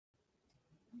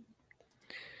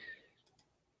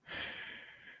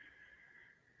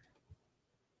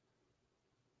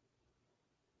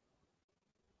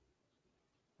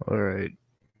Alright,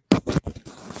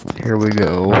 here we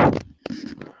go.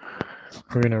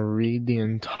 We're gonna read the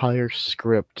entire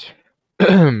script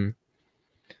of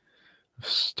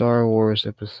Star Wars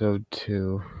Episode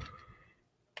 2.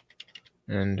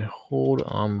 And hold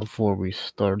on before we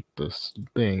start this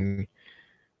thing,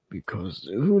 because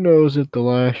who knows if the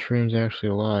live stream's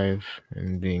actually alive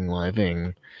and being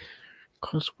living.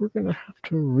 Because we're gonna have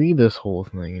to read this whole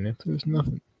thing, and if there's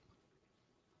nothing,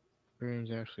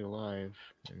 stream's actually alive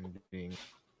and being.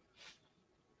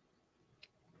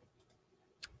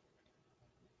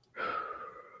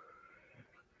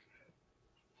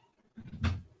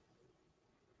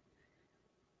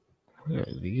 What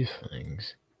are these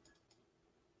things?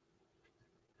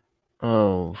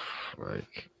 Oh,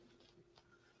 frick.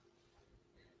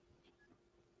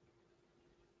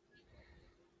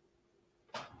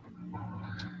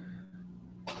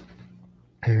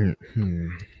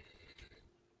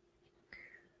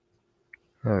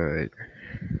 Alright,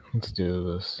 let's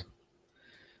do this.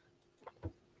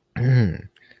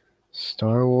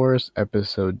 Star Wars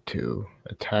Episode 2,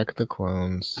 Attack the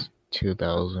Clones,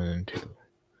 2002,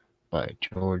 by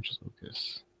George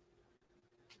Lucas.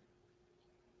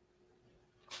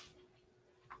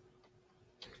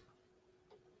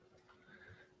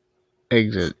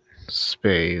 Exit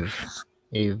Spave.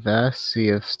 A vast sea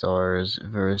of stars,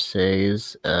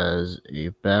 Versailles as a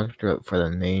backdrop for the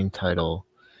main title,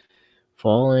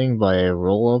 following by a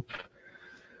roll-up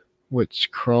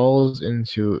which crawls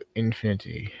into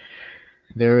infinity.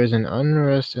 There is an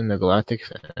unrest in the galactic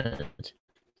Senate.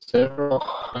 Several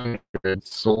hundred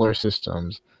solar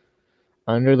systems,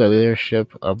 under the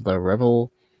leadership of the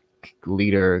rebel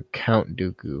leader Count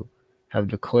Dooku, have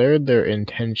declared their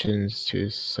intentions to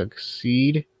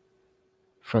secede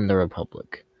from the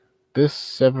Republic. This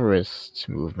separatist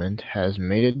movement has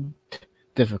made it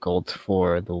difficult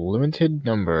for the limited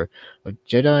number of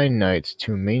Jedi Knights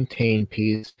to maintain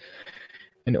peace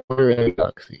and order in the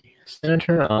galaxy.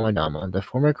 Senator Amidala, the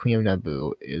former Queen of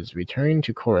Naboo, is returning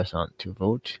to Coruscant to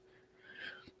vote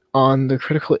on the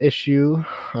critical issue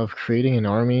of creating an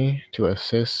army to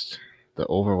assist the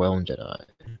overwhelmed Jedi.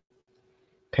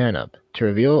 Pan up to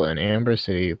reveal an Amber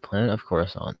City, planet of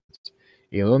Coruscant.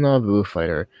 A little Naboo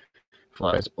fighter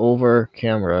flies over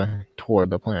camera toward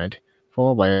the planet,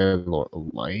 followed by a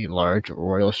large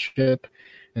royal ship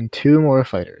and two more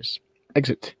fighters.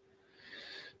 Exit.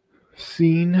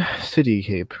 Scene: City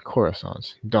Cape,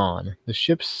 Coruscant. Dawn. The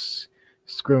ships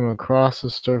scream across the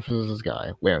surface of the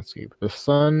sky. Landscape. The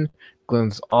sun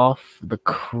glints off the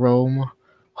chrome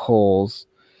hulls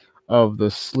of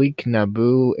the sleek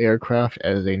Naboo aircraft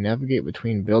as they navigate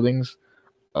between buildings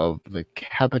of the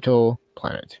capital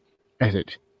planet.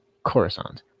 Exit.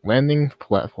 Coruscant. Landing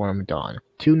platform. Dawn.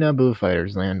 Two Naboo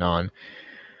fighters land on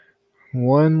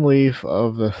one leaf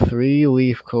of the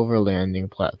three-leaf clover landing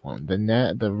platform.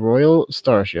 The Royal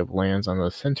Starship lands on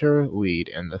the center lead,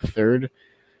 and the third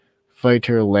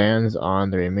fighter lands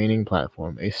on the remaining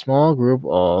platform. A small group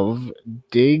of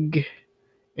dignitaries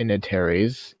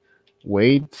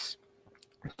waits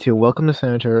to welcome the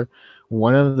senator.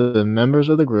 One of the members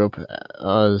of the group,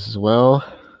 as well,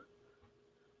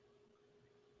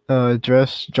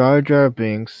 dressed Jar Jar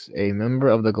Binks, a member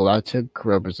of the Galactic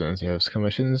Representatives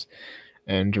Commissions,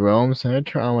 and Jerome,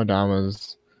 Senator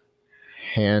Amidala's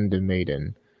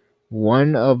handmaiden.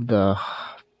 One of the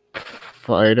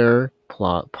fighter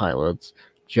pilots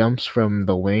jumps from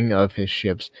the wing of his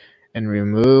ship and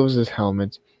removes his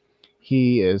helmet.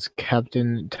 He is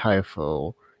Captain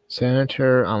Typho,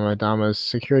 Senator Amidala's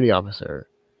security officer.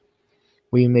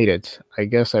 We made it. I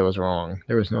guess I was wrong.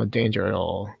 There was no danger at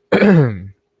all.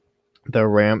 The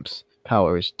ramp's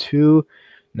powers. Two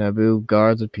Naboo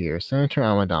guards appear. Senator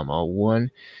Amidala, one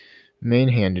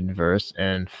main-handed verse,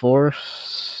 and four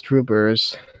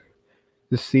troopers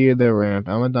to see the ramp.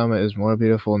 Amidala is more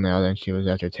beautiful now than she was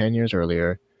after 10 years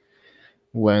earlier,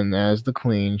 when, as the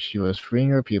Queen, she was freeing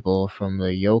her people from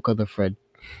the yoke of the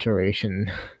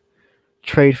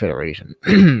Trade Federation.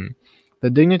 The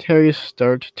dignitaries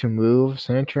start to move.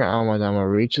 Senator Amidala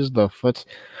reaches the foot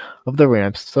of the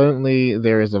ramp. Suddenly,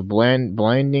 there is a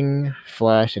blinding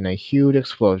flash and a huge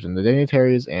explosion. The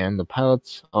dignitaries and the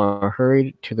pilots are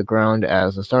hurried to the ground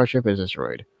as the starship is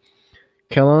destroyed.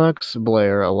 Kellogg's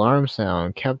blare, alarm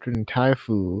sound. Captain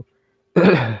Typho,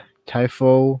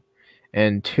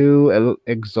 and two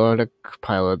exotic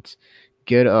pilots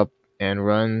get up and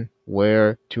run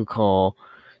where to call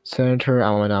Senator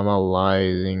Amidala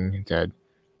lying dead.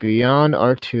 Beyond,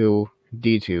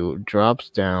 R2-D2 drops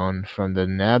down from the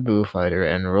Naboo fighter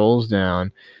and rolls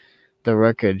down the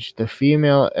wreckage. The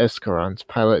female Escarance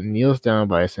pilot kneels down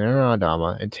by Senator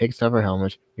Amidala and takes off her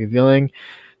helmet, revealing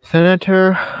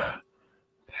Senator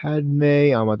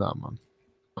Padme Amidala.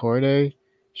 Corday,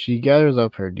 she gathers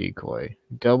up her decoy,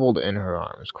 doubled in her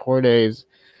arms. Corday's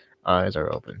eyes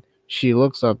are open. She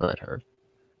looks up at her.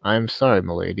 I'm sorry,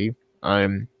 milady.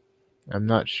 I'm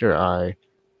not sure I.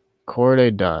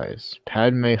 Corday dies.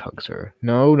 Padme hugs her.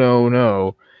 No, no,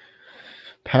 no.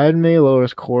 Padme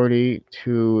lowers Corday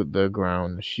to the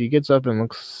ground. She gets up and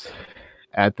looks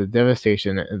at the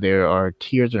devastation. There are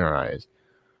tears in her eyes.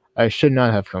 I should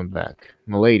not have come back.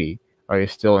 Milady, are you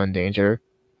still in danger?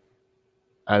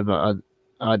 Amidala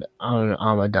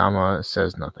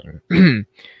says nothing.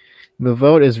 The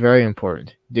vote is very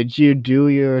important. Did you do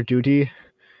your duty?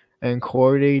 And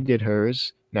Corday did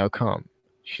hers. Now come.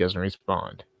 She doesn't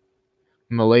respond.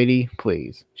 Milady,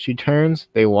 please. She turns.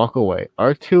 They walk away.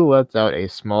 R2 lets out a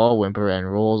small whimper and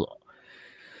rolls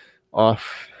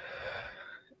off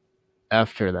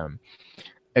after them.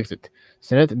 Exit.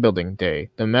 Senate Building Day.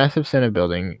 The massive Senate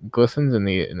building glistens in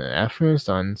the afternoon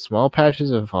sun. Small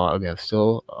patches of fog have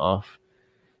still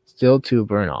to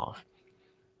burn off.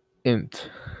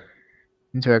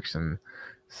 Interaction.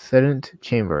 Senate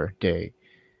Chamber Day.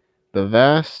 The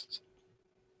vast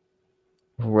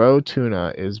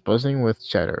rotunda is buzzing with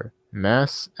chatter.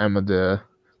 Mas Amedda,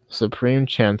 Supreme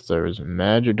Chancellor's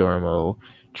majordomo,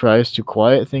 tries to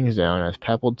quiet things down as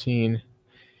Palpatine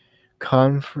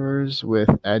confers with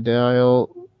Adil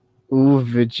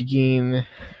Uvigin,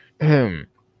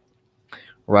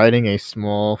 riding a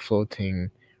small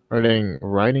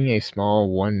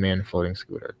one-man floating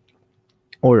scooter.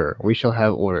 Order. We shall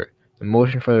have order. The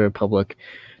motion for the Republic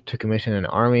to commission an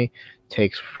army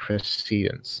takes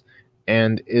precedence.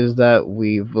 And is that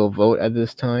we will vote at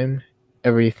this time?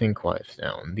 Everything quiets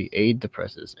down. The aide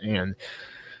depresses, and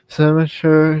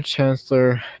Senator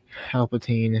Chancellor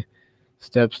Palpatine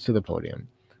steps to the podium.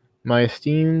 My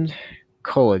esteemed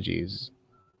colleagues,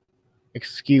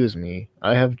 excuse me,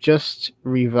 I have just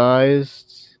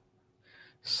received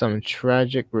some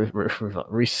tragic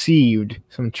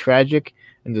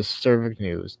and disturbing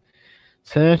news.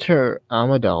 Senator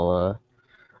Amidala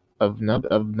of the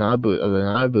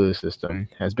Naboo system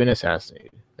has been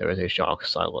assassinated. There is a shocked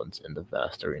silence in the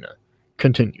vast arena.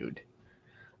 Continued.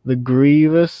 The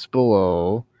grievous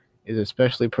blow is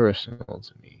especially personal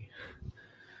to me.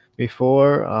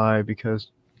 Before I became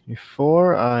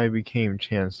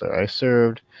Chancellor, I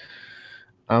served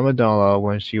Amidala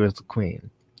when she was the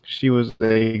Queen. She was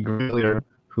a great leader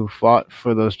who fought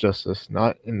for those justice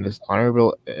not in this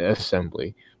honorable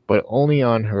assembly, but only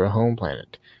on her home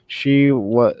planet. She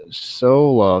was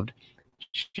so loved,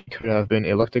 she could have been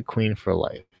elected queen for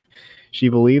life. She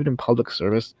believed in public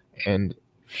service, and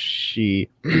she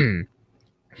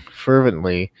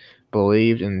fervently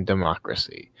believed in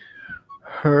democracy.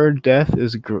 Her death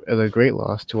is a great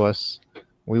loss to us.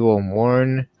 We will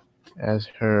mourn as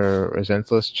her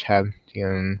relentless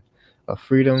champion of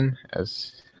freedom,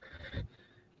 as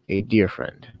a dear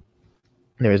friend.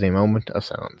 There is a moment of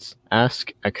silence.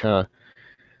 Ask Eka.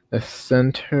 The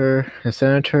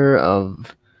senator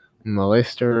of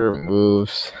Malester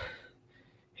moves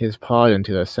his pod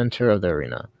into the center of the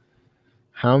arena.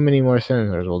 How many more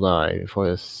senators will die before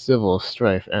the civil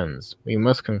strife ends? We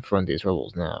must confront these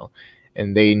rebels now,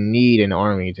 and they need an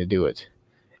army to do it.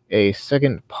 A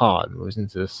second pod moves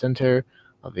into the center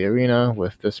of the arena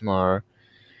with Dismar,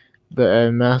 the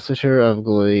ambassador of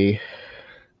Glee,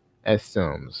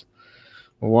 assumes.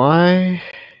 Why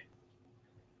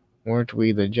weren't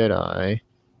the Jedi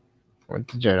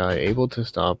able to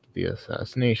stop the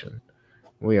assassination?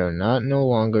 We are no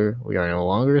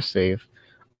longer safe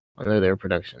under their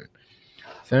protection.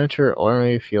 Senator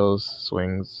Orme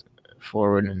swings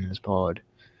forward in his pod.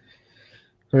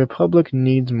 The Republic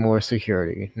needs more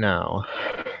security now,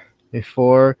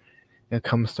 before it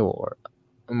comes to war.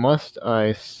 Must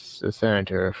I, the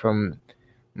senator from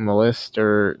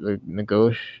Malester,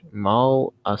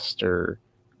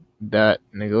 that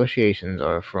negotiations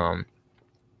are from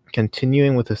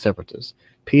continuing with the separatists.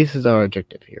 Peace is our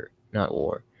objective here, not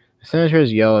war. The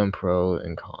senators yell and pro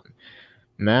and con.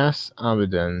 Mas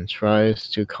Amedda tries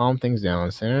to calm things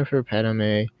down. Senator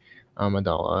Padme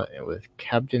Amidala, with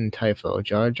Captain Typho,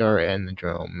 Jar Jar, and the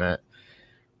drone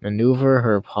maneuver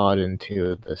her pod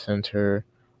into the center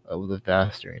of the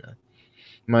vast arena.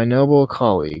 My noble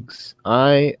colleagues,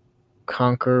 I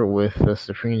conquer with the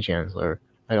Supreme Chancellor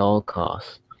at all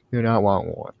costs. We do not want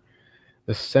war.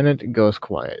 The Senate goes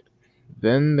quiet.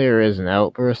 Then there is an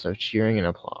outburst of cheering and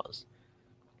applause.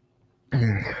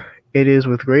 It is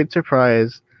with great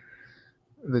surprise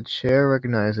the chair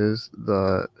recognizes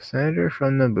the senator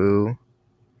from Naboo,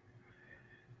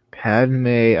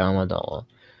 Padme Amidala.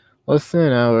 Less than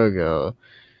an hour ago,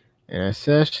 An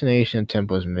assassination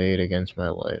attempt was made against my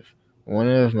life. One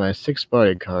of my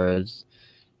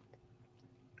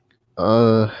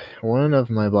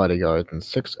bodyguards and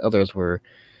 6 others were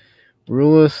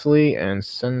ruthlessly and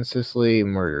senselessly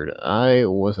murdered. I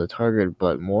was a target,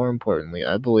 but more importantly,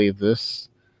 I believe this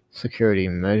security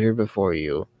measure before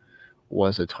you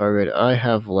was a target. I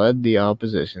have led the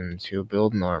opposition to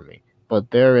build an army,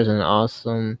 but there is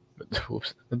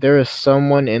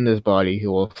someone in this body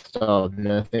who will stop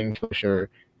nothing to assure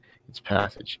its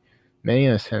passage. Many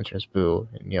of the senators boo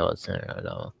and yell at Senator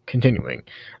Nadal. Continuing,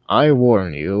 I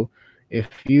warn you, if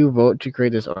you vote to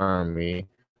create this army,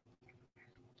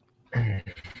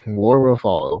 war will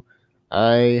follow.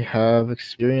 I have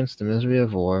experienced the misery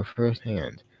of war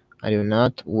firsthand. I do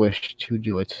not wish to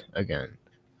do it again.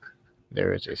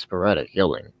 There is a sporadic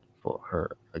yelling for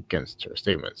her against her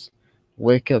statements.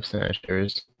 Wake up,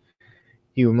 senators.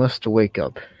 You must wake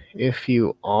up. If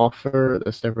you offer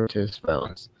the separatists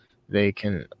violence, they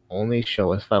can only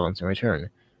show us violence in return.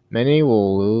 Many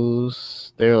will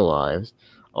lose their lives.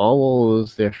 All will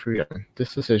lose their freedom.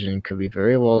 This decision could be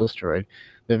very well destroyed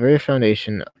the very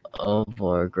foundation of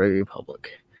our great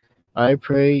republic. I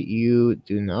pray you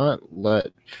do not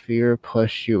let fear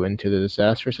push you into the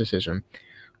disastrous decision.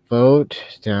 Vote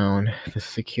down the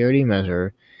security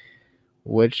measure,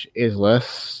 which is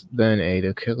less than a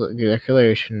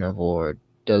declaration of war.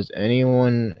 Does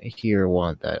anyone here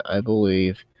want that? I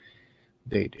believe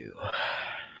they do.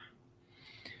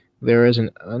 There is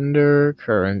an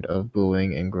undercurrent of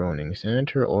booing and groaning.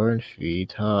 Senator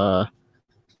Orenfita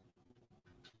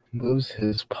moves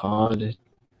his pod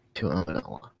to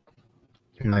Amidala.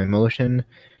 My motion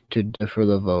to defer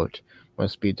the vote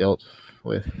must be dealt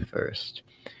with first.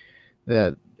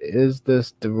 That is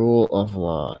this the rule of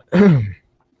law?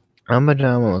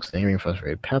 Amidala looks angry and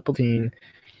frustrated. Palpatine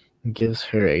gives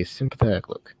her a sympathetic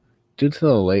look. Due to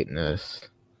the lateness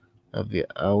of the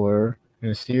hour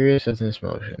and the seriousness of this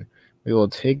motion, we will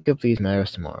take up these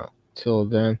matters tomorrow. Till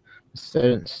then, the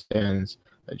Senate stands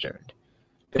adjourned.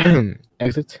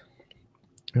 Exit.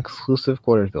 Exclusive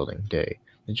quarters building. Day.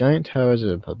 The giant towers of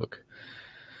the public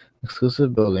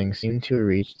exclusive building seem to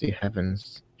reach the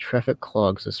heavens. Traffic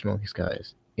clogs the smoky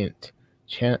skies. Int.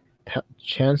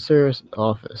 Chancellor's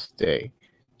office. Day.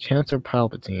 Chancellor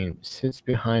Palpatine sits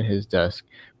behind his desk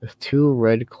with 2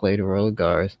 red-clad royal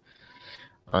guards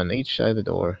on each side of the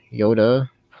door. Yoda,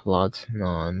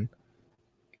 Platnon,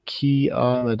 Ki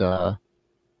Amida,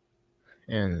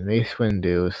 and Mace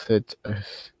Windu sit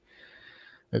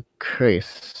a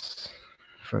crace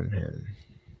from him.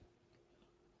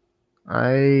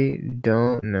 I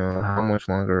don't know how much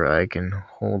longer I can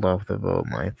hold off the vote,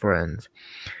 my friends.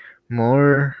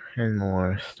 More and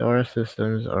more star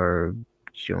systems are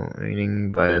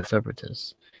joining by the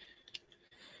separatists.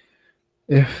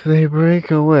 If they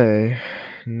break away,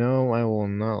 no, I will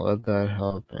not let that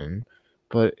happen.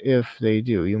 But if they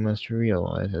do, you must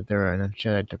realize that there are enough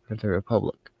Jedi to protect the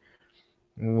Republic.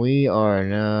 We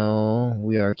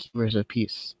are keepers of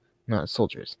peace, not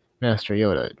soldiers. Master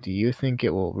Yoda, do you think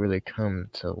it will really come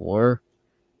to war?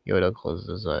 Yoda closes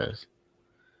his eyes.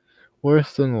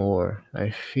 Worse than war.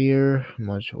 I fear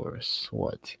much worse.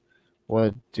 What?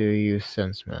 What do you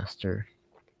sense, Master?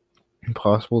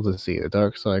 Impossible to see. The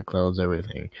dark side clouds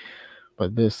everything.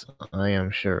 But this I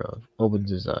am sure of. Opens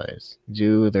his eyes.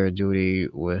 Do their duty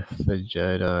with the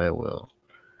Jedi will.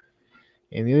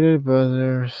 A muted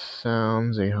buzzer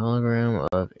sounds. A hologram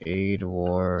of Aid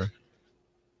War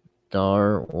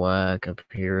Darwak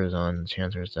appears on the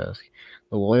Chancellor's desk.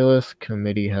 The Loyalist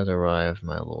Committee has arrived,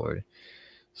 my lord.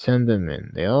 Send them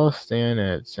in. They all stand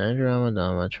at Senator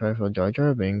Amidala, Trifle, Jar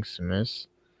Jar Binks, Miss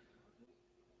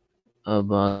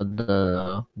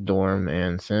Abada Dorm,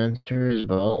 and Senators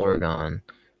Val Orgon,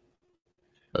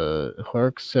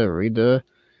 Harksarida,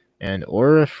 and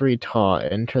Orifri Ta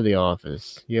enter the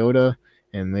office. Yoda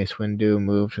and Mace Windu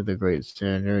move to the great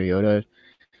senator. Yoda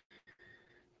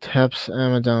taps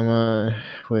Amidala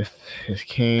with his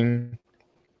cane.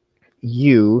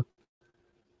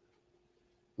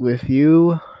 With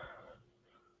you,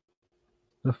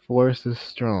 the force is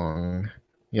strong,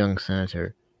 young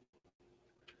senator.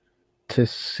 To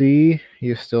see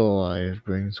you still alive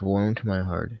brings warmth to my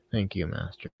heart. Thank you,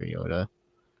 Master Yoda.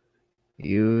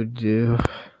 Do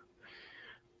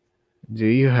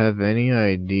you have any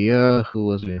idea who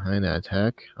was behind the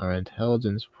attack? Our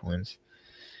intelligence points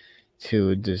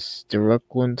to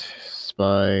delinquent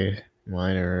spy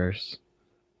miners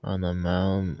on the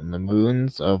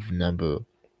moons of Naboo.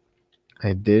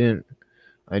 I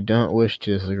don't wish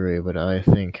to disagree, but I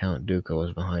think Count Dooku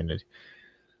was behind it.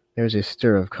 There's a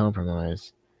stir of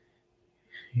compromise.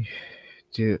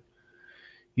 You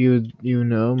You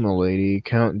know, milady,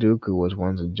 Count Dooku was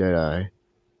once a Jedi.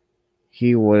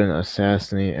 He wouldn't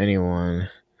assassinate anyone.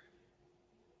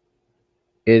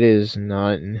 It is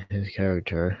not in his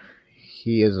character.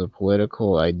 He is a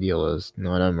political idealist,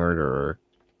 not a murderer.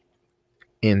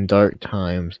 In dark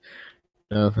times,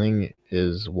 nothing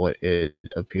is what it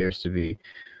appears to be,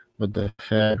 but the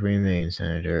fact remains,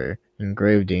 Senator. In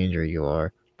grave danger you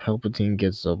are. Palpatine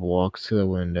gets up, walks to the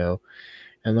window,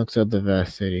 and looks at the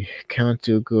vast city. Count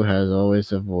Dooku has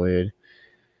always avoided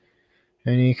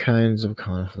any kinds of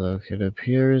conflict. It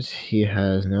appears he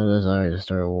has no desire to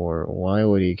start war. Why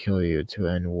would he kill you? To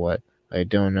end what? I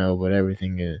don't know, but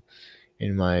everything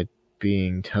in my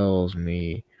being tells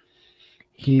me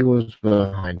he was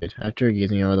behind it. After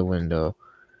gazing out of the window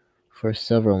for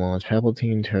several moments,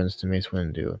 Palpatine turns to Mace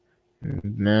Windu.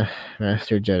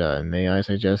 Master Jedi, may I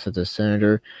suggest that the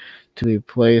Senator to be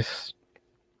placed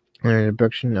under the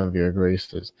direction of your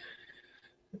graces?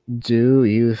 Do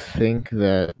you think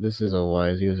that this is a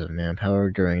wise use of manpower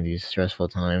during these stressful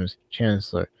times?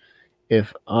 Chancellor,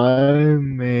 if I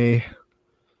may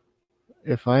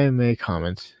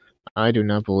comment, I do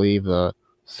not believe the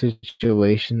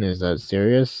situation is that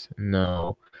serious.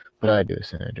 No, but I do,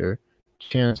 Senator.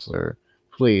 Chancellor,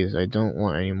 please, I don't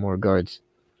want any more guards.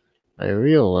 I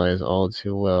realize all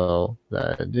too well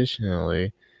that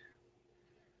additionally,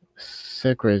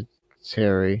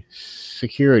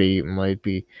 security might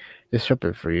be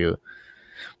disruptive for you,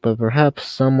 but perhaps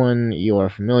someone you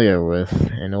are familiar with,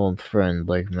 an old friend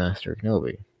like Master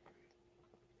Kenobi.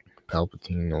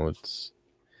 Palpatine nods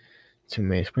to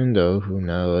Mace Windu, who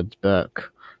nods back.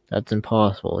 That's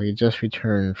impossible. He just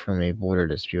returned from a border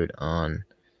dispute on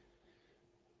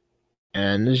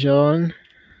Anjon.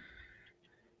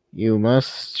 You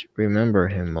must remember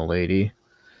him, milady.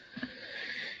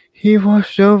 He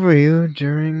watched over you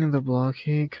during the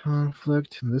blockade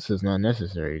conflict. This is not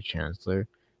necessary, Chancellor.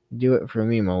 Do it for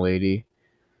me, milady.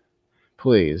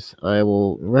 Please, I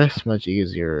will rest much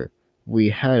easier. We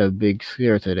had a big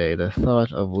scare today. The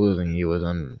thought of losing you was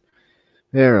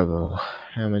unbearable.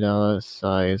 Amidala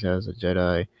sighs as the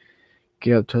Jedi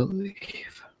get up to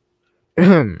leave.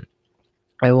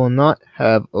 I will not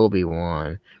have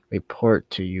Obi-Wan report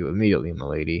to you immediately,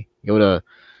 milady. Yoda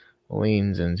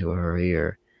leans into her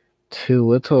ear. Too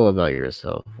little about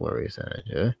yourself, worry,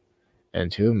 Senator, and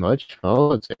too much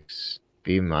politics.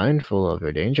 Be mindful of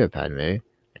your danger, Padme.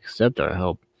 Accept our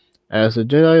help. As the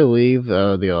Jedi leave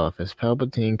the office,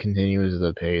 Palpatine continues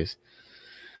to pace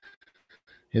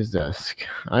his desk.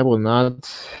 I will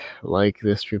not like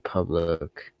this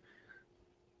republic.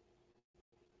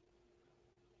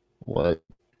 What?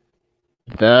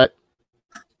 That,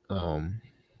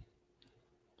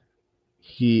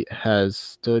 he has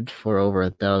stood for over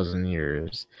 1,000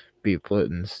 years. Be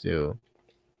put in stew.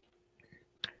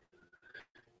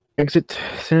 Exit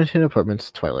Sanditon Apartments,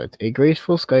 Twilight. A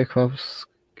graceful skyscraper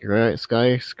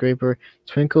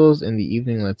twinkles in the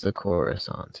evening lights of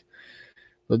Coruscant.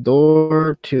 The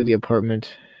door to the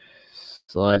apartment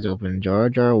slides open. Jar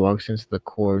Jar walks into the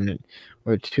coordinate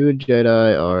where two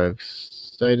Jedi are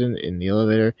excited in the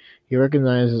elevator. He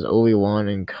recognizes Obi-Wan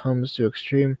and comes to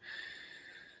extreme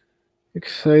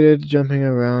excited, jumping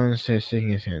around, shaking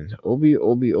his hand. Oba.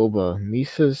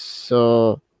 Misa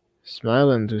saw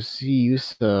smiling to see you,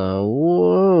 sir.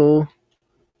 Whoa.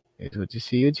 It's good to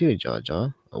see you too, Jar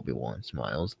Jar. Obi-Wan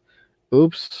smiles.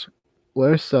 Oops.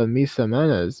 Where's Misa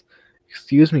manners?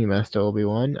 Excuse me, Master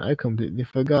Obi-Wan. I completely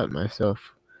forgot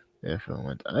myself there for a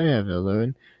moment. I have to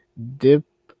learn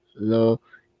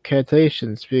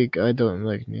diplocation speak. I don't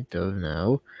like native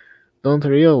now. Don't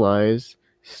realize,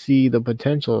 see the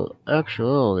potential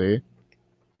actuality,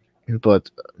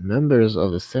 but members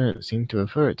of the Senate seem to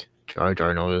have heard. Jar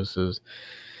Jar notices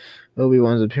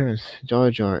Obi-Wan's appearance.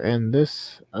 Jar Jar, and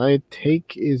this, I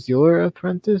take, is your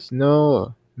apprentice?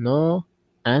 No,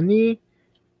 Annie?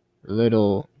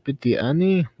 Little bitty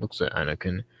Annie looks at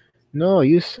Anakin. No,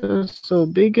 you so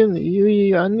big and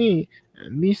you Annie.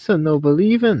 Misa no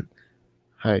believin'.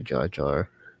 Hi, Jar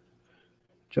Jar.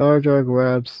 Jar Jar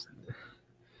grabs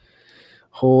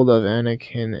hold of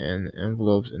Anakin and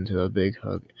envelopes into a big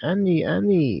hug.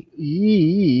 Annie,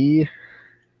 yee.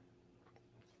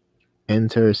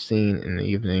 Enter scene in the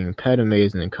evening. Padme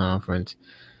is in a conference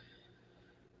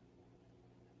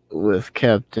with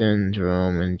Captain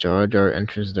Jerome, and Jar Jar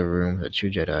enters the room with the two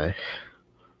Jedi.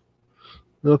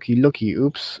 Looky,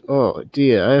 oops. Oh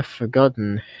dear, I've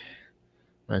forgotten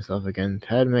myself again.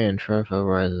 Padme and Truffaut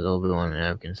rise as Obi-Wan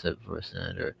and Anakin step before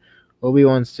Senator.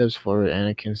 Obi-Wan steps forward,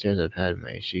 Anakin stares at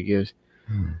Padme. She gives,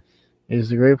 It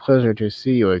is a great pleasure to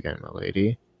see you again, my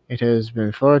lady. It has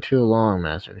been far too long,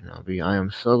 Master Kenobi. I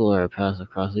am so glad our paths have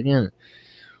crossed again.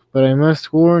 But I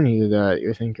must warn you that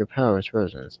you think your power is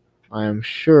presence. I am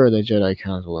sure the Jedi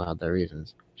Council will have their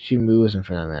reasons. She moves in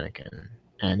front of Anakin.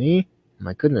 Annie?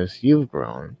 My goodness, you've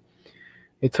grown.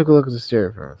 He took a look at the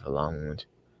stereo for a long moment.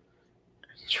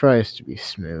 It tries to be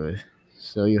smooth.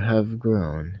 So you have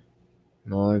grown.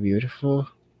 More beautiful?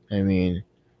 I mean,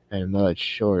 and much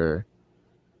shorter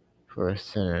for a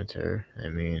senator.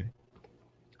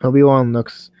 Obi-Wan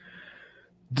looks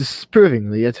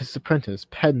disapprovingly at his apprentice.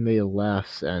 Padme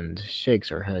laughs and shakes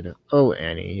her head. Oh,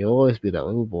 Annie, you'll always be that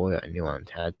little boy I knew on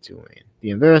Tatooine.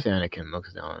 The embarrassed Anakin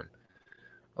looks down.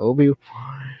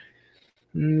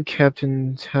 Obi-Wan,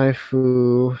 Captain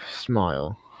Taifu,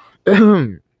 smile.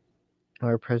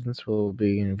 Our presence will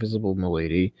be invisible,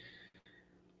 milady.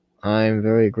 I'm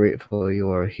very grateful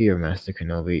you are here, Master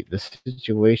Kenobi. The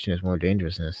situation is more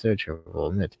dangerous than a search, I will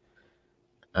admit.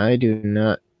 I do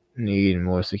not need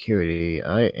more security.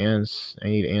 I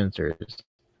need answers.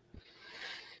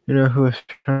 You know who is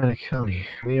trying to kill me.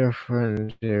 We are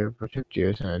friends to protect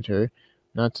you, Senator,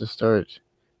 not to start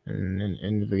an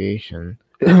investigation.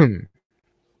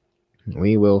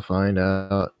 We will find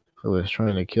out who is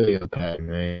trying to kill you,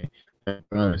 Padme. I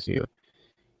promise you.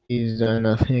 He's done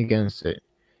nothing against it.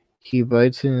 He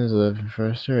bites in his lip in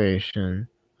frustration.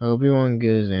 Obi-Wan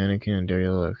gives Anakin a dirty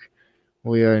look.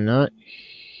 We are not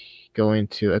going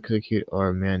to execute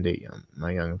our mandate,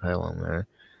 my young Padawan there.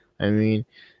 I mean,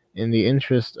 in the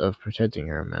interest of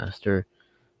protecting our master.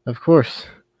 Of course,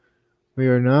 we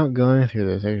are not going through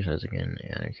this exercise again,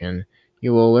 Anakin.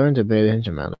 You will learn to pay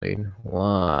attention, my lady.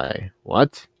 Why?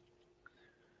 What?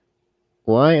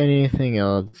 Why anything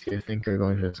else you think you're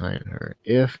going to assign her?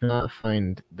 If not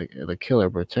find the killer,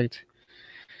 protection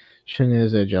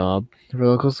is a job. For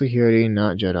local security,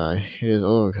 not Jedi. It is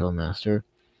overkill, Master.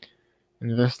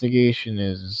 Investigation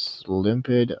is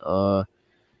limpid,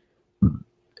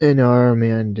 in our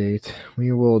mandate.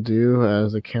 We will do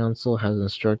as the Council has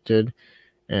instructed,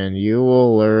 and you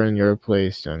will learn your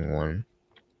place, young one.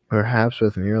 Perhaps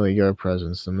with merely your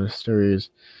presence, the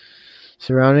mysteries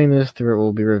surrounding this threat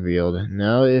will be revealed.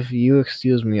 Now, if you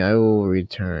excuse me, I will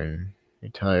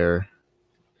retire.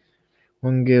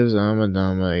 One gives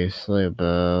Amadama a slight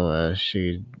bow as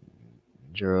she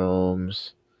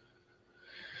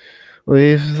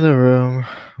leaves the room.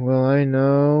 Well, I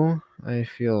know I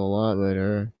feel a lot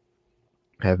better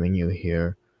having you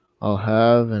here. I'll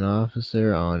have an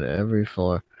officer on every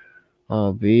floor.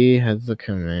 I'll be at the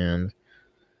command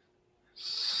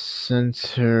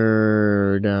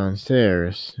center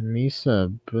downstairs.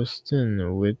 Misa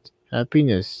bursting with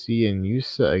happiness seeing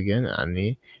Yusa again,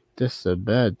 Annie. This is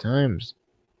bad times.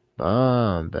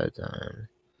 Bad times.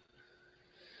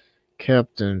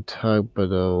 Captain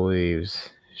Tugboat leaves.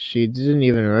 She didn't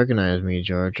even recognize me,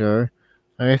 Jar Jar.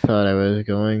 I thought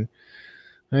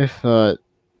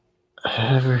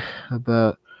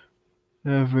about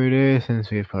every day since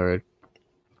we parted.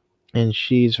 And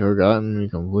she's forgotten me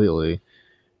completely.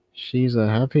 She's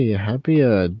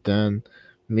happier than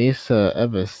Misa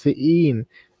ever seen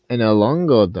in a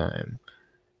longo time.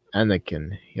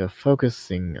 Anakin, you're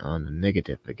focusing on the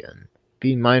negative again.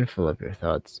 Be mindful of your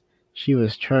thoughts. She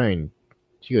was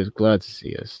glad to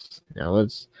see us. Now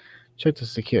let's check the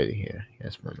security here.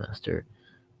 Yes, my master.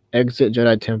 Exit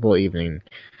Jedi Temple evening.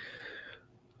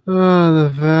 The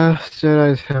vast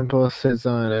Jedi Temple sits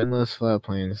on an endless flat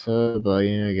plain,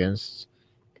 surveying against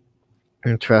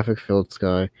a traffic-filled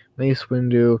sky. Mace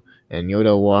Windu and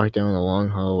Yoda walk down the long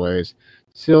hallways,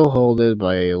 still holded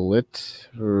by a lit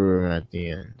room at the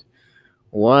end.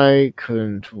 Why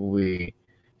couldn't we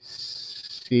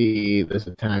see this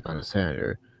attack on the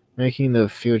senator? Making the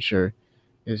future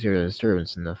is your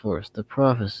disturbance in the Force. The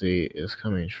prophecy is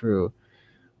coming true.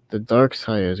 The dark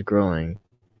side is growing,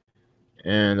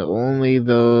 and only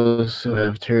those who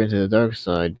have turned to the dark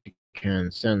side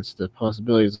can sense the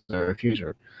possibilities of our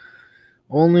future.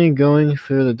 Only going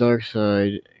through the dark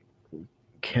side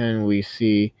can we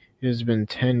see. It has been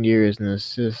 10 years and the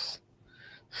Sith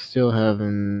still have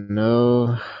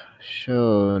no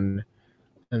shown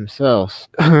themselves.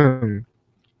 Do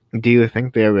you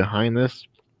think they are behind this?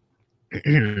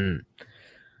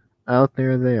 Out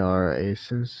there they are, a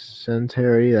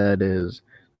century that is.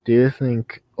 Do you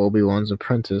think Obi-Wan's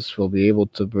apprentice will be able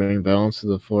to bring balance to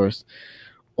the Force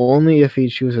only if he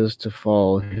chooses to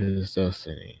follow his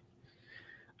destiny?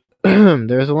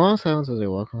 There's a long silence as they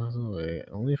walk across the way.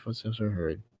 Only footsteps are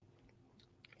heard.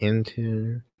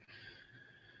 Into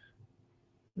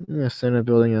the Senate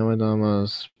building,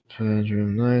 Amadama's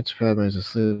bedroom. Nights, Padme's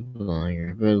asleep lying in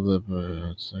her bed, lit by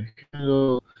a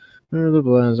candle. The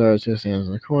blinds are just stands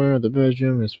in the corner of the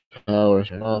bedroom. His power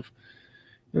turned off.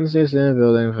 and stays in the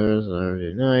building for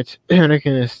Saturday night.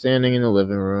 Anakin is standing in the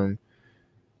living room.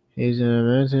 He's in a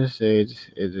mental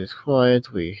state. It is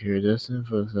quiet. We hear distant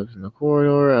footsteps in the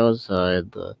corridor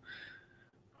outside the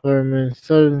apartment.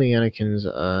 Suddenly, Anakin's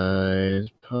eyes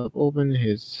pop open.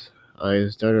 His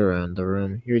eyes dart around the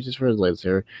room. He reaches for his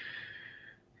lightsaber,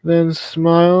 then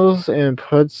smiles and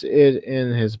puts it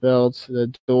in his belt.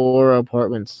 The door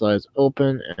apartment slides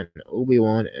open, and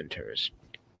Obi-Wan enters.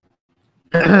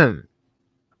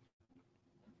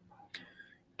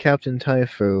 Captain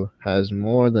Typho has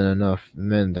more than enough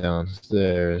men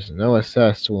downstairs. No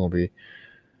assassin will be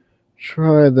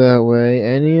tried that way.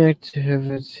 Any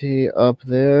activity up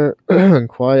there,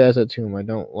 quiet as a tomb. I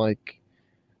don't like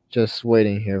just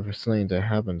waiting here for something to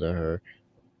happen to her.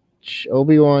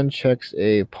 Obi-Wan checks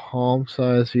a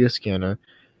palm-sized view scanner.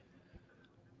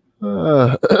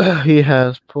 He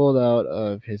has pulled out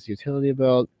of his utility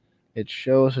belt. It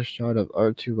shows a shot of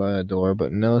R2 by the door,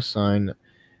 but no sign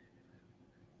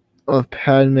of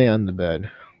Padme on the bed.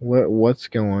 What's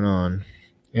going on?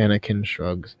 Anakin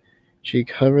shrugs. She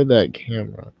covered that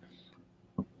camera.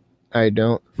 I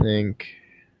don't think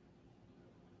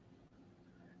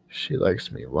she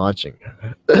likes me watching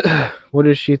her. What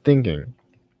is she thinking?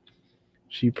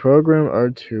 She programmed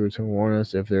R2 to warn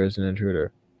us if there is an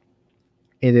intruder.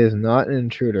 It is not an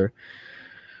intruder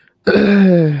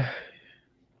I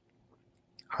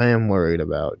am worried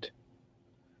about.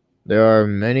 There are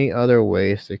many other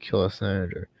ways to kill a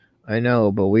senator. I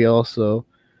know, but we also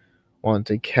want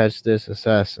to catch this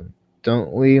assassin.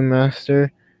 Don't we,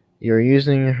 Master? You're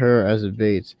using her as a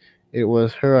bait. It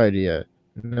was her idea.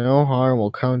 No harm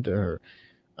will come to her.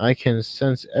 I can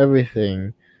sense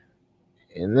everything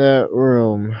in that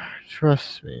room.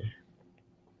 Trust me.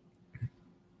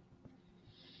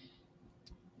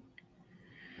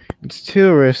 It's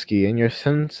too risky, and your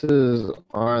senses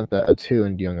aren't that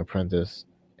attuned, young apprentice.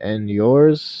 And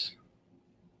yours?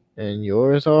 And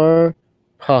yours are?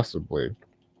 Possibly.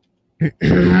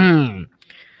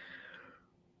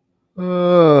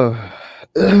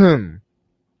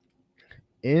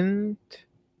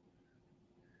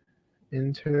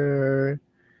 Enter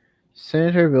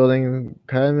Senator building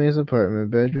Padme's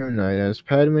apartment, bedroom night. As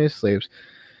Padme sleeps,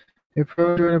 a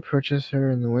pro-droid approaches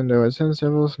her in the window. It sends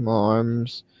several small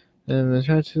arms and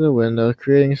attached to the window,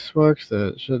 creating sparks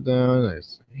that shut down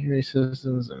its heating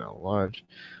systems and a large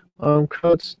arm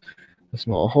cuts a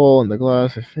small hole in the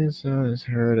glass. A faint sound is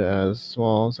heard as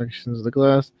small sections of the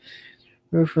glass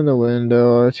move from the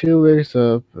window. R2 wakes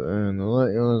up and the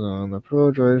light goes on. The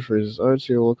pro-droid freezes.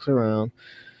 R2 looks around,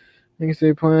 makes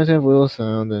a plaintive little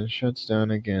sound, then shuts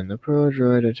down again. The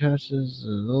pro-droid attaches a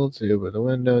little tube at the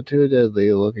window. Two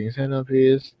deadly-looking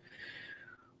centipedes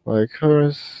like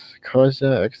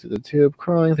Karza exit the tube,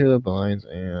 crawling through the blinds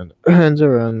and ends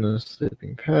around the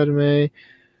sleeping Padme.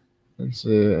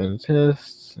 And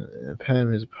tests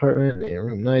Padme's apartment in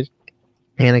room night.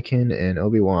 Anakin and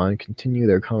Obi-Wan continue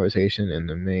their conversation in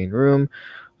the main room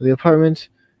of the apartment.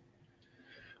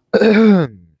 Look,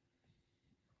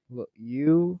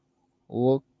 you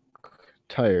look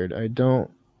tired. I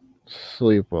don't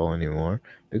sleep well anymore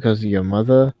because of your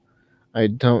mother. I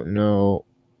don't know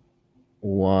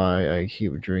why I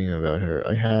keep dreaming about her.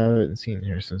 I haven't seen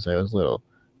her since I was little.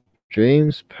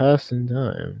 Dreams pass in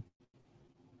time.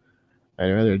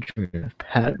 I'd rather dream of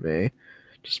Padme.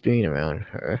 Just being around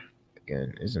her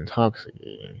again is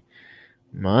intoxicating.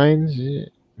 Mind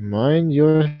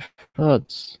your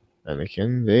thoughts,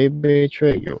 Anakin. They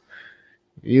betray you.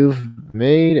 You've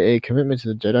made a commitment to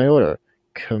the Jedi Order.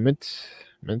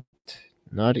 Commitment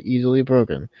not easily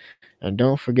broken. And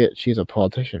don't forget she's a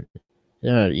politician.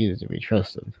 They're not easy to be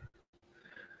trusted.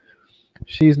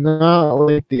 She's not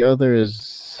like the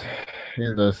others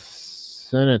in the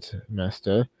Senate,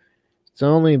 Master. It's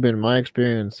only been my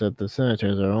experience that the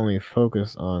senators are only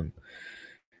focused on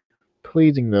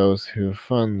pleasing those who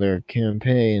fund their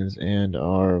campaigns and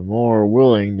are more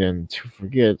willing than to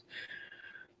forget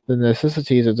the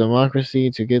necessities of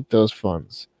democracy to get those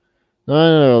funds. Not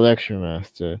another lecture,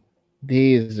 Master.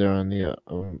 These are on the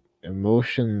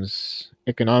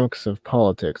economics of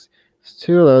politics. It's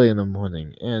too early in the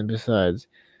morning, and besides,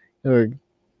 you're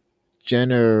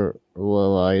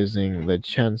generalizing the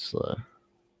Chancellor.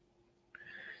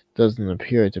 Doesn't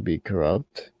appear to be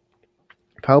corrupt.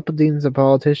 Palpatine's a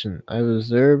politician. I've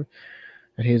observed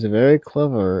that he's very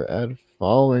clever at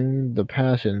following the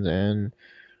passions and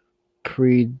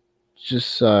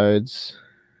prejudices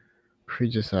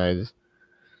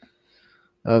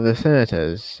of the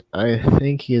senators. I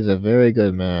think he is a very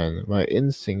good man. My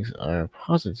instincts are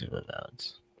positive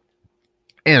about.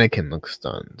 Anakin looks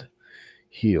stunned.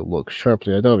 He looks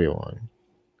sharply at Obi-Wan.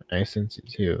 I sense it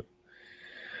too.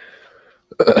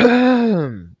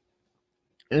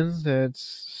 Instead,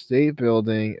 state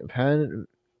building,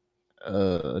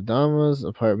 Adama's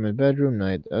apartment bedroom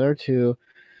night. The other two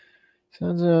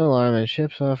sounds an alarm and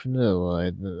ships off into the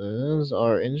light. The nuns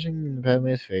are inching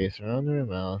Padme's face around her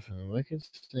mouth, and the wicked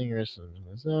stinger is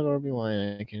not Obi-Wan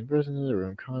Anakin bursts into the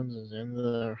room, cons and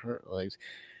the hurt legs,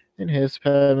 and his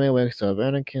Padme wakes up.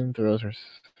 Anakin throws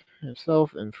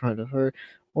himself in front of her,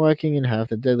 whacking in half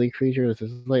the deadly creature with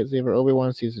his lightsaber.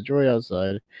 Obi-Wan sees the droid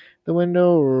outside the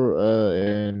window,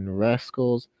 and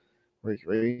rascals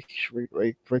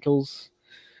Rickles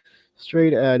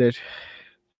straight at it,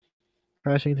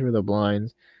 crashing through the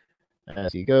blinds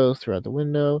as he goes throughout the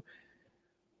window.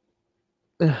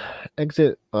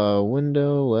 Exit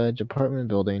window ledge apartment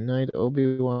building night.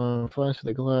 Obi-Wan flies to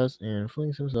the glass and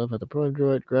flings himself at the probe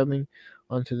droid, grabbing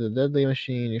onto the deadly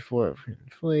machine before it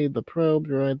inflates. The probe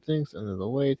droid sinks under the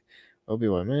weight.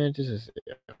 Obi-Wan manages to stay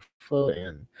afloat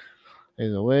and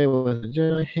is away with the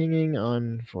Jedi hanging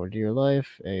on for dear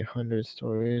life. 100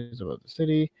 stories about the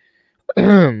city.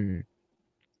 And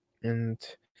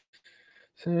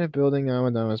Senate building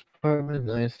Amadama's apartment.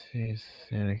 Nice face.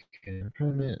 Anakin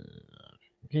apartment.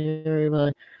 Carry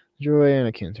by. Droid.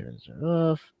 Anakin turns her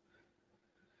off.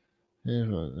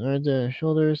 Right there.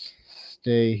 Shoulders.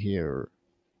 Stay here.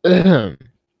 Captain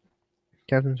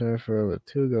Surfer with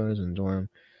two guards in dorm.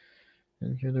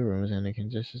 Enter the rooms.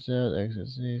 Anakin dishes out.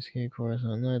 Exits the escape course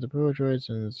on night. The Pro Droid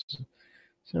sends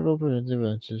several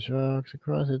predictive shocks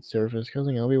across its surface,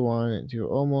 causing Obi-Wan to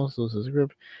almost lose his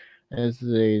grip. As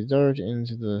they dart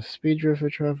into the speed drift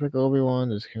of traffic, Obi-Wan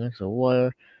disconnects a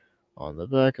wire on the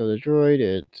back of the droid.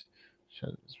 Its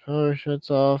power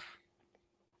shuts off.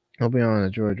 Obi-Wan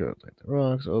and the droid drops like the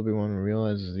rocks. Obi-Wan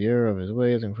realizes the error of his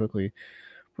ways and quickly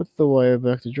puts the wire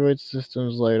back. The droid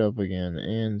systems light up again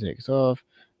and takes off.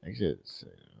 Exits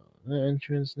the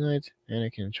entrance night.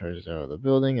 Anakin charges out of the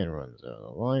building and runs out of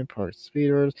the line, parked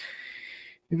speeders.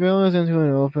 He barrels into an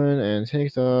open and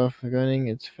takes off, gunning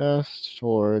its fast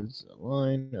towards a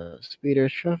line of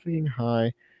speeders trafficking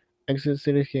high. Exit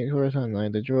Cityscape Coruscant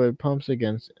Line. The droid pumps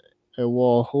against a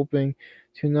wall, hoping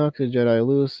to knock the Jedi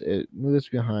loose. It moves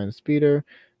behind Speeder.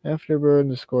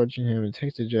 Afterbird, scorching him, it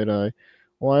takes the Jedi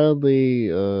wildly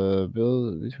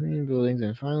between buildings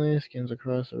and finally skims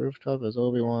across the rooftop as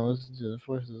Obi-Wan listens to the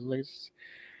Force's lights.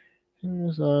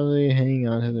 Slowly hanging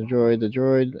on to the droid. The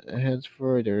droid heads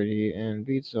for dirty and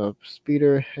beats up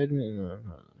Speeder, heading in the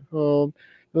cold,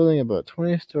 building about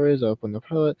 20 stories up when the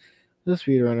pilot, the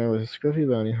speedrunner with a scruffy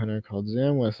bounty hunter called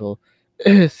Zam Wessel,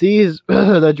 sees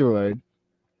the droid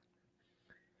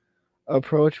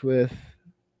approach with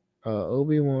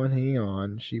Obi-Wan hanging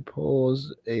on. She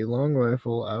pulls a long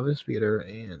rifle out of the speeder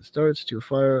and starts to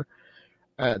fire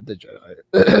at the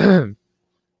Jedi.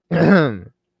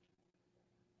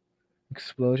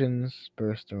 Explosions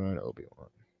burst around Obi-Wan.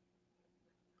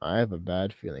 I have a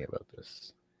bad feeling about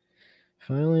this.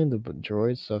 Finally, the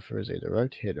droid suffers a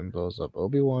direct hit and blows up.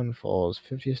 Obi-Wan falls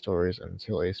 50 stories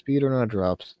until a speedrunner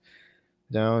drops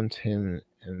down to him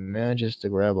and manages to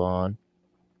grab on.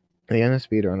 Again, the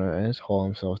speedrunner and haul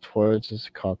himself towards his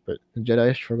cockpit. The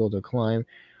Jedi struggle to climb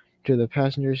to the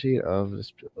passenger seat of the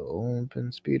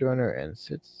open speedrunner and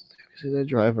sits next to the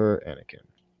driver, Anakin.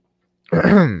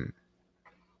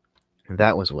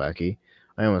 That was wacky.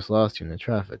 I almost lost you in the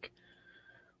traffic.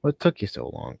 What took you so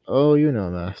long? Oh, you know,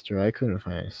 Master, I couldn't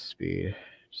find a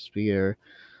speeder.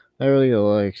 I really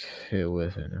liked it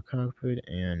within a cockpit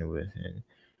and within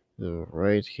the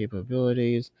right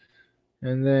capabilities.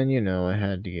 And then, I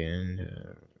had to get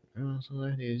into... So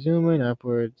I had to zoom in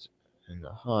upwards in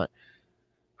the hot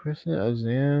crescent of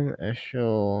Zam.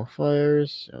 Eshel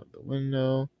fires out the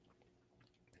window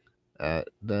at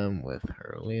them with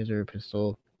her laser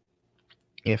pistol.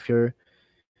 If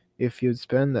you'd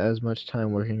spend as much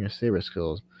time working your saber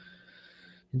skills,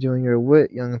 doing your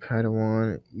wit, young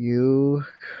Padawan, you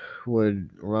would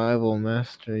rival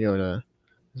Master Yoda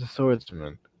as a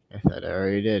swordsman. I thought I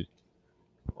already did.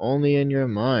 Only in your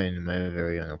mind, my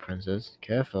very young princess.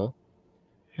 Careful.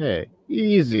 Hey,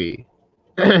 easy.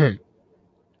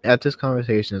 As this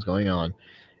conversation is going on,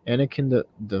 Anakin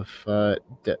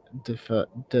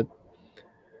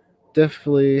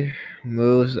deftly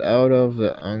moves out of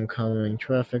the oncoming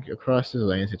traffic across the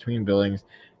lanes between buildings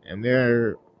and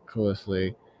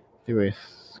miraculously through a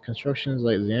construction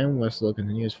site. Zam Wessel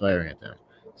continues firing at them.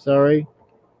 Sorry,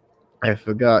 I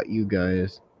forgot you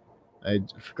guys. I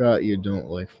forgot you don't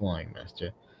like flying,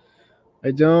 Master.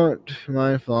 I don't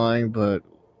mind flying, but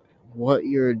what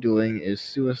you're doing is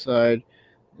suicide.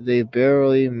 They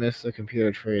barely miss the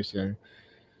computer tracing.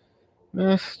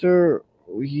 Master,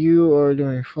 you are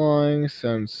doing flying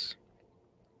since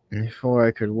Before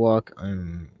I could walk,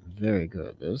 I'm very good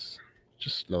at this.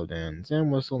 Just slow down. Sam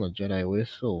whistled and the Jedi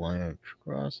whistle line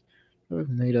across. It was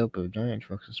made up of giant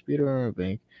trucks and speeder on a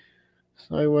bank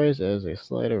sideways as they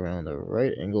slide around the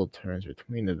right angled turns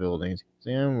between the buildings.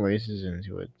 Sam races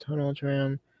into a tunnel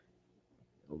tram.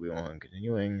 Obi-Wan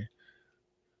continuing.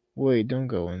 Wait, don't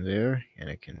go in there.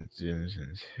 Anakin zooms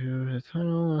into the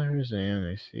tunnel. Here's Sam.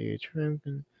 They see a tram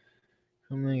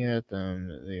coming at them.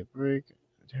 They brake,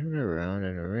 turn around,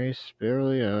 and race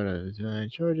barely out of the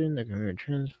giant charging the commuter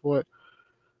transport.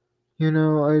 I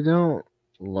don't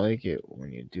like it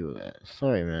when you do that.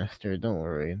 Sorry, Master. Don't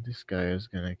worry. This guy is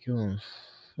gonna kill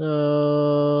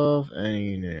himself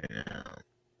any minute now.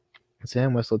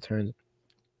 Sam Whistle turns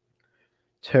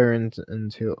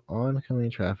into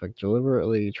oncoming traffic,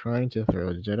 deliberately trying to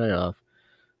throw the Jedi off.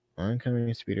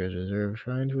 Oncoming speeders reserve,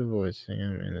 trying to avoid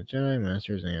Sam, and the Jedi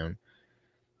Master Sam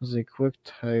does a quick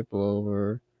type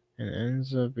over and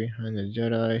ends up behind the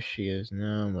Jedi. She is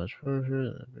now much closer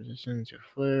in a position to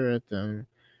flare at them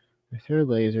with her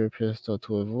laser pistol.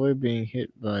 To avoid being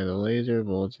hit by the laser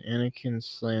bolts, Anakin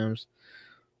slams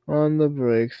on the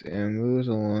brakes and moves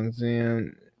along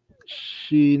Sam.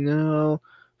 She now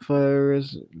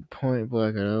fires point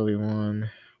blank at Obi-Wan.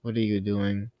 What are you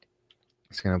doing?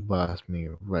 It's gonna blast me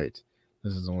right.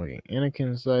 This isn't working.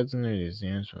 Anakin slides under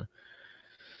Sam's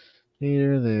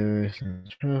leader there is in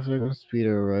traffic. One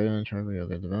speeder right on track of the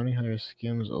other. The bounty hunter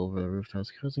skims over the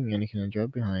rooftops, causing Anakin to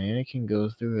drop behind. Anakin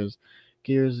goes through his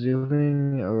gears,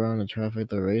 zooming around the traffic.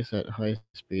 The race at high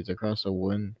speeds across a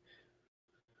wide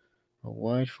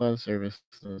flat surface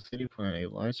of the city planet. A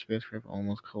large spacecraft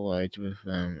almost collides with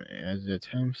them as it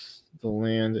attempts to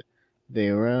land. They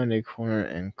round a corner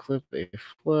and clip a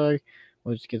flag,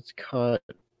 which gets caught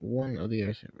one of the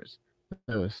airshippers.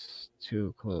 That was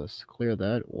too close. Clear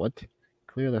that. What?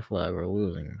 Clear the flag. We're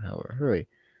losing power. Hurry.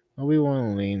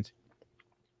 Obi-Wan leans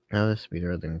out of the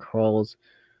speeder, then crawls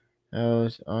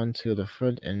out onto the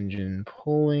front engine,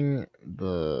 pulling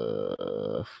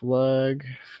the flag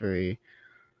free.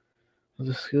 With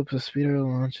a scoop, the speeder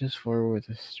launches forward with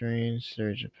a strange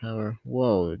surge of power.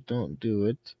 Whoa, don't do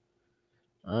it.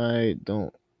 I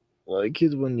don't like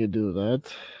it when you do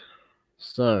that.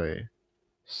 Sorry.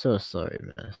 So sorry,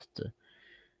 Master.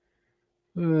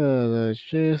 The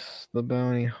chase the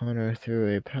bounty hunter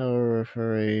through a power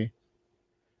furry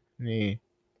knee.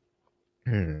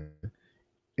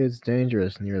 It's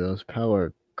dangerous near those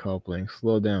power couplings.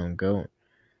 Slow down.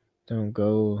 Don't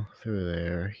go through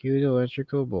there. Huge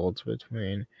electrical bolts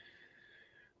between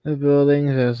the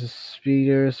buildings as the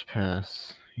speeders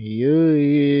pass.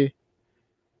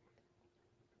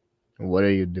 What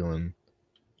are you doing?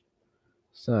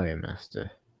 Sorry,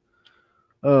 Master.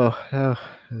 Oh, that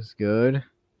was good.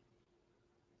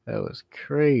 That was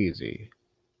crazy.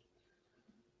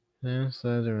 Then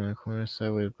slides around the corner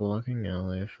sideways, blocking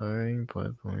alley, firing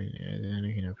point as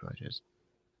Anakin approaches.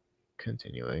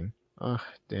 Continuing. Ah,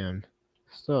 damn.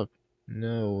 Stop.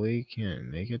 No, we can't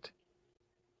make it.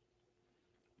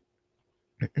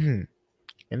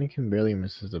 Anakin barely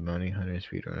misses the bounty hunter's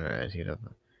speedrunner as he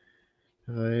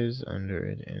dives under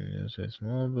it and into a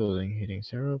small building, hitting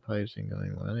several pipes and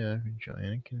going wildly out of control.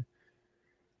 Anakin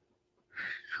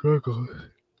struggles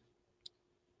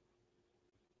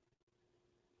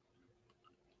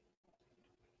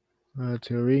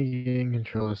to regain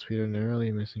control of speeder,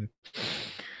 narrowly missing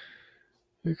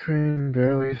the crane,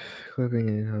 barely clipping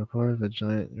it apart. The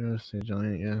giant gas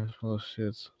ball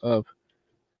shoots up,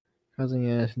 causing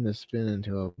Anakin to spin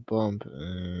into a bump.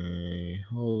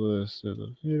 Hold this to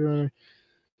the speedrunner.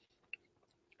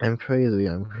 I'm crazy.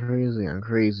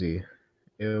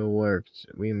 It worked.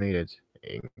 We made it.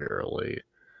 Angrily.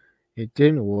 It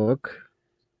didn't work.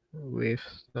 We've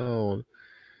stalled.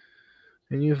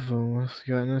 And you've almost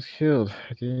gotten us killed.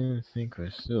 I didn't think we're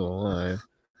still alive.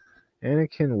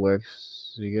 Anakin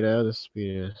works to get out of the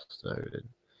speeder started.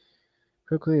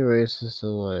 Quickly races to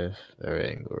life,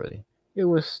 very angrily. It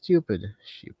was stupid,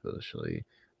 sheepishly.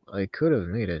 I could have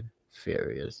made it.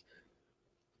 Furious.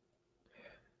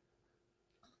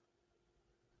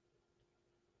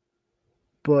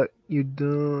 But you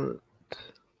don't.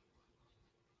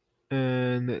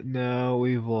 And now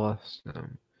we've lost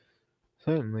them.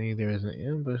 Suddenly, there is an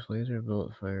ambush, laser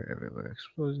bullet fire everywhere.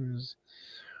 Explosions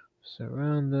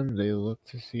surround them. They look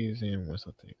to see Sam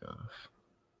Whistle take off.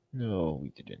 No,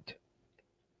 we didn't.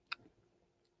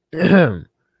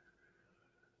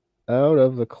 Out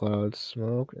of the clouds,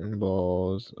 smoke and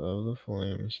balls of the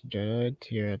flames. Jedi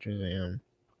tear after Sam.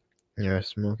 They are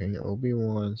smoking.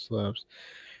 Obi-Wan slaps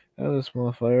out a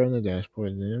small fire on the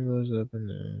dashboard. Then goes up and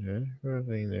down.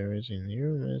 Driving. There is a near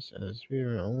miss as the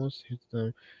speeder almost hits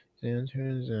them. Sam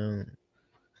turns down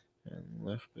and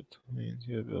left between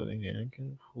two buildings.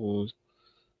 Anakin pulls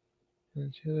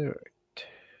into the right.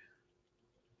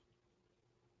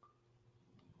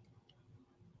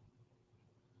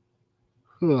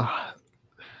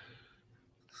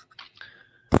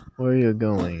 Where are you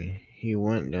going? He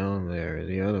went down there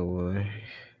the other way.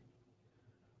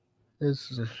 This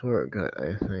is a shortcut,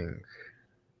 I think.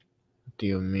 What do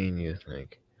you mean, you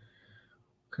think?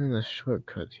 What kind of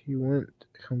shortcut? He went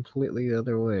completely the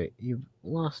other way. You've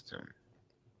lost him.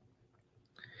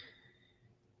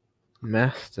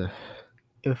 Master,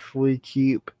 if we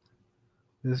keep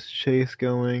this chase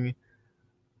going,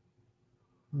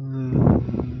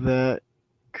 that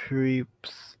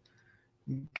creep's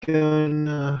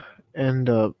gonna end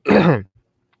up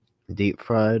deep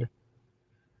fried.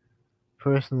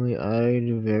 Personally,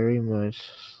 I'd very much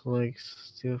like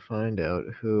to find out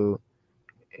who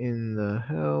in the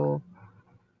hell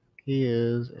he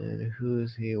is and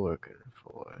who's he working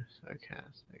for.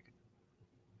 Sarcastic.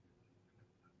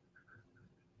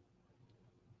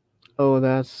 Oh,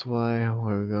 that's why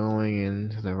we're going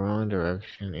into the wrong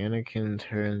direction. Anakin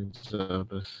turns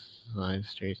up a side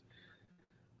street,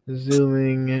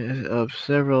 zooming up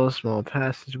several small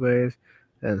passageways,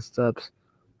 and stops,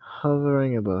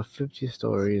 hovering above 50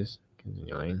 stories.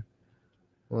 Continuing.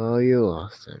 Well, you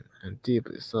lost him. I'm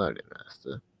deeply sorry,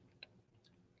 Master.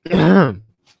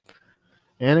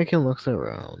 Anakin looks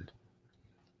around,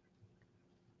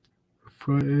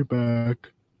 front and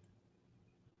back.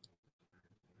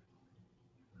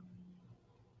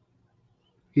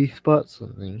 He spots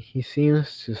something. He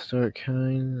seems to start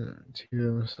kind to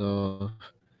himself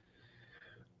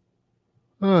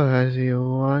as he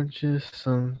watches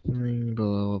something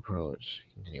below approach.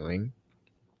 Continuing.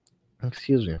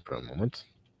 Excuse me for a moment.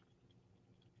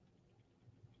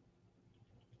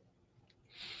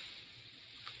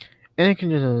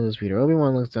 Anakin just on the speeder.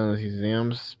 Obi-Wan looks down and sees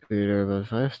Zam's speeder about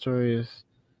 5 stories.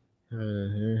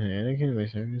 Anakin by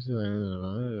circus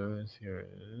here.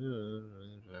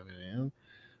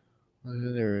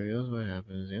 It reveals what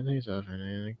happens. Zam takes off and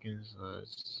Anakin's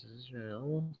almost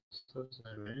stops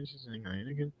and manages to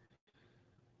Anakin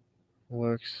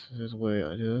works his way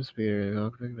to the speeder. The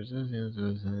cockpit possesses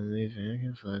and leaves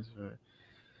Anakin flies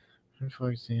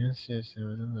for Zam sits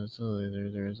within the cylinder.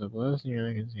 There is a blast near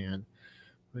Anakin's hand,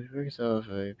 which breaks off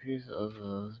a piece of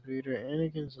the speeder.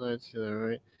 Anakin slides to the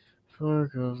right.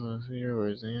 Fork of the speeder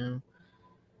where Zam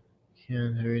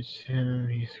can't reach him.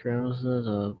 He scrambles it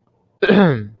up,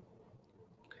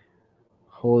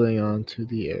 holding on to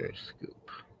the air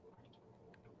scoop.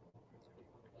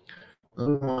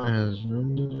 Obi-Wan has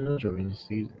room to driving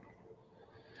season.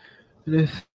 It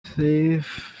is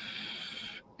safe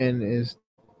and is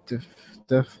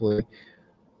definitely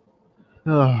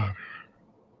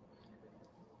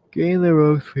gain the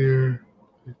rogue sphere.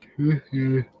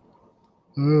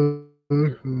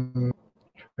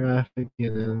 Traffic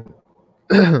and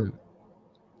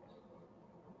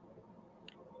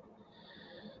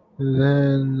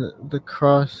then the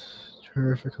cross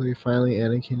perfectly. Finally,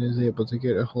 Anakin is able to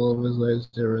get a hold of his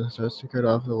lightsaber and starts to cut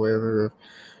off the way of a roof.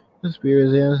 The spear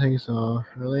Zam takes off.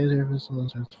 Her laser pistol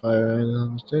starts to fire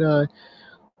and the Jedi,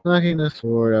 knocking the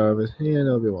sword out of his hand.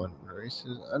 Obi-Wan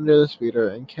races under the speeder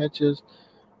and catches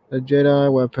the Jedi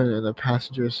weapon in the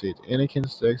passenger seat. Anakin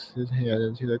sticks his hand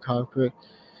into the cockpit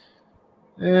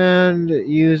and,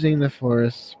 using the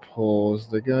Force, pulls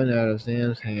the gun out of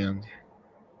Zam's hand.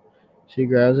 She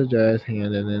grabs the Jedi's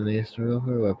hand and then they struggle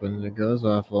for weapons. It goes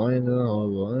off, falling into the hole,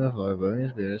 blowing the floor, burning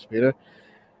speeder.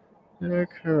 Speeder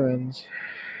currents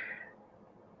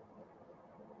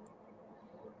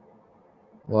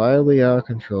wildly out of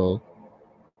control.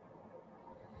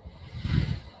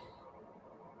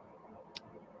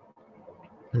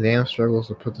 Zam struggles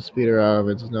to put the speeder out of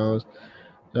its nose.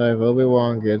 Dive.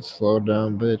 Obi-Wan gets slowed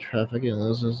down by the traffic and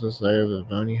loses the sight of the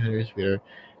bounty hunter speeder.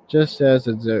 Just as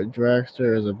the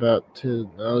dragster is about to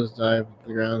nosedive to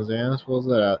the ground, Zam pulls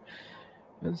it out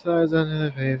and slides onto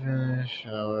the pavement in a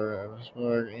shower of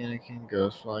spark. Anakin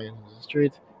goes flying into the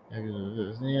street.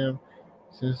 Zam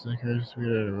since the cursed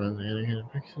speeder runs, Anakin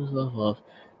picks himself off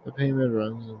the pavement,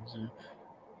 runs into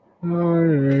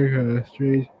the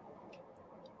street.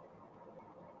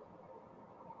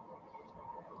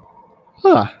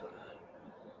 Huh.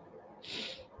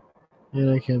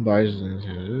 Anakin barges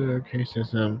into the case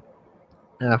system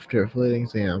after fleeing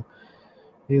Zam.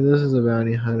 He loses the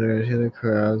bounty hunter to the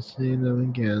crowd. Seeing them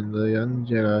again, the young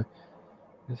Jedi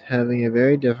is having a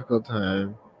very difficult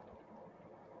time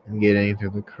getting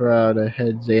through the crowd.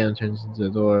 Ahead, Zam turns into the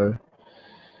door.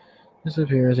 This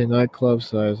appears a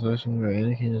nightclub-sized session where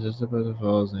Anakin is just about to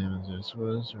follow Zam into the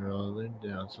swords rolling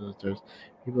down to the stairs.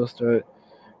 People start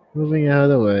moving out of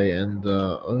the way, and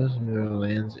the Ozonator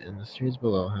lands in the streets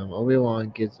below him. Obi-Wan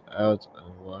gets out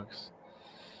and walks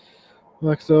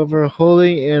over,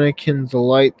 holding Anakin's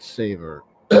lightsaber.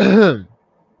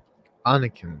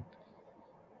 Anakin.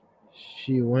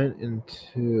 She went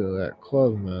into that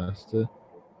club, Master.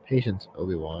 Patience,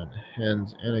 Obi-Wan.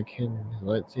 Hands Anakin his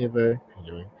lightsaber.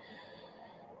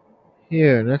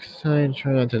 Here, next time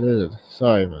try not to lose it.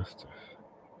 Sorry, Master.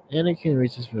 Anakin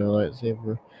reaches for the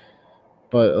lightsaber,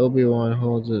 but Obi-Wan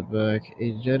holds it back.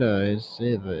 A Jedi's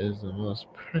saber is the most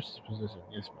precious possession.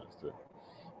 Yes, Master.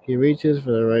 He reaches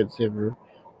for the lightsaber.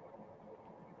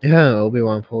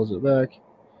 Obi-Wan pulls it back.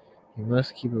 You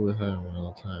must keep it with him at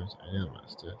all times. I know,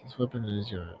 Master. This weapon is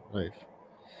your life.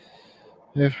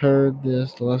 I've heard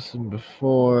this lesson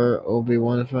before.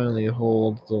 Obi-Wan finally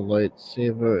holds the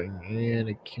lightsaber and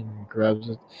Anakin grabs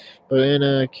it. But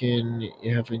Anakin,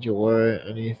 you haven't you worry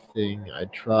anything. I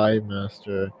tried,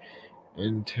 Master.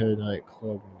 Enter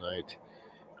nightclub night.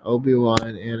 Obi-Wan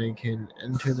and Anakin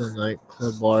enter the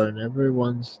nightclub bar and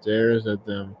everyone stares at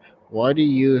them. Why do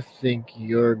you think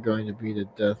you're going to be the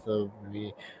death of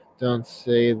me? Don't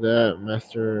say that,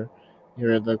 Master.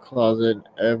 You're in the closet.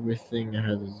 Everything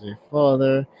has a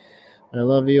father. I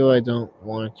love you. I don't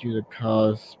want you to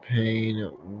cause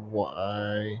pain.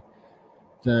 Why?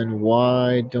 Then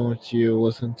why don't you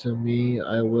listen to me?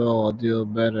 I will. I'll do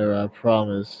better. I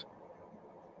promise.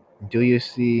 Do you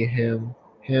see him?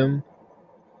 Him?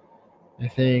 I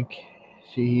think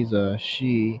he's a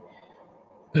she.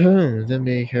 Then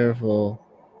be careful.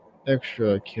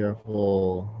 Extra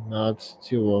careful. Nods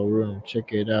to a room.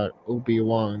 Check it out.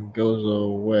 Obi-Wan goes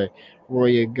away. Where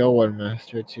you going,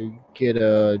 Master? To get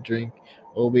a drink?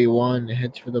 Obi-Wan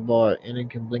heads for the bar.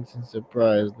 Anakin blinks in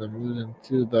surprise, then moves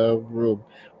into the room,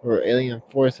 where alien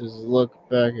forces look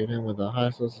back at him with a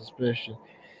hostile suspicion.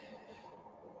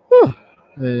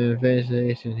 In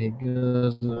fascination, he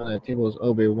goes on at tables.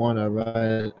 Obi-Wan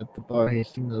arrives at the bar. He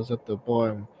signals at the bar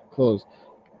and close.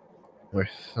 We're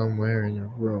somewhere in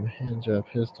your room. Hands are a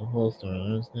pistol holster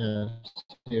and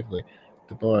snatched safely.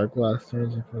 The bar glass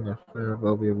turns in from the front of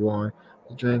Obi-Wan.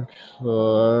 The drink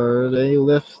for they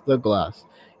lifts the glass.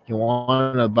 You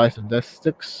wanna buy some death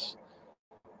sticks?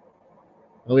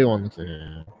 Obi-Wan looks at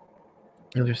him.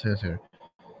 Understands her.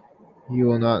 You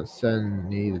will not send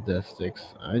me the death sticks.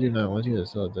 I do not want you to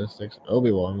sell death sticks.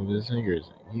 Obi-Wan moves his fingers.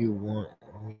 You want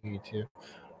me to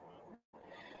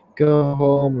go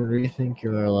home and rethink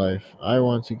your life. I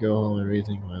want to go home and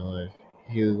rethink my life.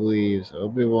 He leaves.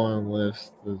 Obi-Wan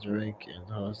lifts the drink and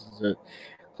tosses it.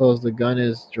 Close. The gun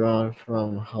is drawn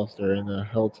from holster and the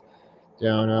hilt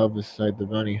down out beside the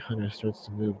bounty hunter starts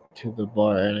to move to the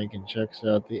bar. Anakin checks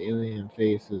out the alien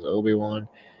faces. Obi-Wan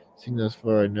signals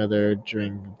for another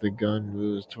drink. The gun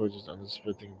moves towards his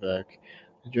unsuspecting back.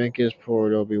 The drink is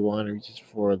poured. Obi-Wan reaches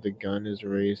for it. The gun is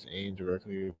raised, aimed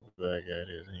directly back at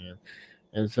his hand.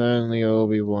 And suddenly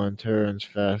Obi-Wan turns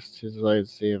fast. His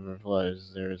lightsaber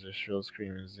flies. There is a shrill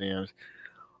scream in Zam's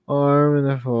arm in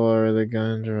the floor. The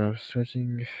gun drops.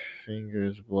 Switching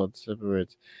fingers, blood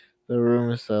separates. The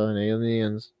room is silent.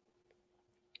 Aliens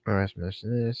are smashed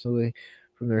instantly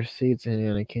from their seats, and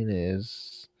Anakin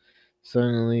is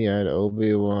suddenly at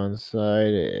Obi-Wan's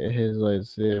side. His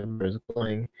lightsaber is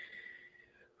glowing.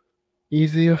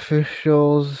 Easy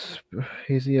officials,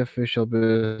 easy official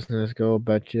business. Go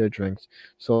about your drinks.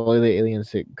 Slowly, the alien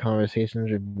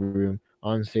conversations resume.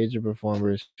 On stage, the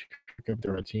performers pick up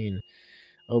their routine.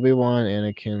 Obi-Wan,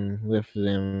 Anakin lift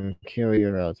them, carry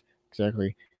her out.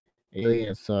 Exactly.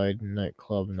 Alien side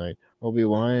nightclub night.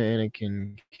 Obi-Wan and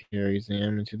Anakin carry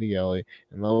Zam into the alley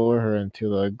and lower her into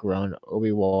the ground.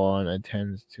 Obi-Wan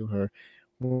attends to her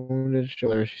wounded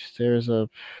shoulder. She stares up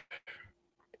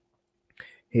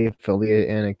hatefully at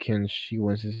Anakin. She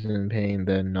winces in pain,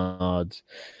 then nods.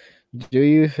 Do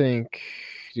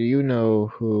you know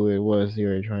who it was you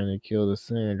were trying to kill? The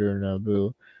Senator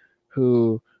Naboo.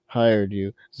 Who hired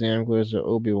you? Zam glares at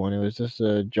Obi-Wan. It was just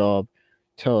a job.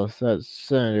 Tell us, that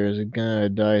senator is gonna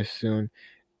die soon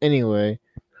anyway.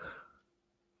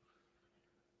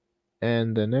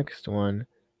 And the next one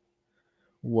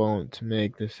won't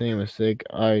make the same mistake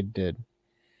I did.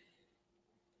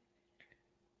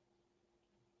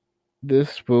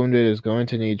 This wounded is going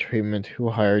to need treatment. Who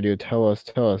hired you? Tell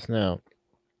us now.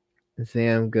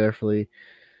 Zam carefully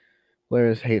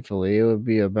glares hatefully. It would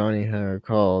be a bounty hunter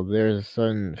called. There's a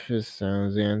sudden fist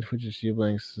sound. Zam twitches, she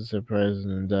blinks, surprises,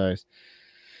 and dies.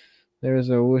 There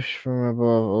is a whoosh from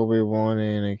above. Obi-Wan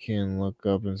and Anakin look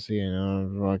up and see an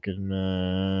armed rocket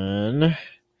man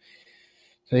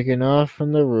taken off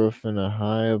from the roof and a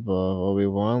high above.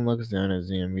 Obi-Wan looks down at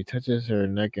Zam. He touches her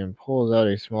neck and pulls out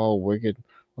a small,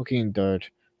 wicked-looking dart.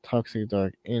 toxic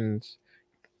dark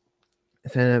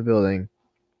Senate building,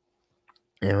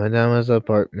 and Madama's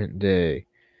apartment day.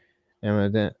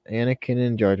 And Anakin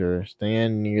and Jar Jar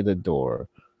stand near the door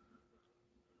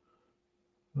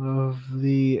of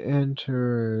the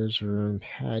enterer's room.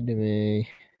 Padme's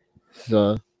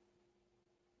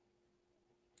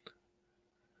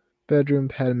bedroom.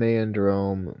 Padme and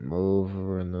Jerome move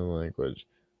over in the language.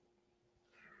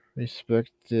 Respect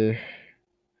the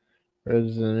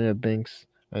Representative Banks.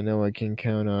 I know I can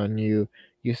count on you.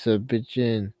 You said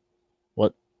bitchin'.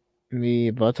 What? Me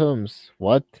bottoms?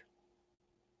 What?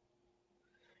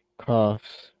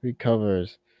 Coughs.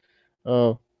 Recovers.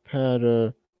 Oh,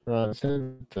 Santa.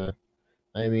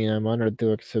 I mean, I'm honored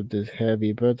to accept this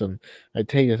heavy burden. I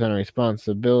take this on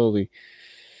responsibility.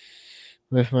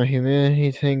 With my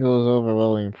humanity tingles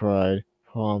overwhelming pride.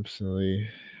 Promptly.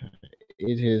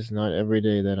 It is not every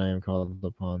day that I am called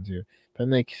upon to.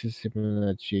 Padme kisses him on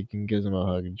the cheek and gives him a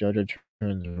hug. Jar Jar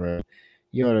turns red.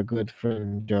 You are a good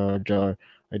friend, Jar Jar.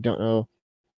 I don't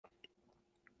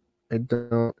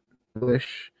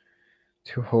wish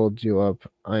to hold you up.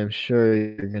 I am sure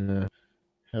you're gonna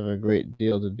have a great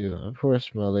deal to do. Of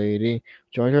course, my lady.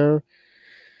 Jar Jar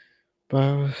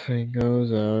bows and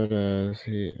goes out as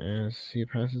he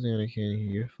passes Anakin.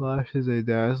 He flashes a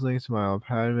dazzling smile.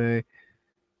 Padme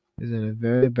is in a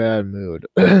very bad mood.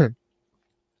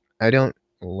 I don't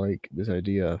like this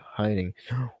idea of hiding.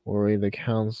 Worry the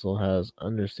council has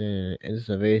understanding and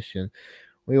innovation.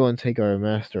 We won't take our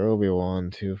master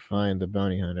Obi-Wan to find the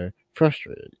bounty hunter.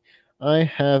 Frustrated. I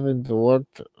haven't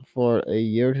worked for a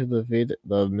year to defeat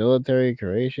the military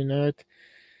creation act.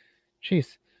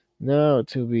 Jeez. Now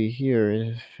to be here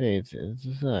is fate is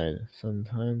decide.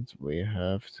 Sometimes we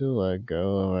have to let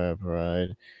go of our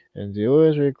pride and do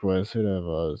as requested of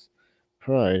us.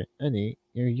 Pride, Annie,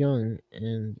 you're young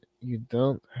and you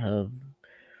don't have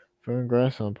firm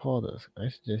grasp on politics. I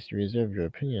suggest you reserve your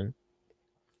opinion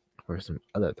for some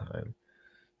other time.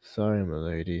 Sorry, my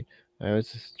lady. I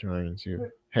was just trying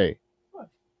to. Hey,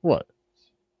 what?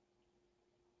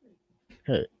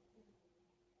 Hey,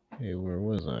 hey, where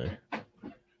was I?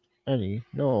 Annie,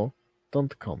 no,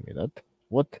 don't call me that.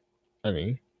 What?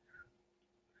 Annie?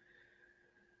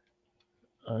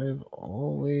 I've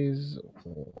always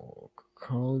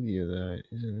called you that,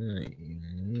 isn't it? Your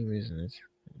name, isn't it?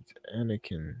 It's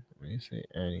Anakin. When you say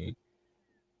Annie,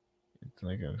 it's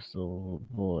like I'm still a little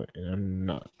boy, and I'm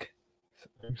not.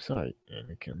 I'm sorry,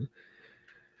 Anakin.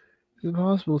 Is it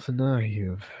possible to know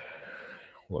you've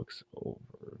looks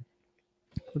over,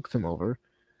 looks him over,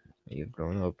 and you've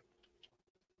grown up?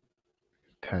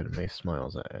 Padme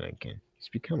smiles at Anakin. He's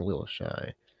become a little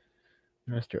shy.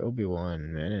 Master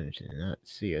Obi-Wan managed to not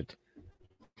see it.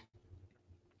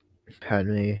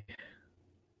 Padme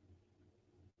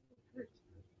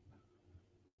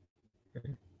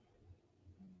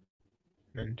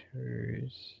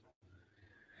enters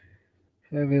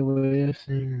heavy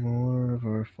witnessing more of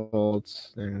our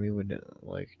faults than we would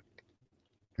like.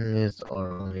 It's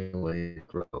our only way to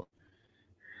grow.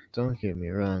 Don't get me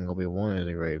wrong, Obi-Wan is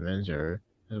a great mentor.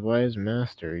 His wise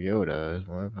master, Yoda, is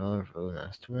more powerful than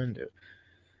Master Windu.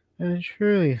 I'm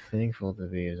truly thankful to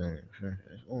be his only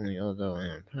apprentice. Only although I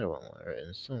am Padawan,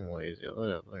 in some ways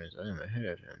Yoda learns I am ahead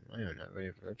of him. I am not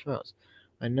ready for a trials.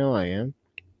 I know I am.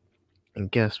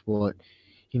 And guess what?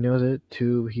 He knows it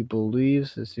too. He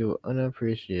believes it's still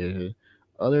unappreciated.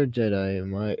 Other Jedi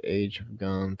my age have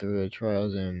gone through the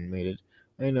trials and made it.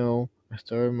 I know. I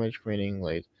started my training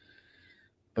late,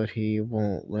 but he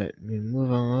won't let me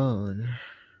move on.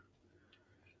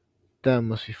 That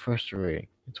must be frustrating.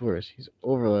 It's worse. He's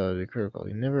overloaded critical.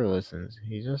 He never listens.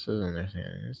 He just doesn't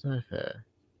understand. It's not fair.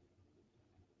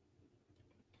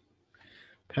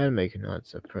 Padme cannot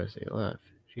suppress a laugh.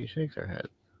 She shakes her head.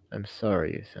 I'm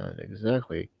sorry, you sound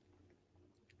exactly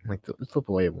like the little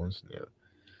boy once knew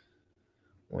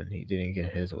when he didn't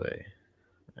get his way.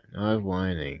 I'm not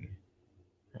whining.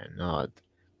 I'm not.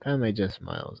 Padme just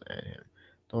smiles at him.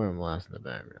 Dora laughs in the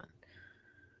background.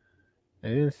 I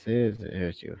didn't say it to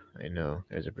hurt you. I know.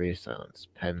 There's a brief silence.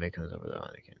 Padme comes over to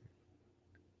Anakin.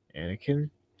 Anakin?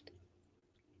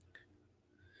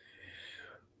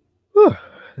 Whew.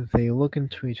 They look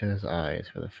into each other's eyes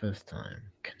for the first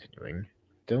time, continuing.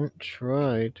 Don't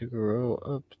try to grow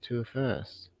up too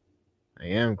fast. I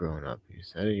am grown up, you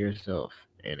said it yourself.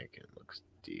 Anakin looks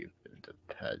deep into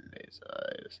Padme's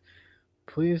eyes.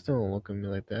 Please don't look at me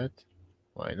like that.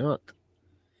 Why not?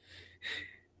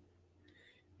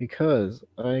 Because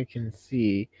I can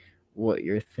see what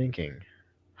you're thinking.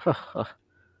 Ha ha.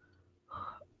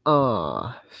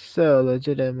 Ah, so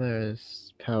legitimate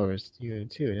powers to you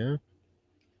too, huh?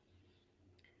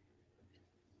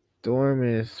 Dorm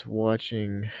is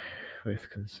watching with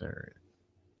concern.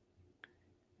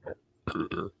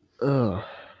 Ugh.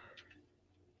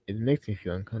 It makes me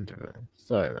feel uncomfortable.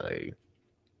 Sorry, my lady.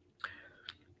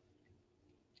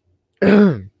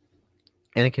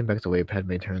 Anakin backs away.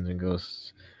 Padme turns and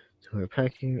goes to her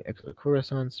packing. Exit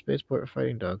Coruscant, spaceport,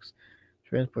 fighting docks.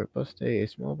 Transport bus stay. A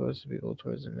small bus vehicle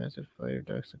towards the massive fighter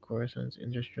docks of Coruscant's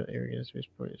industrial area.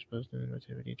 Spaceport exposed to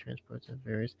activity. Transports of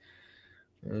various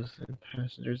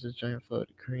passengers. A giant float.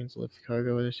 Cranes lift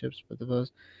cargo with the ships, but the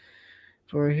bus.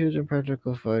 For a huge and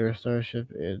practical fighter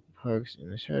starship, it parks in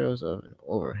the shadows of an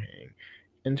overhang.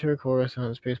 Enter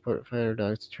Coruscant spaceport fighter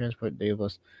docks to transport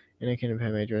Davos. Anakin and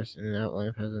Padme dressed in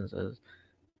outline presence as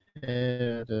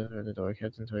head at the door.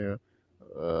 Captain Toyo,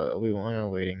 Obi-Wan are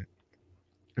waiting.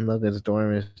 Luggage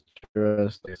Dorm is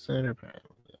dressed like Senator Padme.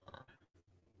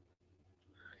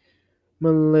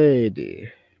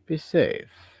 Milady, be safe.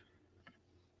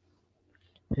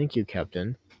 Thank you,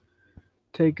 Captain.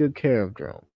 Take good care of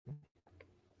Drone.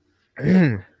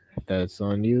 That's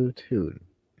on you too.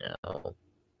 Now,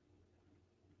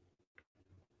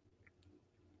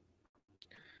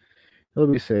 he'll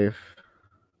be safe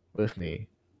with me.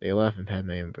 They laugh and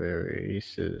Padme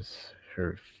embraces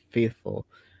her faithful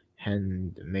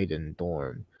handmaiden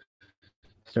Dorm.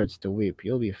 Starts to weep.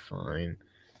 You'll be fine.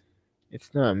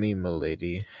 It's not me,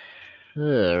 milady.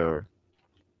 I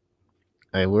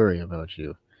worry about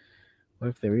you. What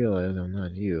if they realize I'm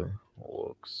not you?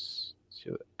 Looks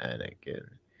to Anakin.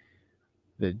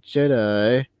 The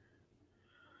Jedi.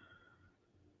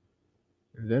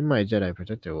 Then my Jedi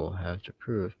protector will have to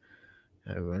prove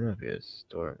how grown up is.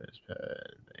 Storm is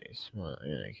Padme. Small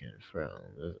Anakin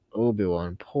frowns as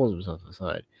Obi-Wan pulls himself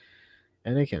aside.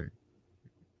 Anakin,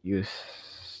 you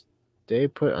stay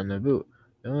put on the boot.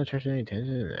 Don't attract any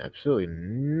attention and absolutely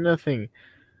nothing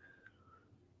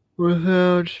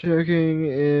without checking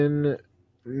in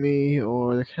me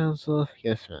or the council.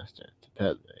 Yes, Master. To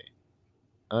Padme.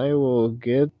 I will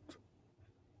get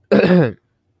to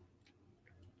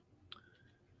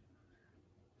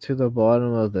the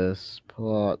bottom of this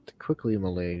plot quickly,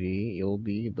 milady. You'll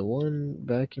be the one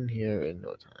back in here in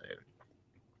no time.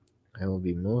 I will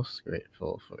be most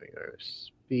grateful for your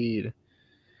speed.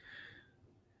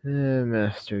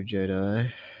 Master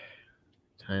Jedi.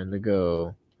 Time to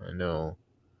go. I know.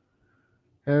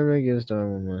 Padme gives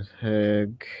Darwin one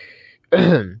hug.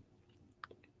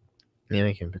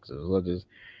 Anakin picks up his luggage,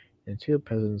 and two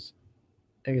peasants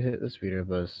exit the speeder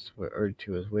bus where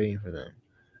R2 is waiting for them.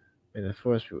 May the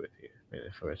Force be with you. May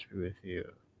the Force be with you,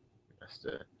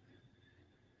 Master.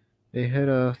 They head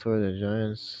off toward the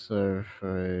giant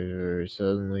starfighter.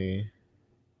 Suddenly,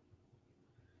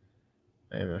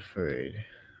 I am afraid.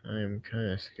 I am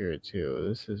kinda scared too.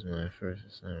 This is my first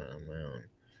assignment on my own.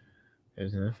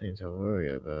 There's nothing to worry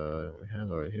about. We have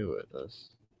R2 with us.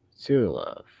 To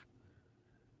laugh.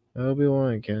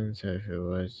 Obi-Wan again said for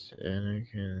what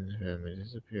Anakin had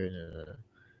disappeared in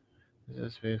the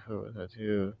spaceport with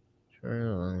R2 trailing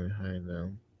along behind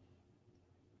them.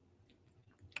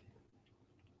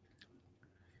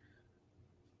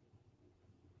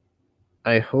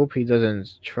 I hope he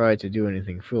doesn't try to do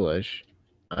anything foolish.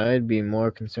 I'd be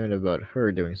more concerned about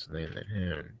her doing something than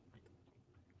him.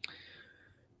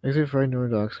 Exit Freight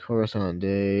docks Coruscant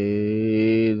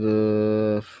Day.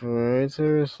 The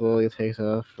freighter slowly takes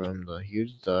off from the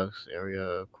huge docks area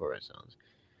of Coruscant.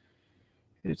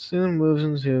 It soon moves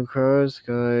into crowded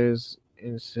skies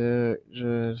in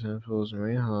Sedra Temple's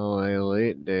main hallway.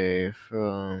 Late day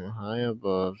from high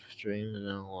above streams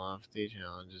and lofty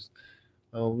challenges.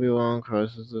 Obi-Wan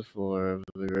crosses the floor of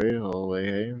the great hallway,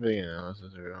 heading for the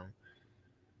analysis room.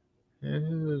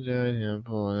 Into the Jedi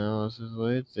Temple analysis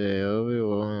late day.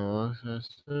 Obi-Wan walks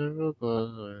past several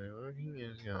closets when the working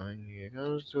is going. He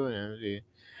comes to an empty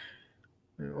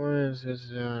one and sits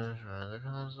down in front of the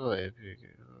console. A peek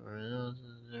for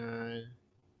analysis Jedi.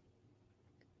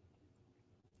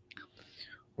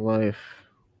 Life.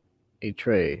 A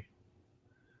tray.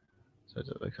 Sets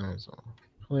up the console.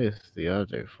 Place the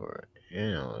object for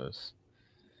analysis.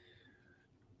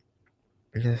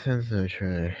 The sensor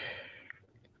tray.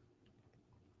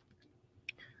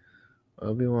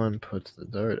 Obi-Wan puts the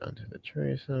dart onto the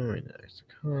tray somewhere next to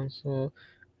the console.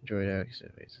 Droid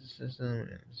activates the system and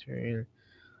the screen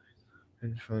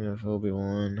in front of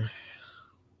Obi-Wan.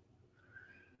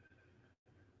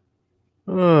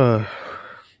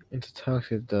 It's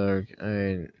toxic dark.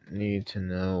 I need to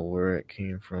know where it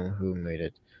came from, who made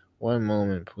it. One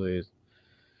moment, please.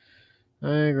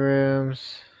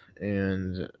 Diagrams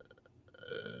and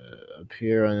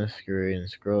appear on the screen,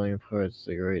 scrolling parts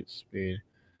at great speed.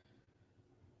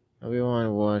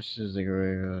 Obi-Wan watches the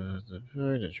gray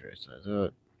the trace size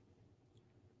out.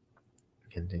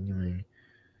 Continuing.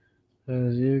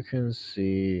 As you can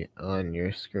see on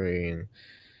your screen,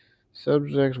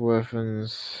 subject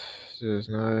weapons does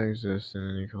not exist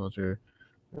in any culture.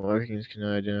 Markings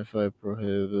cannot identify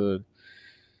prohibited.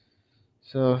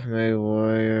 Self-made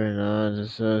warrior not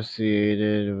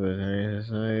associated with any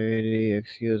society.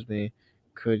 Excuse me,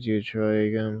 could you try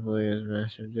again, please?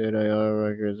 Master Jedi, our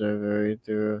records are very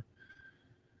thorough.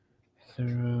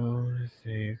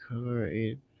 They cover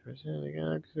 8% of the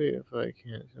galaxy. If I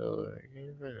can't tell where I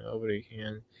came from, nobody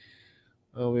can.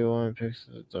 Obi-Wan picks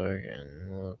the dark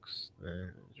and looks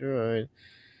then droid.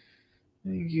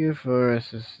 Thank you for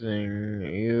assisting.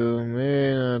 You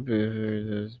may not be for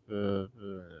this, but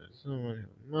someone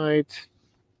who might.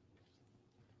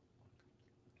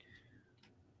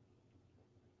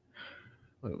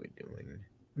 What are we doing?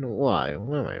 No, why?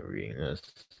 Why am I reading this?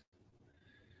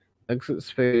 Exit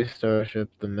Space Starship,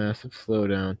 the massive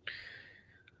slowdown.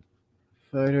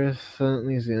 Fighter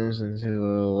suddenly zooms into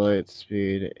a light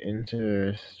speed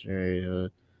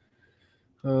interstellar.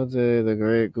 All day, the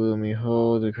great gloomy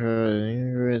hole, the crowded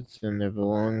ingrats, and there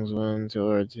belongs one to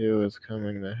R2 is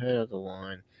coming the head of the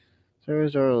line.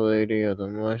 There's Our Lady of the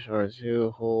Mush,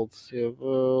 R2 holds two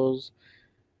balls.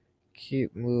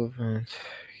 Keep moving,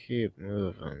 keep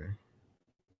moving.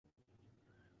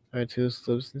 R2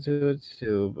 slips into a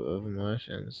tube of mush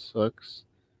and sucks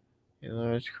a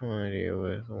large quantity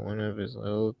with one of his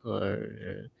little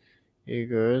claws. He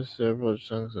grows several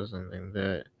chunks of something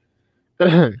that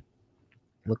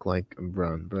look like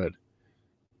brown bread.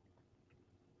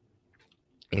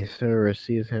 A server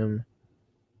sees him,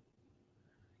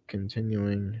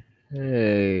 continuing,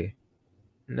 "Hey,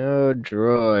 no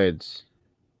droids."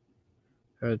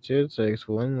 R2 takes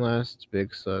one last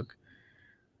big suck,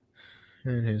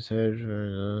 and his head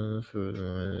turns on the food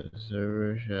line. The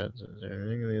server shouts,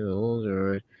 "Turning the little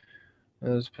droid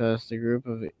moves past a group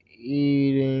of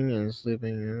eating and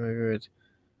sleeping immigrants.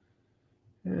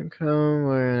 And come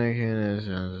where Anakin is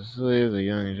sound asleep, the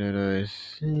young Jedi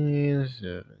sees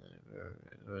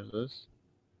what's this?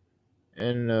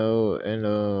 Mom,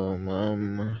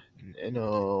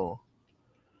 no.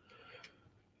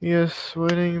 Yes,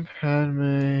 sweating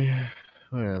Padme.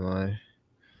 Where am I?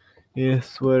 Yes,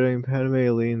 sweating Padme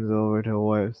leans over to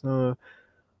wipe some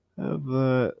of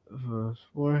the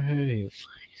forehead. He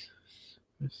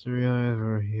mystery eyes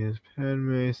where he is.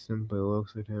 Padme simply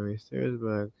looks at him. He stares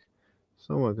back,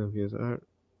 somewhat confused.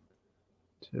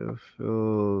 R2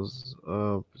 fills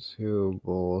up two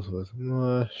bowls with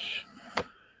mush.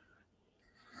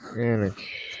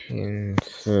 Anakin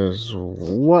says,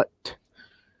 "What?"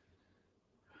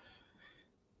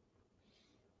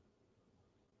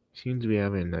 Seems to be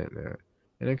having a nightmare.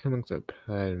 Anakin looks at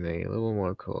Padme a little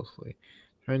more closely,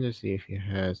 trying to see if he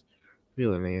has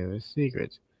revealed any of his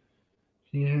secrets.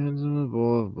 She hands him a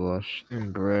bowl of blush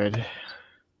and bread.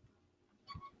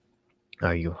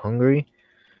 Are you hungry?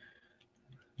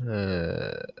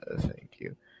 Thank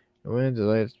you. I went to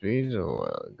Lightspeed a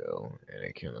while ago.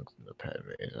 Anakin looks into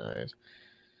Padme's eyes.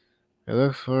 I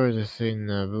look forward to seeing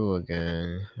Naboo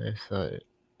again. I thought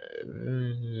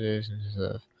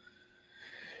stuff.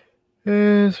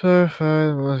 It's by far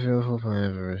the most beautiful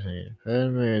planet I've ever seen.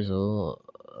 Padme is a little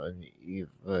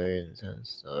uneven and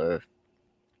stuff.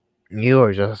 You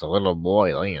are just a little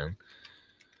boy, Leon.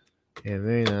 It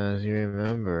may not, as you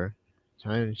remember.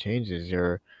 Time changes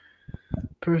your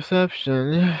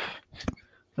perception.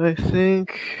 I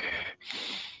think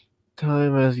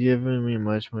time has given me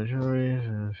much maturity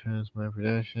and advanced my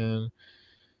prediction.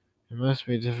 It must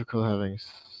be difficult having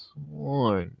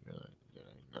sworn that I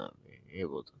not being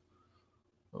able to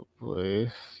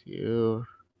replace you.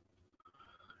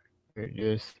 You're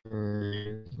just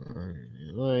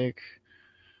like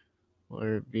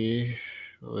or be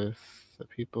with the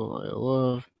people I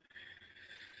love.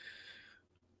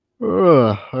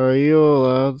 Are you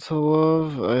allowed to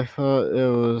love? I thought it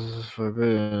was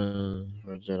forbidden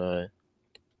for Jedi.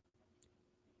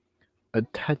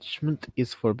 Attachment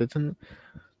is forbidden.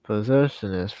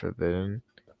 Possession is forbidden.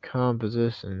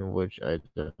 Composition, which I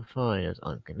define as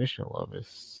unconditional love,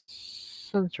 is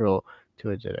central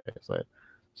to a Jedi's life.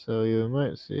 So you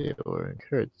might see or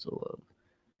encourage to love.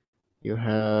 You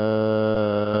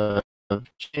have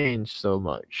changed so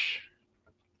much.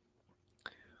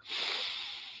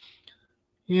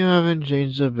 You haven't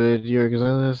changed a bit. You're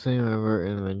exactly the same ever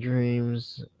in my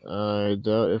dreams. I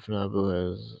doubt if Naboo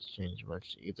has changed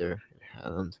much either. It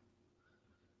hasn't.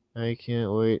 I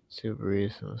can't wait to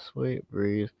breathe some sweet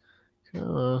breeze.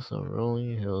 Come on some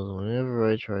rolling hills. Whenever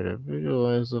I try to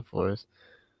visualize the forest,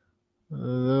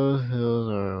 those hills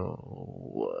are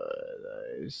what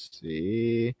I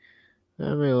see.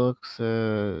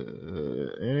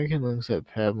 Anakin looks at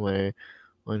Padme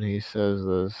when he says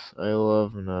this. I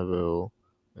love Naboo.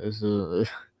 This is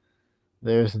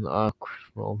there's an awkward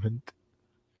moment.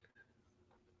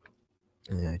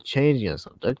 Changing the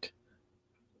subject.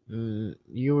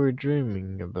 You were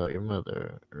dreaming about your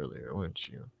mother earlier, weren't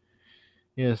you?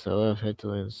 Yes, I left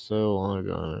Headland so long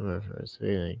ago and I remember first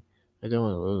feeling. I don't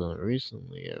want to lose on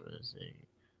recently, I've been saying.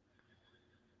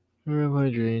 Remember my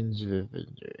dreams,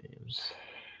 vivid dreams.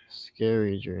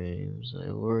 Scary dreams.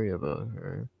 I worry about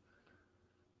her.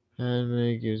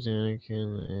 Padme gives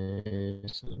Anakin a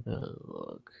sympathetic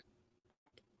look.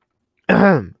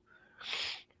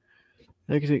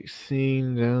 Exit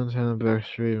scene downtown back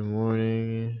street in the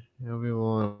morning.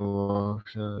 Obi-Wan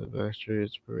walks down the back street.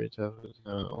 It's pretty tough. It's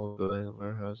an old building,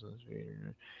 warehouse, and street.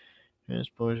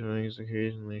 Transport rings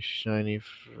occasionally shiny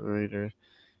freighters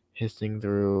hissing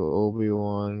through.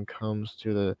 Obi-Wan comes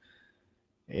to the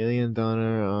alien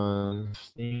diner on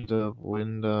steamed up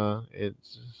window. It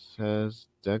says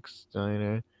Dex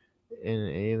Diner in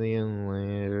alien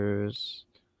letters.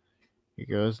 He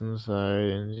goes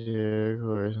inside and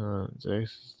Jericho on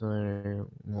Dex's Diner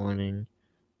morning.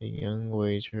 The young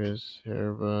waitress,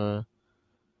 Herba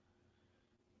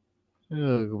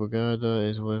Bagada,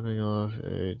 is whipping off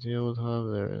a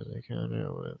tabletop. There is a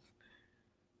counter with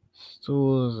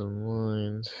stools and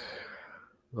lines.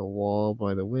 The wall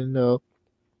by the window.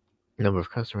 A number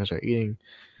of customers are eating,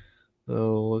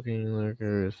 though looking like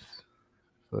Earth.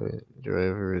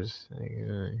 Drivers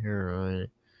Huron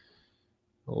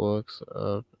looks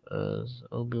up as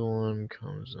Obi-Wan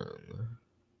comes in.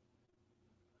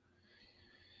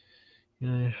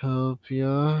 Can I help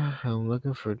ya? I'm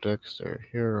looking for Dexter.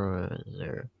 Huron is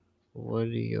there. What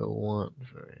do you want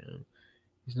for him?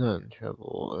 He's not in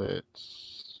trouble.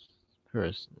 It's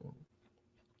personal.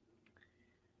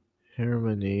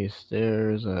 Hermione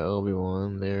stares at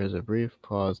Obi-Wan. There's a brief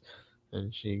pause,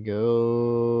 and she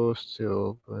goes to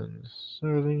open the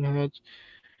serving hatch.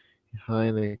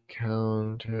 Behind the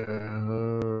counter,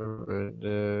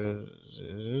 this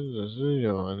is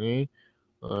Johnny.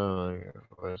 Your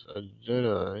voice, a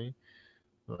Jedi.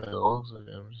 I also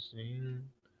am seeing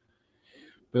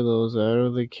billows out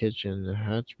of the kitchen, the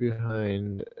hatch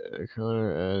behind the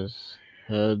counter as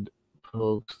head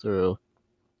pokes through.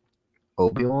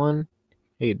 Obi-Wan?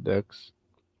 Hey, Dex.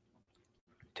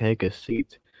 Take a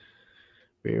seat.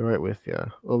 Be right with ya.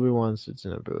 Obi-Wan sits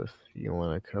in a booth. You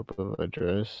want a cup of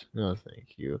address? No,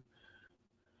 thank you.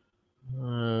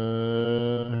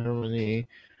 Harmony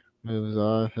moves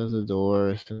off as the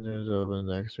door slams open.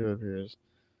 Dexter appears.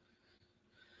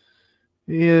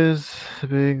 He is a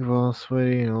big, bald,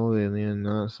 sweaty, and old alien,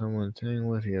 not someone telling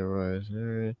what he arrives.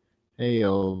 Hey,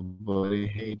 old buddy.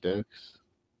 Hey, Dex.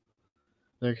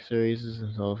 Dexter eases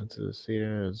himself into the seat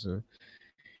as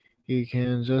he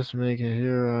can just make a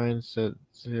heroine set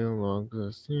to long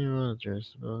the steam on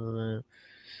just above them.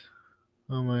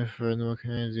 Oh, my friend, what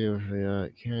can I do for you?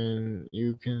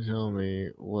 You can tell me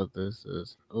what this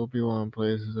is? Obi-Wan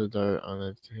places a dart on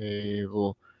the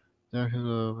table. Dexter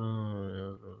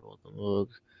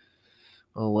looks.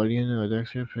 Oh, what do you know?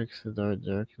 Dexter picks the dart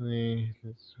directly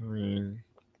between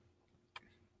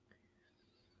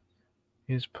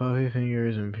his puffy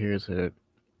fingers and peers it.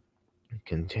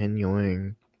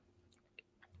 Continuing.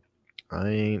 I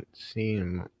ain't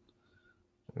seen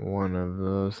one of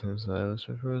those since I was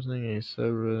proposing a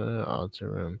separate altar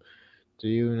room. Do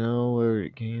you know where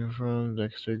it came from?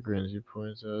 Dexter grins. He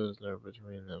points out his note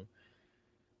between them.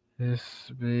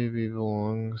 This baby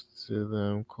belongs to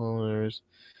them cloners.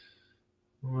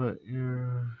 What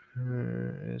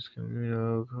is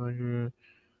Camino Conjure?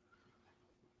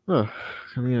 Oh,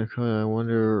 Camino Conjure. I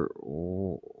wonder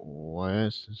why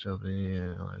it's jumping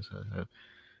in.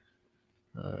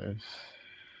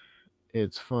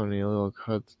 It's funny, a little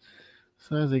cuts.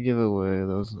 Besides the giveaway,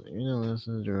 those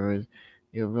innocent droids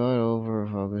you brought over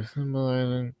for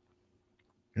symbolizing.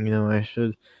 I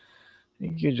should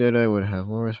think your Jedi would have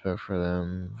more respect for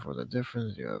them, for the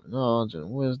difference you have knowledge and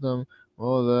wisdom.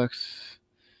 Molodex,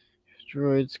 if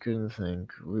droids couldn't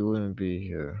think, we wouldn't be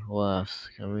here. Laughs.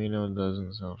 Camino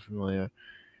doesn't sound familiar.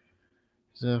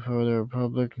 Is that for the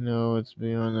Republic? No, it's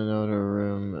beyond the outer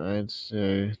rim. I'd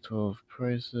say 12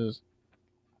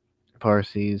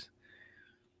 parsecs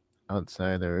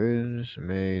outside the ridge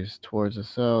maze towards the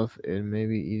south. It may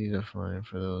be easy to find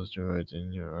for those droids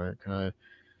in your archive.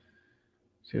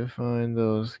 To find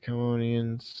those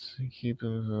Camonians, keep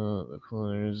them the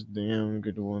cloners, damn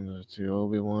good ones too.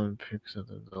 Obi-Wan picks at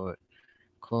the door.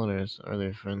 Cloners, are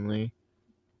they friendly?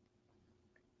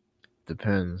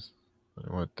 Depends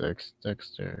on what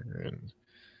Dexter grins.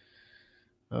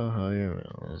 Oh, how your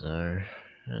mouths are.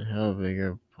 and how big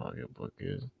your pocketbook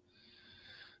is.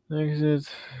 Exit.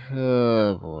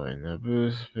 Oh boy,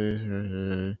 Naboo Space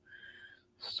Racer.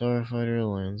 Starfighter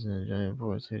lands in a giant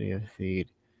port city of Theed.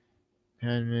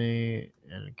 Padme,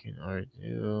 Anakin, R2,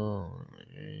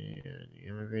 the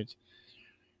immigrants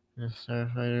in a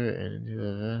starfighter and into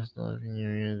a vast docking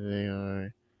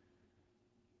area.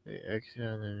 They exit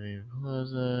on the main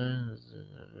plaza. This is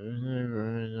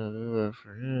Naboo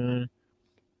afternoon.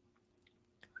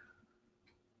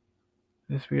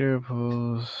 The speeder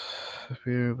bus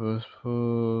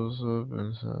pulls up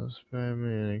and stops Padme,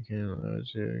 Anakin,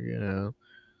 R2 get out.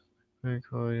 The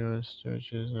courtyard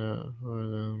stretches out for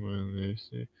them when they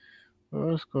see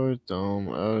Roscoe's dome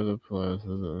out of the plaza.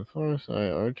 On the far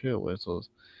side, R2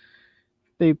 whistles.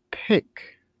 They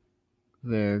pick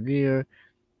their gear,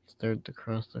 start to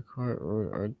cross the court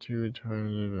road. R2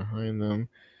 turns behind them.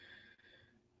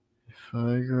 If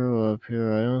I grew up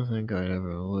here, I don't think I'd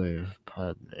ever leave.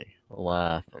 Padme,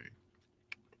 laughing.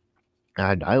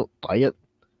 I buy it.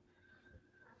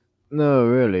 No,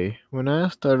 really. When I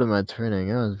started my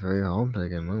training, I was very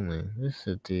homesick and lonely. This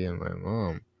city and my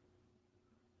mom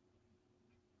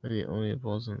were the only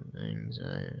pleasant things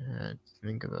I had to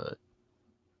think about.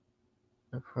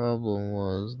 The problem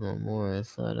was, the more I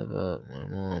thought about my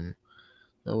mom,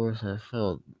 the worse I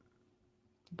felt.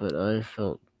 But I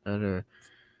felt better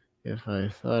if I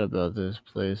thought about this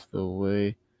place, the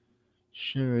way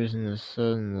shimmers in the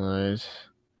sunlight,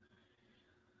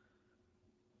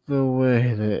 the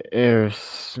way the air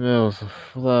smells of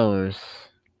flowers,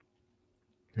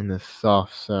 and the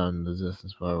soft sound of the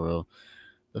distance far.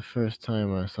 The first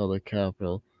time I saw the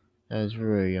capital, I was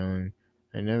very young.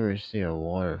 I never see a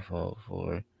waterfall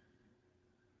before.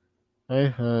 I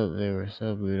thought they were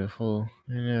so beautiful.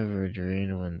 I never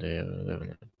dreamed one day I would live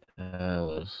in a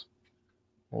palace.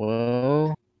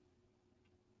 Well,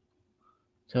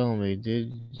 tell me,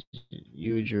 did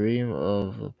you dream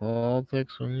of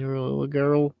politics when you were a little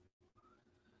girl?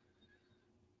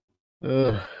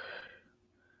 Ugh.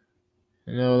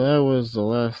 No, that was the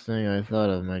last thing I thought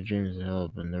of. My dreams of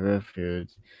help in the refuge.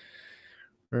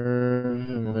 But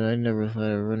I never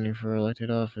thought of running for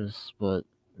elected office. But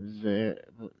the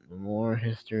more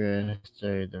history I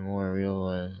studied, the more I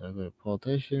realized how good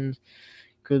politicians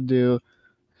could do.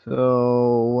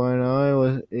 So when I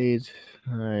was 8,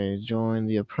 I joined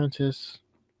The Apprentice.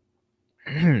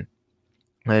 I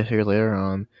figured later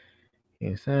on,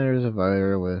 a senator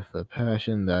survivor with a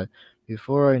passion that,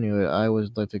 before I knew it, I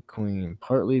was elected queen,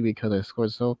 partly because I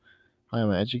scored so high on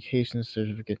my education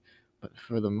certificate, but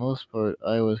for the most part,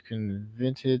 I was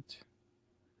convinced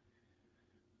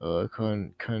that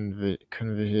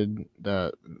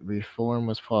reform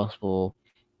was possible.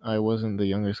 I wasn't the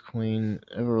youngest queen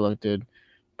ever elected,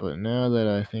 but now that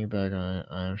I think back on it,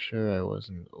 I'm sure I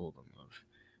wasn't old enough.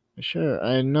 Not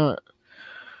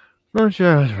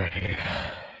sure I was ready.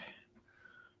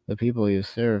 The people you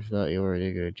served thought you were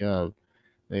a good job.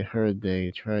 They heard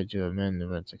they tried to amend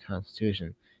the Constitution.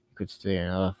 You could stay in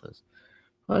office.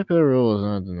 Popular rule is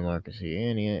not a democracy,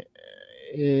 and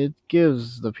it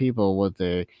gives the people what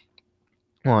they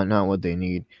want, not what they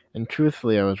need. And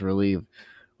truthfully, I was relieved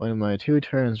when my 2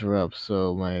 terms were up.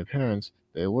 So my parents,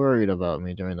 they worried about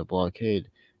me during the blockade.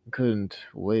 Couldn't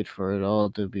wait for it all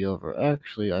to be over.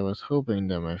 Actually, I was hoping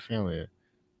that my family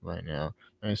by now.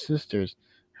 My sisters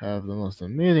have the most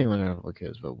amazing wonderful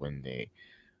kids, but when the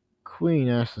queen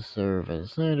asked to serve as a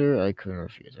senator, I couldn't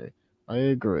refuse her. I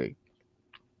agree.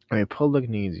 A republic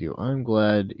needs you. I'm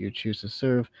glad you choose to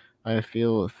serve. I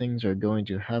feel things are going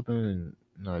to happen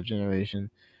in our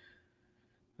generation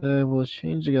that will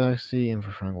change the galaxy in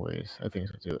profound ways. I think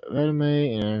so too. Padme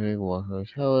and Anakin walk over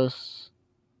Chalice.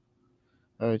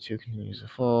 R2 continues to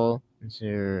fall.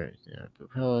 Into the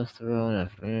palace throne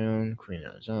afternoon. Queen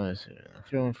Alexandra is sitting on the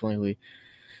throne flankly.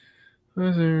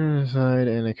 Further aside,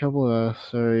 and a couple of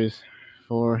stories.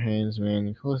 4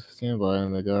 handsmen close to stand by,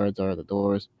 and the guards are at the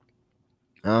doors.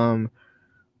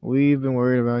 We've been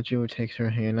worried about you. Takes her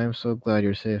hand. I'm so glad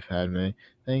you're safe, Padme.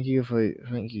 Thank you,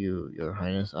 Your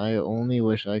Highness. I only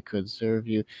wish I could serve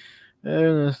you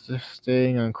better than just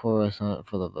staying on Coruscant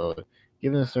for the vote.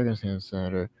 Given the circumstance,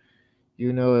 Senator,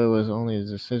 you know it was only a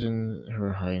decision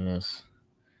Her Highness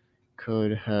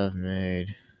could have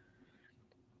made.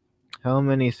 How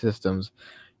many systems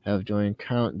have joined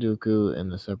Count Dooku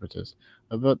and the Separatists?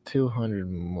 About 200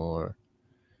 more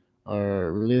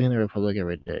are leaving the Republic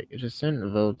every day. It just sent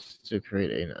votes to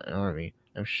create an army.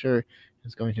 I'm sure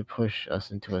it's going to push us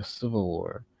into a civil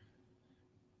war.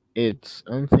 It's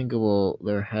unthinkable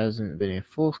there hasn't been a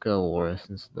full-scale war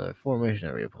since the formation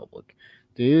of the Republic.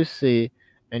 Do you see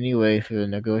any way through the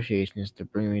negotiations to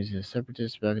bring these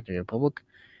separatists back into the Republic?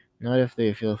 Not if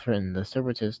they feel threatened. The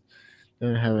Separatists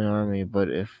don't have an army, but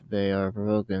if they are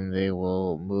provoked, they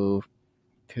will move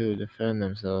to defend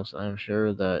themselves. I'm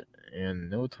sure that in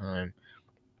no time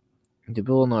to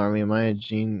build an army, my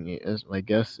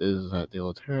guess is that they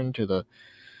will turn to the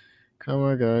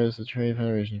Comrade Guards, the Trade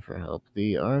Federation, for help.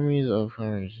 The armies of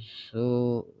Comrade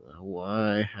so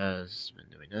why has been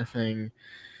doing nothing.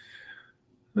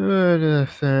 To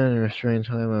stand and restrain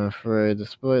time, I'm afraid.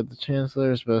 Despite the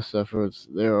Chancellor's best efforts,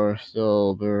 there are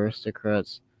still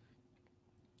aristocrats,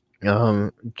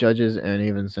 judges, and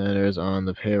even senators on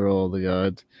the payroll of the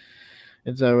gods.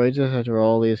 It's outrageous after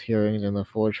all these hearings and the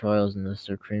 4 trials in the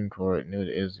Supreme Court. Newt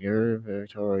is your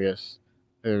victorious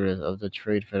of the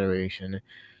Trade Federation.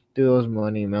 Duos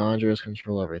money, managers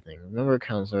control everything. Remember,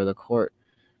 Counselor, the court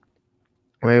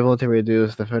were able to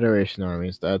reduce the Federation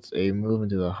armies. That's a move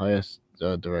into the highest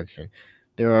direction.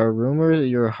 There are rumors,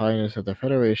 Your Highness, that the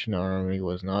Federation army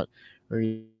was not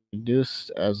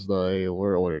reduced as they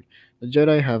were ordered. The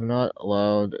Jedi have not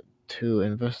allowed to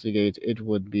investigate. It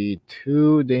would be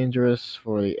too dangerous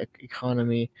for the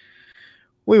economy.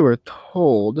 We were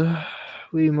told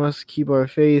we must keep our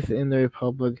faith in the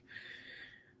Republic.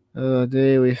 The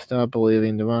day we stop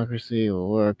believing democracy will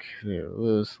work, they will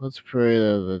lose. Let's pray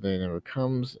that the day never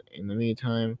comes. In the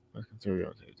meantime, let's consider your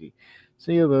own safety.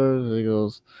 See you, birds,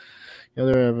 eagles, the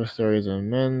other adversaries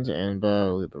amend and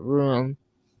bow leave the room.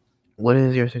 What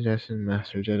is your suggestion,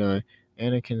 Master Jedi?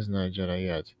 Anakin's not a Jedi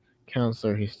yet.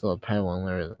 Counselor, he's still a Padawan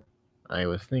learner. I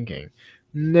was thinking.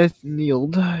 Neth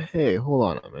kneeled. Hey, hold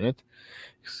on a minute.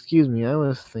 Excuse me, I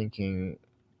was thinking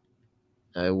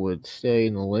I would stay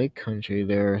in the Lake Country.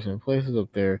 There are some places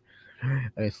up there.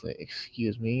 I say,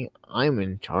 excuse me, I'm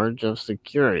in charge of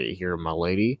security here, my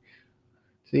lady.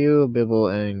 Theo, Bibble,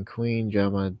 and Queen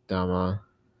Jamadama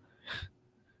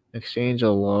exchange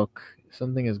a look.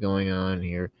 Something is going on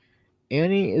here.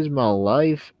 Annie, is my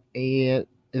life is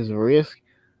a risk?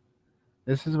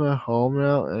 This is my home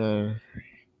now, and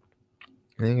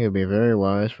I think it would be very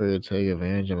wise for you to take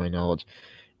advantage of my knowledge.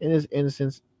 In this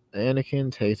instance,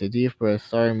 Anakin takes a deep breath.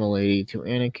 Sorry, milady. To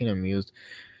Anakin, amused.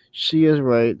 She is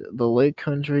right. The Lake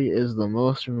Country is the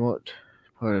most remote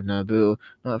part of Naboo.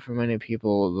 Not for many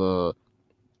people,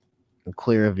 the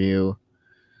clear view,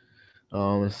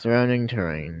 surrounding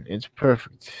terrain. It's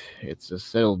perfect. It's a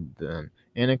settled then.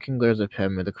 Anakin glares at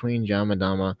Padme. The Queen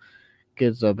Jamadama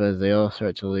gets up as they all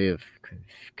start to leave.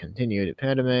 Continued.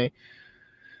 Padme,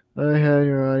 I had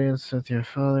your audience with your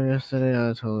father yesterday.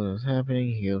 I told him what was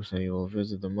happening. He hopes that you will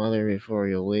visit the mother before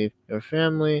you leave. Your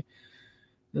family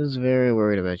is very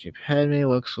worried about you. Padme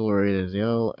looks worried as they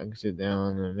all exit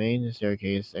down the main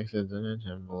staircase, exits in the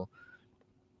temple.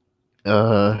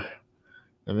 The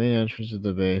main entrance of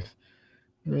the base.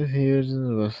 With huge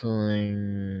and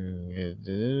bustling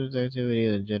activity,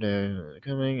 the Jedi are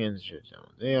coming and shoot down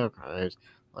the archives,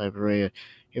 library.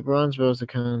 A bronze boast that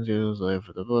comes to life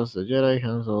for the bus. The Jedi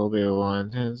Council will be one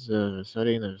intense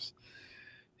studying the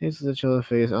It's the chill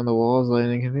face on the walls,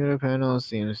 lighting computer panels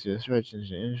seems to stretch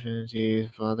into infinity,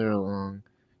 farther along.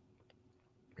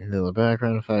 Into the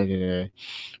background 5 today.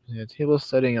 The table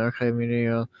studying archive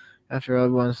material. After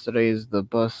everyone studies the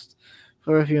bust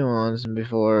for a few months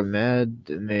before Mad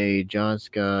May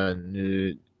Johnska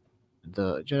knew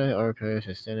the Jedi archivist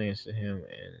is standing next to him,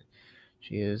 and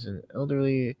she is an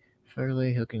elderly,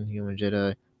 fairly looking human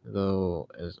Jedi, though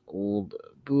as old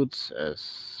boots, as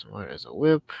smart as a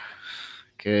whip.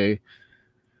 Okay.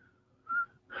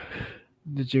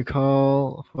 Did you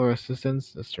call for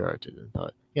assistance? Mr. Archer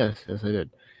thought. Yes, I did.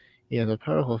 He has a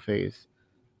powerful face,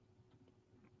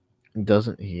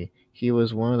 doesn't he? He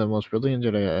was one of the most brilliant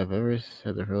Jedi I've ever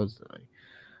set the roads.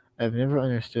 I've never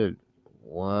understood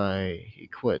why he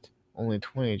quit. Only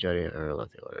 20 Jedi have ever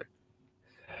left the Order.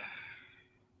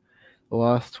 The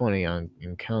last 20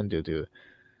 in Count Dooku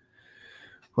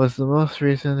was the most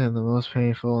recent and the most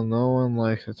painful. No one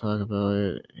likes to talk about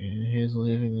it. His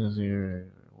leaving this year.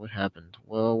 What happened?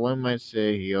 Well, one might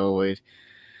say he always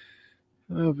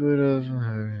a bit of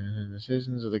the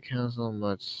decisions of the council,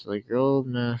 much like your old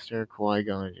master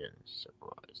Qui-Gon Jinn.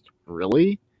 Surprised.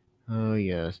 Really? Oh,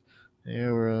 yes. They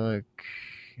were like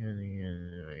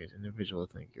individual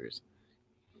thinkers.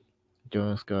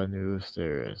 Jonas got new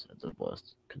stairs at the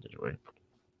blessed continuing.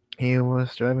 He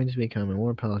was striving to become a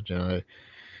more powerful Jedi.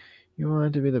 He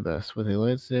wanted to be the best. With a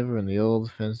lightsaber and the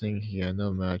old fencing, he had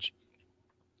no match.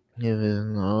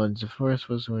 Given knowledge, the Force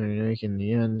was unique in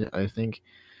the end. I think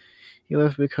he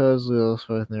left because Lil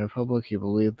fought in the Republic. He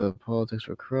believed the politics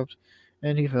were corrupt,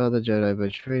 and he felt the Jedi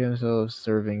betrayed himself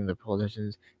serving the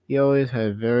politicians. He always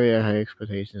had very high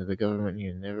expectations of the government. He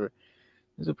never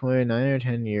disappointed 9 or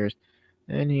 10 years.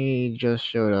 And he just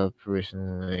showed up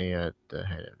recently at the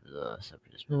head of the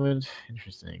separatist movement.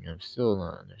 Interesting. I'm still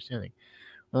not understanding.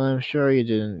 Well, I'm sure you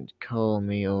didn't call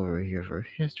me over here for a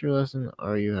history lesson.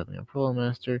 Are you having a problem,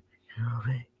 Master?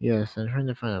 Kenobi. Yes, I'm trying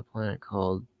to find a planet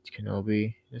called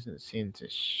Kenobi. It doesn't seem to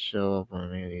show up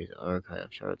on any of these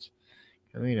archive charts.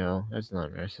 Camino, that's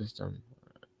not in our system.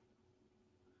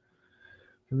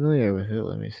 Familiar with it,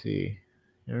 let me see.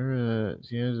 So they're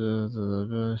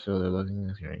looking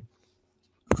at hearing.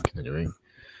 Continuing.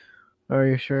 Are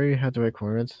you sure you have the right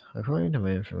coordinates? According to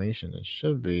my information, it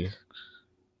should be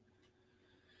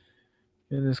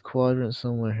in this quadrant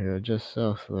somewhere here, just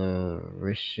south of the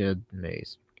Rishid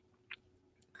Maze.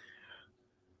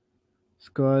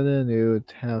 New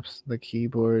taps the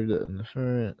keyboard in the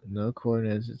front. No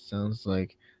coordinates, it sounds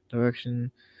like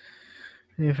direction.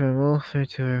 If I'm also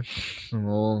to a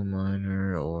small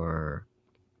miner or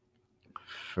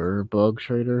fur bug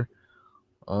trader,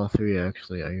 all three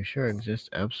actually. Are you sure exist?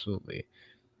 Absolutely.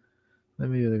 Let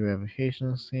me do the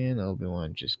gravitational scan.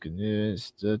 Obi-Wan just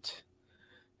convinced it.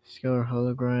 Scar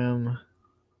hologram.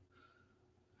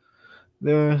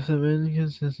 There are some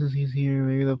inconsistencies here.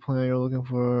 Maybe the planet you're looking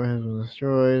for has been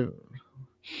destroyed.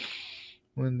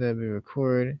 Wouldn't that be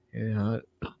recorded? It ought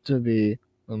to be,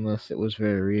 unless it was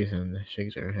very recent.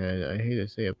 Shakes her head. I hate to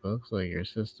say it, but it looks like your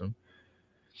system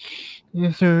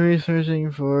you start researching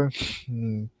for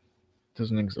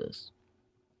doesn't exist.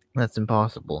 That's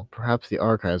impossible. Perhaps the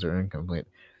archives are incomplete.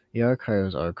 The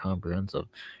archives are comprehensive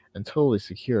and totally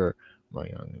secure, my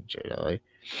young Jedi.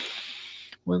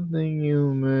 One thing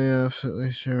you may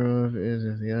absolutely sure of is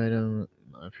if the item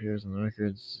appears in the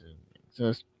records it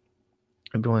exists.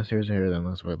 Everyone stares here, then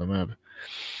looks by the map.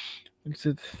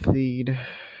 Exit feed.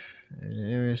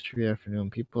 In area street afternoon,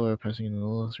 people are passing in the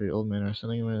little street. Old men are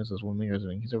selling minutes as women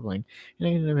residing. Kids are playing.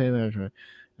 Anakin and Padme are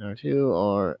Number two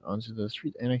are onto the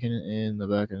street. Anakin in the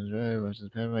back of the drive versus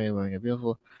Padme wearing a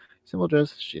beautiful, simple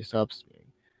dress. She stops speaking.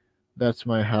 That's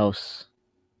my house.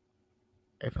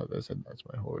 I thought they said that's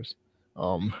my horse.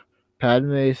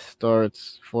 Padme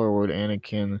starts forward.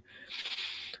 Anakin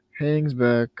hangs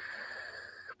back.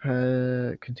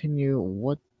 Continue.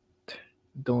 What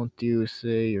don't you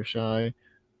say you're shy?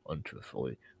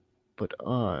 Untruthfully. But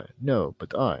I,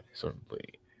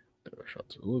 suddenly, there were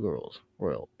shots of little girls,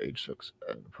 Royal, age 6,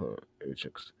 and age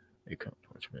 6, they come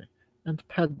towards me. And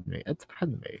Padme.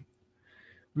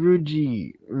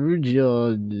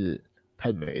 Rudyard,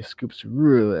 Padme scoops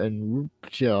Ru and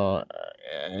Rupja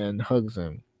and hugs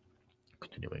him.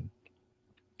 Continuing.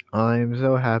 I'm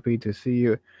so happy to see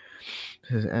you.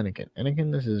 This is Anakin.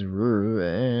 Anakin, this is Ru,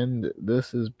 and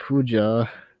this is Pooja.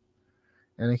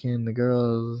 Anakin, the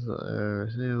girls,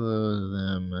 say hello to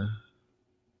them.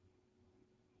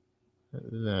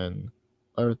 Then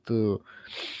Arthur,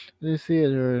 they see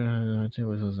it or two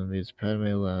whistles and beats.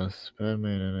 Padme laughs. Padme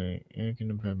and Anakin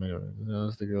and Padme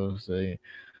else the girls say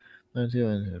let's go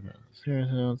into the Sarah's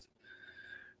house.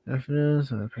 Afternoon,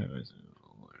 so Padme's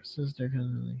older sister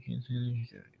comes in the kitchen,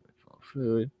 she's having full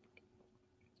food.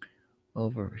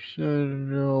 Over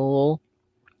schedule.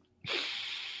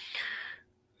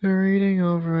 They're eating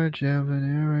over at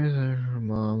Japanese and her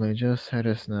mom. They just had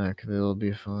a snack. They'll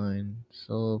be fine.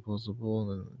 Solo pulls the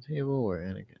bowl on the table where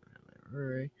Anakin and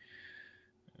Rory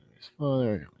and his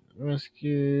father are coming to the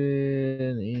rescue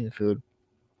and eating food.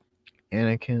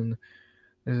 Anakin,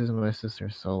 this is my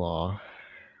sister Sola.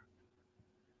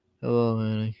 Hello,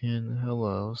 Anakin.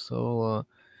 Hello, Sola.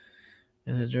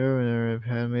 And the German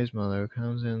Padme's mother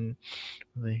comes in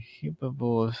with a heap of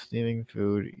bowl of steaming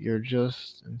food. You're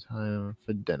just in time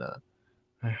for dinner.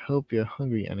 I hope you're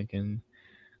hungry, Anakin.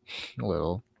 A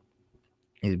little.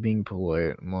 He's being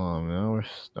polite. Mom, now we're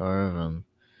starving.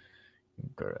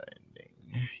 Grinding.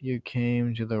 You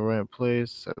came to the right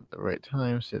place at the right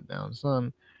time. Sit down,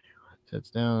 son. Sits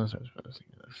down, starts passing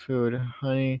the food.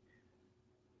 Honey,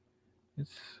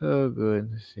 it's so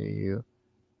good to see you.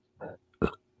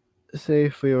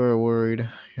 Safe, we were worried.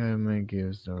 Padme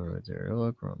gives Dora a dear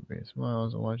look. Rumpy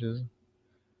smiles and watches.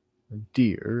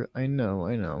 Dear, I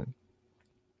know.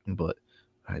 But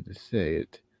I had to say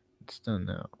it. It's done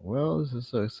now. Well, this is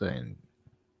so exciting.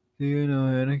 Do you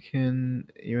know, Anakin,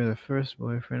 you're the first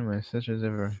boyfriend my sister's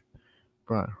ever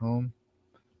brought home?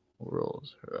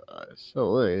 Rolls her eyes.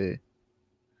 So late.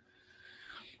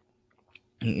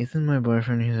 He isn't my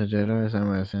boyfriend, he's a Jedi, so I'm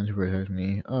gonna send to protect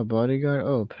me. Oh, bodyguard?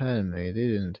 Oh, Padme,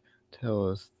 tell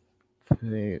us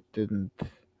they didn't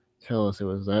tell us it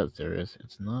was that serious.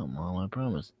 It's not, Mom, I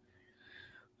promise.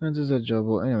 That's just a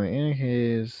jumble. Anyway, in any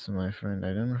case, my friend,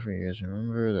 I don't know if you guys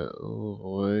remember that little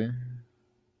boy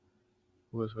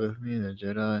who was with me in the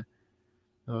Jedi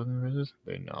Falcon Princess?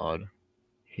 They nod.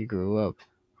 He grew up.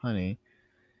 Honey,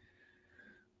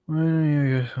 Why don't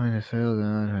you just find a settle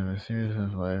down, have a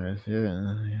serious life, I see it,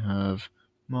 and have,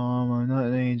 Mom, I'm not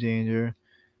in any danger.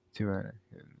 To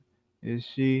Anakin. Is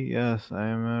she? Yes, I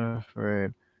am not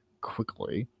afraid.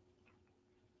 Quickly.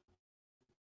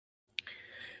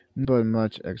 But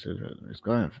much extra is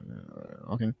gone from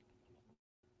walking.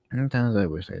 Sometimes I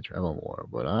wish I travel more,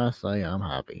 but honestly, I'm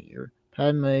happy here.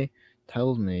 Padme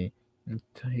tells me to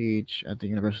teach at the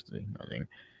university. Nothing.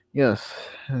 Yes,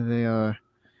 they are.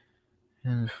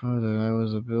 And further, I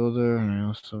was a builder, and I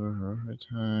also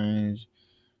retired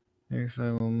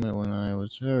 35 moment when I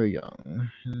was very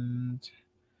young. And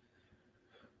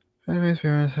Padme's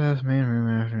parents has main room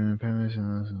after and Padme's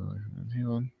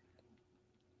table.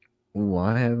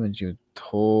 Why haven't you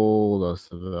told us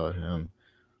about him?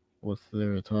 What's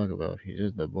there to talk about? He's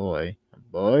just a boy. A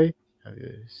boy? Have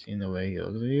you seen the way he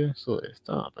looks at you? So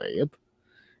stop it.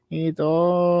 It's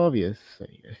obvious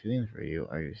that he has feelings for you.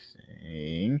 Are you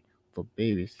saying the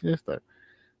baby sister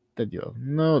that you have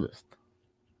noticed?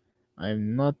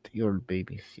 I'm not your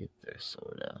babysitter,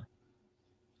 Soda.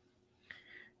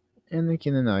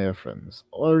 Anakin and I are friends.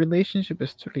 Our relationship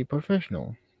is strictly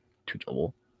professional. To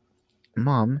Joel.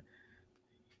 Mom,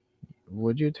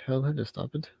 would you tell her to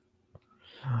stop it?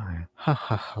 Ha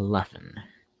ha, laughing.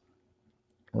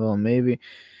 Well, maybe.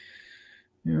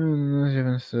 You know,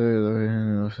 even so,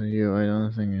 you, I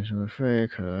don't think you should be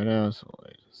afraid. Cut it out, so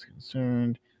I was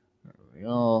concerned. Are we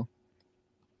all?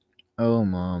 Oh,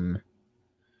 Mom.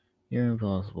 You're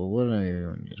impossible. What are you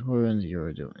doing? These words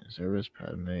you're doing. Service,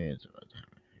 Padme. It's about the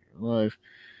time of your life.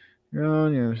 You're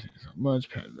on, you're saying so much.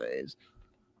 Padme's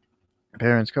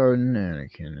parents' garden.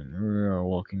 Anakin and Ruru are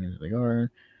walking into the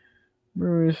garden.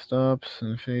 Ruru stops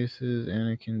and faces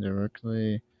Anakin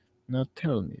directly. Now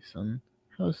tell me, son,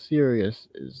 how serious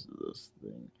is this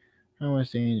thing? How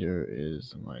much danger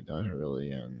is my daughter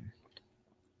really in?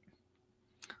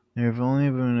 There have only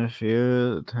been a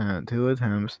few two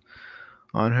attempts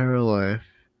on her life.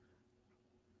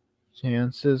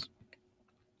 Chances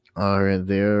are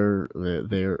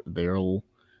there'll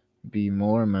be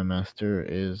more. My master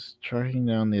is tracking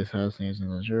down the assassins,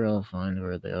 and I'm sure I'll find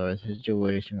where they are. The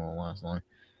situation won't last long.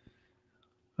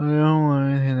 I don't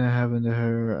want anything to happen to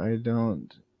her. I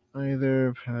don't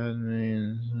either. Padme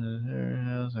and her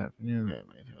house happening.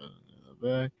 Padme throws into the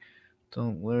back.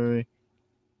 Don't worry.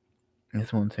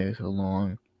 This won't take so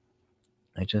long.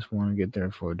 I just want to get there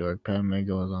before dark. Padme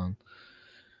goes on.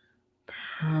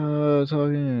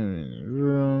 Talking in the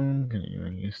room.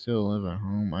 When you still live at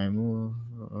home, I move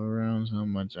around so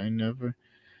much. I never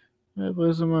have a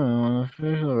place of my own.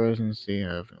 Official residency.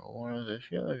 I have no warrants. I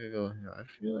feel like I go here. I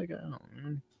feel like I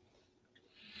don't.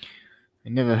 I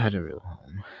never had a real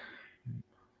home.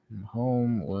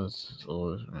 Home was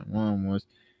always where my mom was.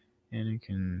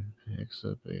 Anakin picks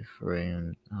up a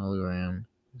framed hologram.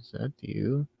 Is that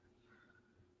you?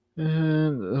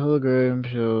 And the hologram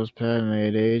shows Padme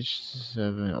at age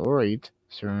 7 or 8,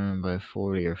 surrounded by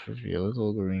 40 or 50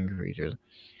 little green creatures,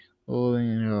 holding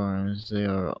in her arms. They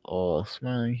are all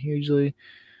smiling hugely.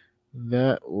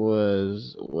 That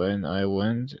was when I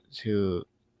went to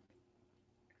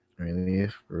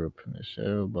relief group in the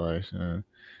Shadow Bison.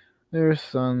 Their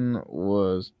son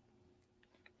was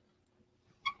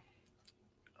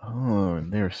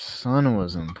their son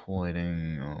was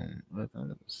imploding. I thought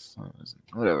their son was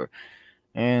whatever.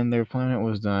 And their planet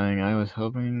was dying. I was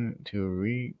hoping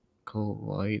to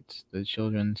recollite the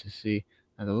children to see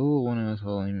that the little one I was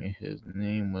holding, his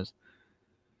name was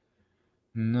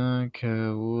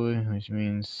Nakawui, which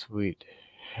means sweet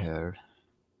hair.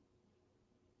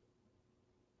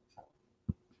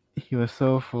 He was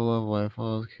so full of life.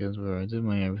 All those kids were. I did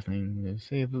my everything. They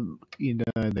say that he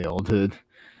died. They all did.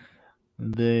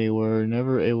 They were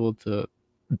never able to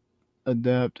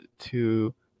adapt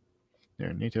to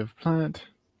their native planet.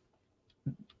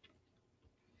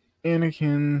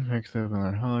 Anakin picks up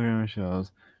on her hologram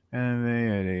shows Anime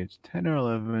at age 10 or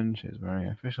 11. She's wearing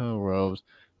official robes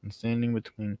and standing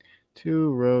between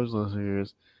two rows of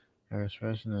listeners. Her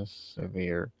expression is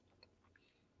severe.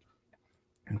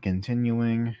 And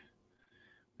continuing,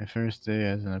 my first day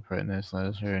as an apprentice,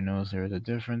 Legislator knows there is a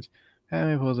difference.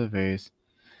 Anime pulls a face.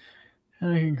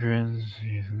 Anakin grins.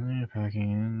 He's packing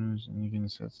in, and you can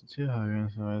set the two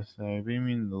holograms side by side,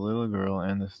 beaming the little girl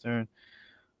and the stern,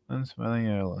 unsmiling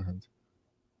adolescent.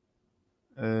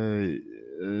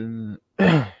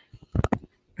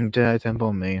 Jedi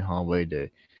Temple main hallway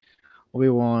day.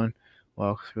 Obi-Wan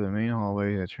walks through the main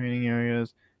hallway to the training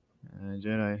areas, and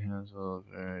Jedi Council of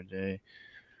their day.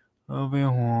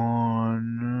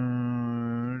 Obi-Wan,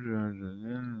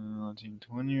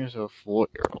 20 years old,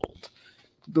 4-year-old.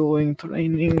 doing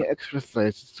training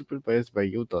exercises supervised by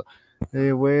Yuta.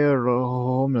 They wear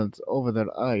helmets over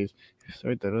their eyes.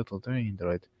 Start the little training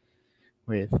droid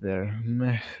with their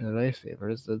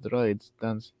lightsabers. The droids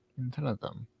dance in front of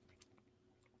them.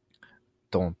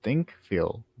 Don't think,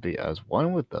 feel, be as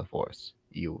one with the Force.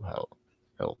 You help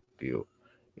you.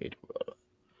 It will.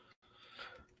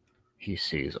 He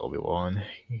sees Obi-Wan.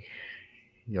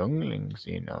 Younglings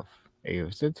enough. A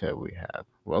visitor we have.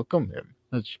 Welcome him.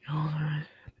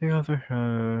 The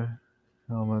other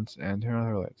helmets and turn on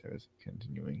her lightsabers.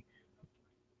 Continuing.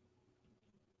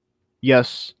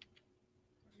 Yes.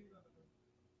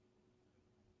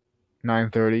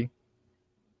 9:30.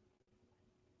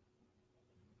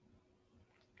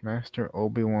 Master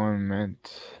Obi-Wan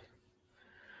meant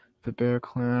the Bear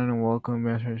Clan. Welcome,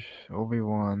 Master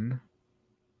Obi-Wan.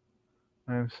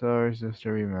 I'm sorry,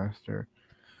 Sister Remaster.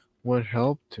 What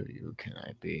help to you can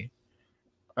I be?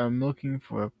 I'm looking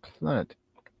for a planet.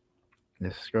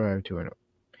 Described to an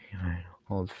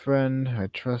old friend. I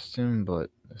trust him, but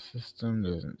the system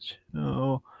doesn't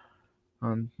show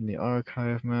on the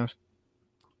archive maps.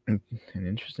 An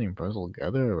interesting puzzle.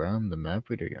 Gather around the map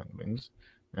reader, younglings.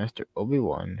 Master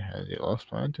Obi-Wan has a lost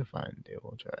planet to find. They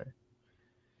will try.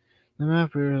 The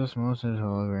map reader is a small set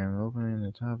hologram opening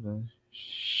the top of the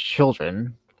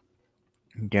children.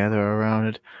 Gather around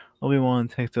it. Obi-Wan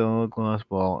takes the little glass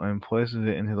ball and places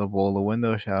it into the bowl. The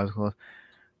window shadows close,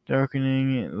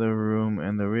 darkening the room,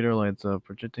 and the reader lights up,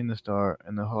 projecting the star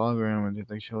and the hologram into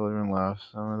the children laugh.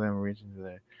 Some of them reach into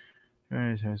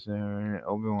their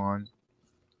Obi-Wan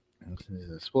looks into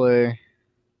the display.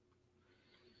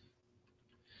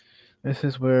 This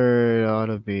is where it ought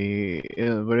to be,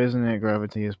 but isn't it?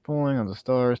 Gravity is pulling on the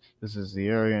stars. This is the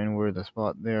area, and where the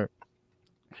spot there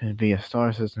should be a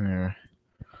star system here.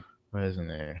 What isn't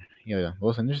there? Yeah, the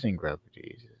most interesting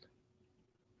gravity.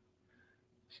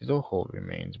 Still hole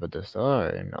remains, but the star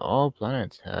and all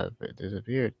planets have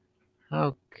disappeared.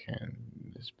 How can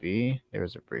this be? There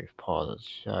was a brief pause as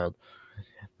the child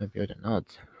appeared to nod.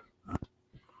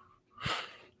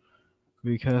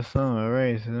 Because some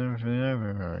erase infinite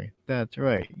memory. That's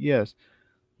right. Yes,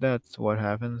 that's what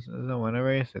happens. Someone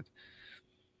erased it.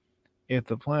 If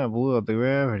the planet blew up, the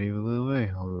gravity blew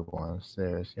away. Obi-Wan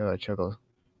stares. Yoda chuckles.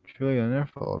 Truly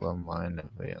wonderful. The mind of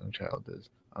a young child is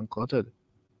uncluttered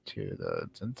to the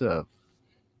center of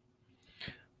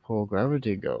full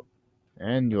gravity go.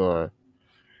 And your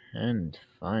and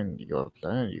find your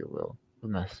planet you will,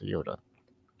 Master Yoda.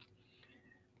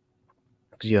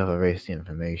 Because you have erased the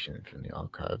information from the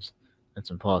archives. That's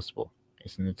impossible,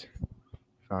 isn't it?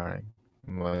 Fine.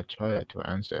 Well, try to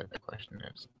answer the question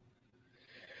is.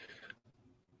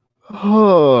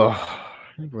 Oh,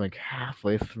 I think we're like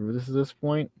halfway through this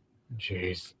point.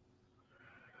 Jeez.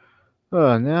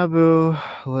 Naboo,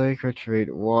 Lake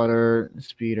Retreat, Water,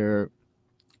 Speeder,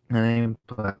 main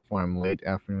platform, late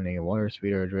afternoon, a water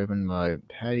speeder driven by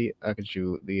Patty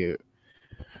Akachu, the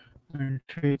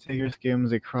retreat taker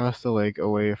skims across the lake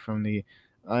away from the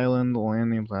island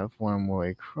landing platform where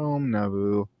a chrome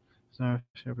Naboo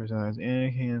starship resides.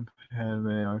 Anakin and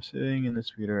Padme are sitting in the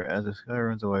speeder as the sky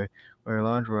runs away, where a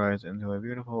launch rides into a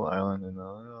beautiful island in the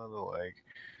middle of the lake.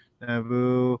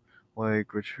 Naboo,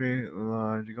 Lake Retreat,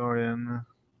 Lodge Garden.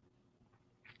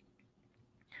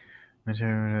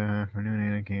 Return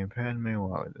afternoon, Anakin and Padme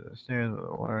walk to the stairs where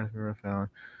the water speeder found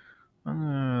on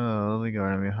the lovely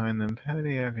garden behind them.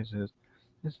 Patty says,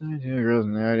 "This is two girls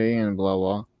nerdy and blah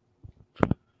blah."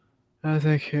 As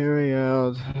they carry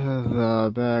out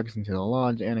the bags into the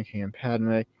lodge, Anakin and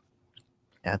Padme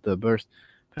at the burst.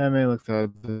 Padme looks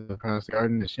out across the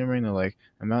garden, shimmering the lake,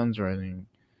 and mountains rising.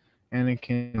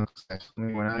 Anakin looks at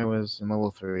me when I was in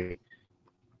level 3.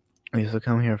 I used to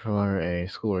come here for a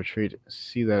school retreat.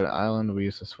 See that island? We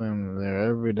used to swim there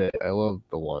every day. I love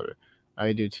the water.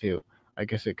 I do too. I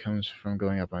guess it comes from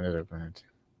going up on other planets.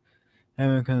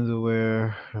 Anakin comes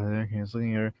aware Anakin is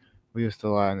looking at her. We used to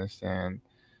lie in the sand,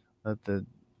 let the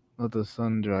let the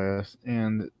sun dry us,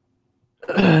 and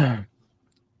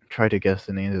try to guess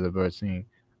the names of the birds singing.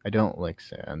 I don't like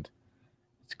sand.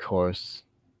 It's coarse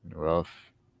and rough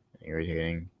and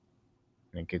irritating,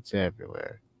 and it gets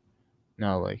everywhere.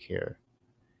 Not like here.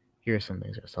 Here some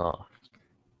things are soft,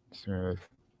 smooth.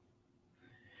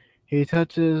 He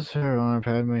touches her arm.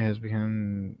 Padme has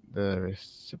become the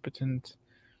recipient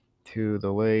to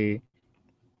the way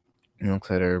he looks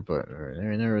at her, but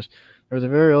very nervous. There was a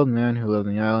very old man who lived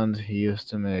on the island. He used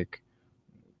to make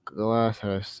glass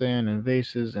out of sand and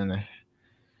vases and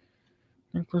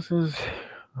necklaces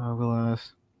of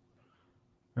glass.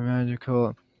 Are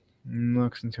magical.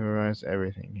 Looks into her eyes.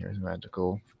 Everything here is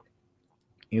magical.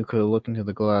 You could look into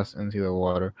the glass and see the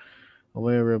water. The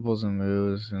way it ripples and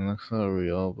moves and looks so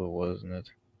real, but wasn't it?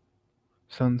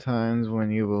 Sometimes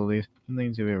when you believe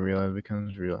something to be real, it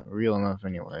becomes real enough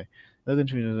anyway. Look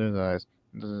into each other's eyes,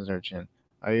 into their chin.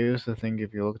 I used to think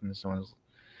if you looked into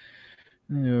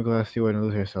a glass, you wouldn't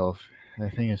lose yourself. I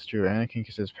think it's true. Anakin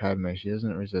kisses Padme. She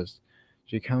doesn't resist.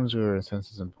 She comes to her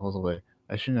senses and pulls away.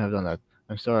 I shouldn't have done that.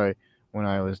 I'm sorry when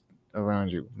I was around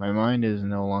you. My mind is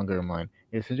no longer mine.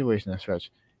 It's a situation that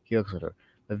stretch. He looks at her.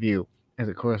 The view. Is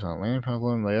it Coruscant? Landing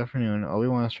problem late afternoon.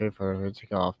 Obi-Wan straight for her to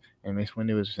take off, and Mace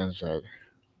Windu is inside.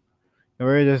 The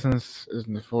very distance is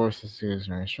in the force is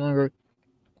very stronger.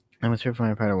 I'm a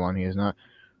terrifying Padawan. He is not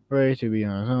ready to be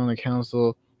on his own. The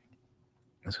council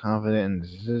is confident in the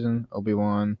decision.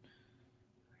 Obi-Wan,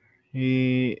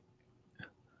 he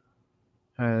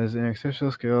has an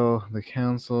exceptional skill. The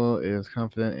council is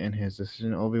confident in his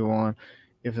decision. Obi-Wan,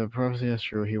 if the prophecy is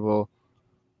true, he will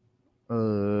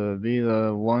be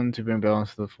the one to bring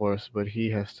balance to the force, but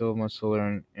he has still much to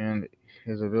learn, and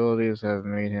his abilities have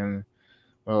made him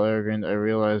well arrogant. I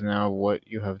realize now what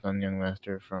you have done, young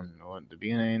master. From the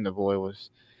beginning, the boy was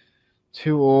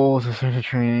too old to start the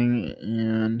training,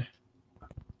 and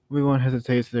Obi-Wan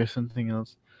hesitates. There's something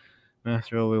else.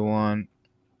 Master Obi-Wan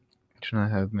should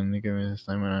not have been given this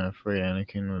time, and I'm afraid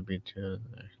Anakin would be too.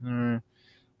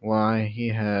 Why he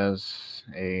has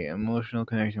a emotional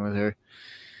connection with her.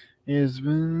 He has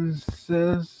been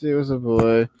since he was a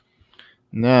boy.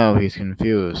 Now he's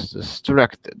confused,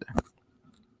 distracted.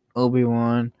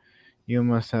 Obi-Wan, you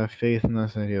must have faith in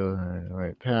us that he will on the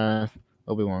right path.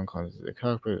 Obi-Wan climbs the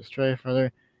cockpit of Strife.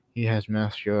 He has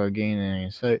mastery of gain and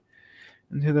insight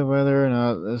into the whether or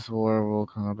not this war will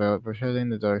come about. Protecting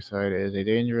the dark side is a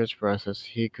dangerous process.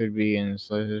 He could be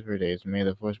enslaved for days. May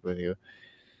the force with you.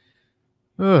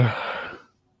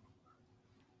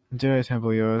 Jedi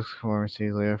Temple, Yoda's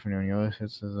pharmacy, late afternoon. Yoda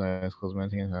sits his eyes closed,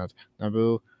 melting his thoughts.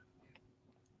 Naboo,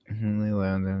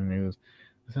 land and news.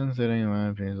 The sun setting,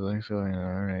 land pains, like so, and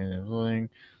RNA floating.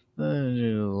 The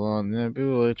Naboo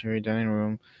military dining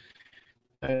room.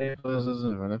 Daddy closes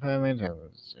in front of Padme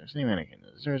tablets. Same mannequin.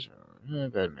 Search for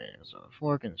Padme. So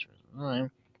fork and search for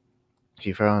time.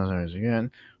 She frowns hers again.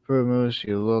 For a moment,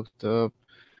 she looked up.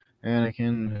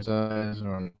 Anakin, his eyes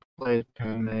are on the plate.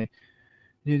 Padme.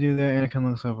 You do that, Anakin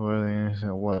looks up and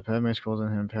said, what? Padme scrolls at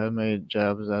him. Padme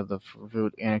jabs at the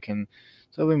fruit. Anakin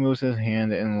suddenly moves his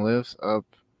hand and lifts up,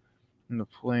 and the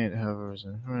plate hovers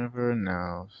in front of her.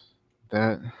 Now,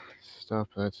 that. Stop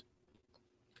it.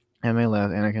 Padme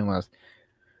laughs. Anakin laughs.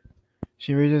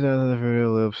 She reaches out to the fruit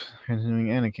of lips, continuing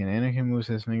Anakin. Anakin moves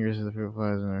his fingers to the fruit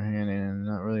flies in her hand, and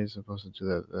not really supposed to do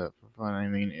that for fun. I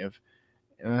mean, if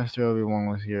Master Obi-Wan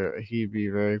was here, he'd be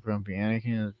very grumpy.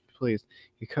 Anakin is pleased.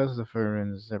 He cuts the fur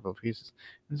into several pieces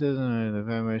and says in the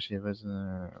Padme she visits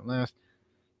last.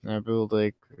 Naboo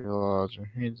Lake Lodge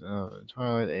reads of the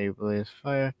twilight, a blaze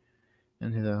fire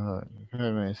into the hut.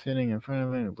 Padme is sitting in front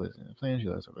of it, blazing the flame. She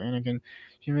looks over Anakin.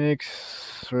 She makes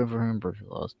room for him, but she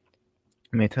lost.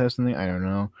 May test something, I don't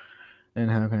know.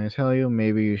 And how can I tell you?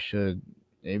 Maybe you should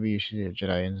be a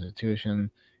Jedi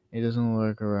institution. It doesn't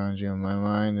work around you. My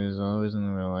mind is always in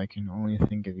the middle. I can only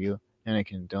think of you, and I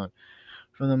can don't.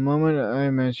 From the moment I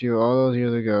met you all those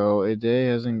years ago, a day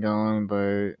hasn't gone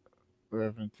by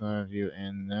reverent thought of you,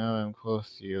 and now I'm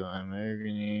close to you. I'm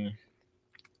agony.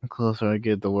 The closer I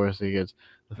get, the worse it gets.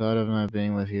 The thought of not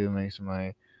being with you makes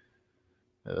my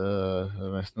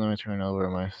stomach turn over,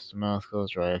 my mouth goes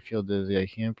dry. I feel dizzy. I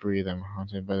can't breathe. I'm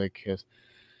haunted by the kiss.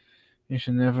 You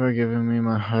should never have given me.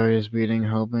 My heart is beating,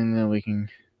 hoping that we can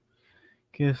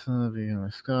kiss in the beginning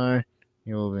of the sky.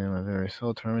 You will be my very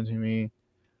soul, tormenting me.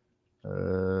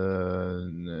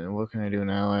 What can I do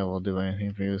now? I will do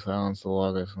anything for you. Silence the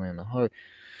log that's in the heart.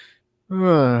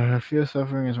 I feel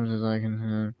suffering as much as I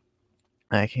can.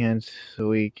 I can't.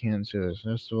 We can't do this.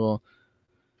 First of all,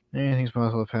 anything's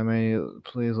possible. Padme,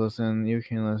 please listen. You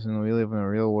can listen. We live in a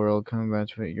real world. Come back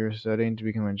to it. You're studying to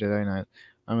become a Jedi Knight.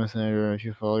 I'm a senator. If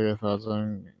you follow your thoughts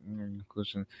on your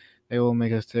conclusion, they will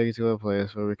make us take to a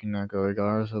place where we cannot go,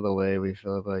 regardless of the way we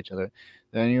feel about each other.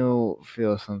 Then you'll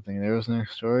feel something. There is an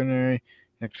extraordinary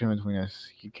connection between us.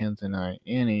 You can't deny.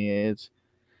 Annie, it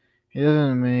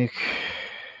doesn't make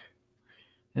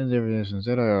any difference.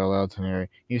 Jedi are allowed to marry.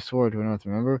 You swore to an oath,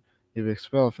 remember? You've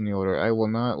expelled from the order. I will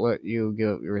not let you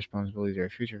give up your responsibilities or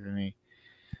future for me.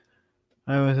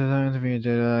 I was designed to be a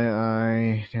Jedi.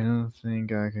 I didn't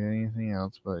think I could anything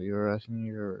else, but you're asking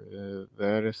me for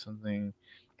that is something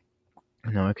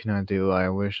no I cannot do. I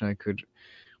wish I could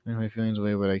make my feelings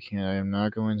away, but I can't. I am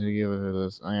not going to give her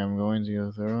this. I am going to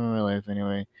go through my life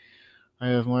anyway. I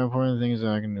have more important things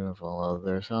that I can do than follow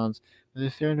their sounds. As I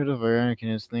stare into the fire,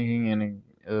 Anakin is thinking, and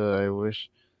I wish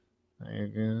I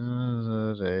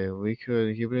day. We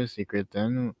could keep it a secret,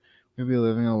 then we'd be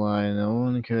living a lie. No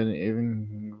one could even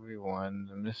be one.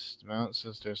 Miss Mount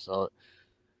Sister saw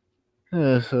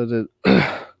it. So did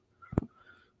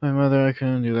my mother. I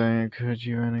couldn't do that. Could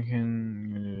you,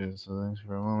 Anakin? So thanks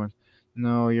for a moment.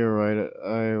 No, you're right.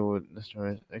 I would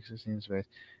destroy existing space.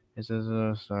 It says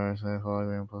a star, so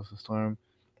hologram plus a storm.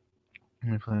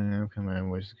 My planning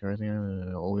command, which is correcting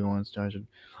Obi-Wan started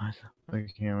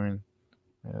like Cameron.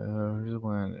 Who's the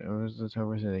plan? It was the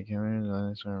Tower City. Cameron,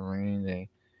 and it's a raining day.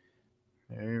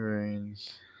 Heavy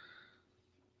rains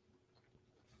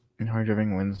and hard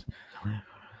driving winds.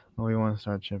 Obi-Wan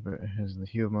starship is the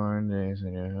human days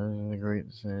and it has the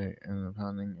great city and the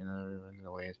pounding in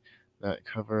the waves that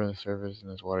cover the surface in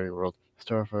this watery world.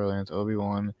 Starfire lands.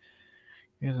 Obi-Wan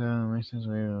is makes his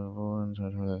way over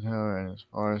toward the tower and his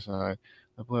far side.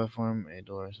 The platform, a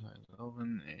door slides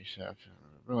open, a shaft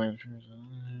of brilliant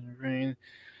rain.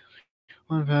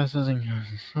 One passes and goes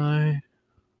inside.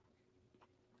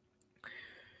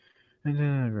 And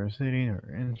then over a city or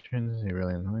entrance, a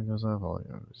brilliant light goes off. All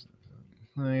goes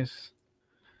nice.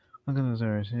 Look at this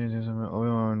area.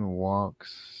 Obi-Wan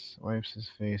wipes his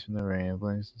face from the rain,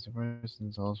 blinks and surprises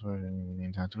and all sorts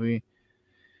in Tatooine.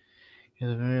 He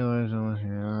has a very large almost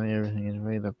everything is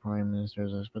ready. The Prime Minister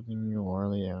is expecting you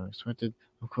warmly unexpected.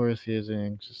 Of course, he is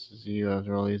anxious to see you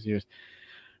after all these years.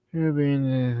 You're being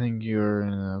to think you're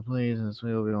in a place, and so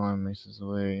Obi-Wan makes his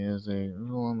way. As they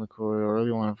move along the corridor,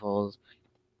 Obi-Wan falls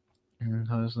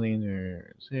closely into the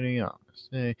city.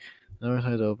 Say, the door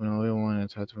side's open. Obi-Wan and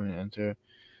Tatooine enter.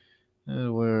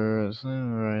 Where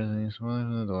Slim rising, smiling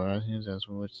from the door, asking his ass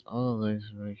which all of this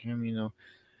Camino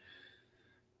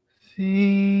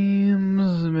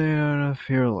seems made out of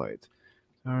pure light.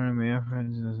 Sorry, may I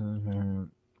friends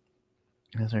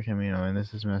Master Camino, and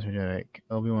this is Master Jedi.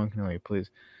 Obi-Wan Kenobi, please.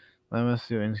 Lama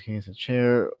suit indicates a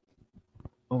chair.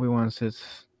 Obi-Wan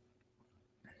sits.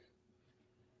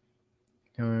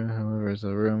 However,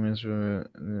 the room is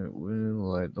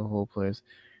light. The whole place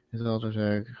is altar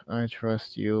tag. I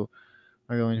trust you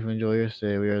are going to enjoy your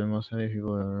stay. We are the most happy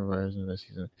people ever arrived in this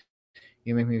season.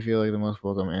 You make me feel like the most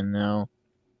welcome, and now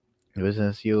the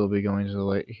business you will be going to the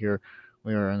light here.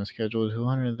 We are on the schedule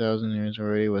 200,000 years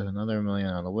already, with another million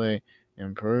on the way.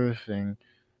 Improving.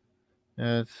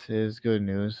 That is good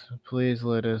news. Please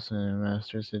let us and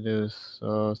Master seduce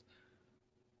us,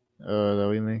 that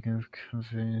we may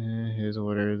confirm his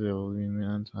order that will be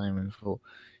on time and full.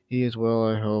 He is well,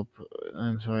 I hope.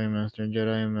 I'm sorry, Master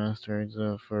Jedi Master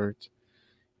Zeffert.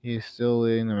 He is still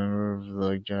leading the member of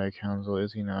the Jedi Council,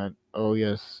 is he not? Oh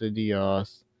yes,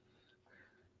 Sidious.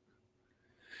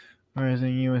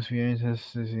 Rising, you must be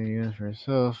anxious to see you for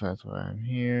yourself. That's why I'm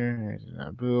here. I did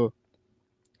not boo.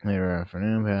 Later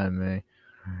afternoon, Padme.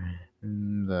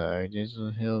 The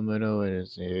digital hill meadow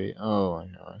is a. Oh my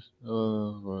gosh.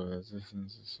 Oh, what is this?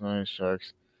 Smile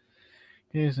sharks.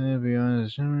 Gazing beyond the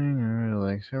shimmering or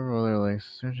like several other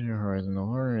lakes, searching your horizon. The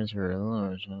horror is her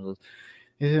large jungles.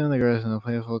 They sit on the grass in a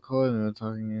playful cold and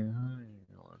talking.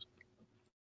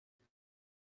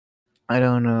 I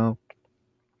don't know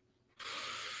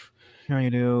how you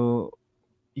do.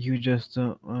 You just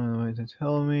don't want to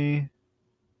tell me.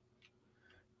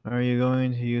 Are you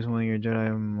going to use one of your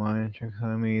Jedi mind tricks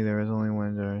on me? There is only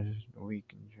one Jedi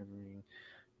weak and triggering.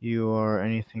 You are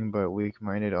anything but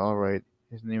weak-minded. All right.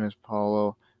 His name is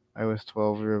Paulo. I was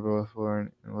 12. We were both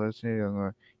born. Let's say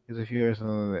younger. He's a few years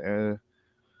older.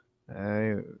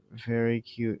 Very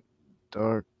cute,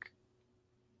 dark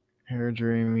hair,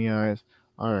 dreamy eyes.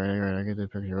 All right. I get the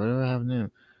picture. Whatever happened to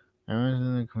him? I went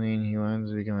to the Queen. He wanted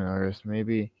to become an artist.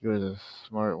 Maybe he was a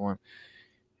smart one.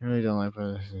 I really don't like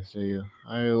politicians, do you?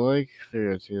 I like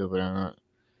 302, but I'm not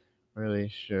really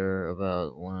sure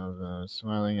about one of them.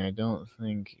 Smiling, I don't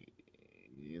think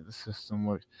the system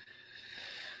works.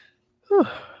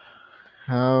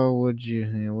 How would you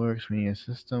think it works? We need a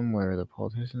system where the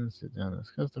politicians sit down and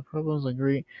discuss the problems,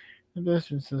 agree the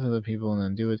best interests of the people, and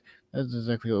then do it. That's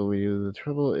exactly what we do. The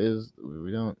trouble is,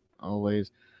 we don't always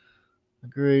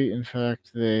agree. In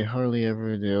fact, they hardly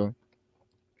ever do.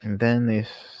 And then they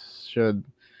should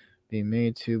be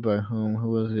made to by who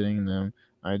was hitting them.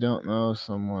 I don't know,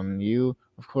 someone, you?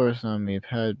 Of course not me,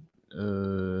 but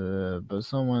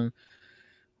someone,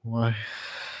 why,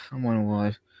 someone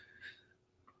was.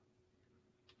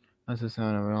 That's the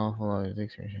sound of an awful lot of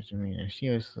dictation to me, and she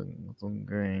was looking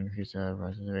green, she said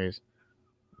across his face.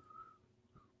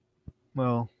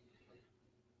 Well,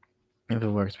 if it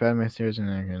works, Padme stares in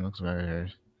there and looks back at her.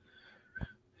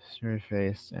 Straight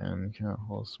face and cannot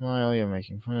hold a smile, you're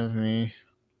making fun of me.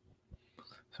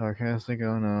 Sarcastic,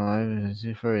 oh no, I'm just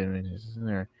afraid of me, just in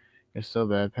there. It's so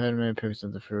bad. Padme picks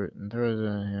up the fruit and throws it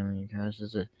at him, and he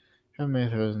catches it. Padme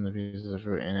throws in the pieces of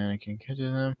fruit and Anakin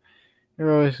catches them.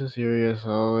 You're always so serious,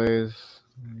 always.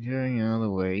 Getting out of the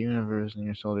way, universe and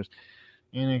your shoulders.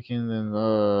 Anakin then,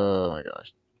 oh my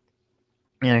gosh.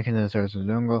 Anakin then starts the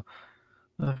jungle.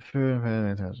 The fruit and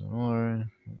Padme throws some more.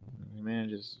 He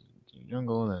manages to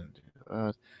jungle, then to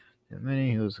out. And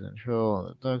many who lose control, and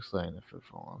the ducks letting the fruit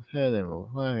fall off head and roll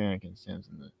flat. Anakin stands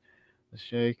in the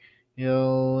shake,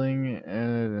 yelling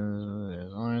at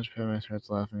his orange. Padme starts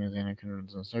laughing as Anakin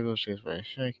runs in circles, chased by a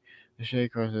shake. The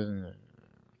shake crosses into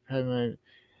Padme,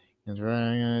 is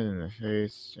riding it in the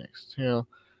face, Jake's tail.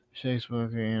 Shake's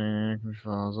broken and Anakin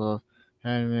falls off.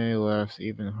 Padme laughs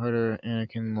even harder.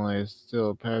 Anakin lies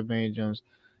still. Padme jumps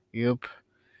up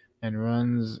and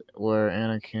runs where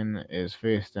Anakin is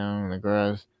face down in the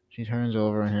grass. She turns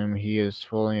over him. He is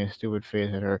pulling a stupid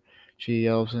face at her. She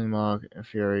yelps in mock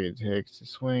fury, takes a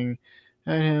swing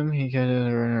at him. He catches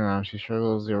her in her arms. She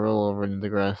struggles to roll over into the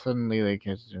grass. Suddenly, they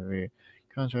catch the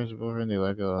contrast over and they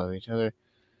let go of each other.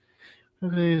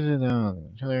 Quickly sit down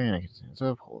on each other. Anakin stands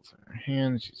up, holds her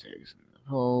hand. She takes and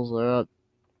pulls her up,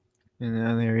 and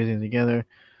now they're eating together.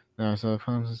 Not so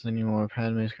conscious anymore.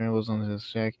 Padme scrambles onto his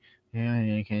shack. Yeah,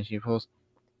 Anakin, she pulls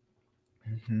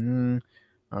around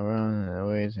and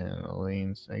waits and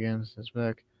leans against his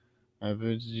back.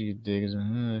 Abuji digs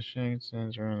into the shack,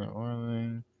 stands around the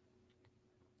warling.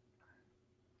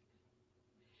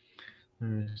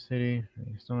 The city,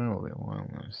 the storm will be one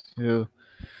last two.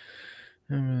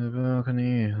 Under the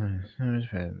balcony,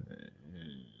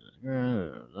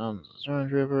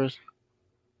 stormtroopers.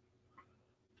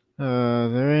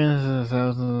 There is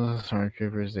thousands of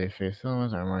stormtroopers. They face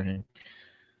elements are marching,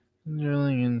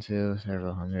 drilling into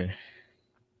several hundred.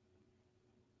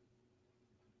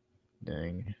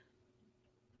 Dang.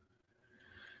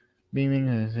 Beaming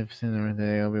as if in the North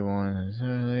Day, Obi-Wan and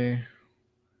Suddenly.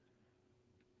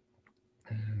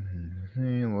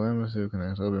 Lamasu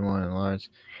connects Obi-Wan in a large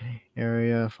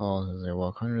area, follows as they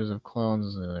walk hundreds of clones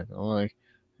as they look alike.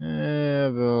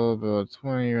 Bill,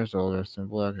 20 years older, some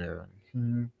black hair.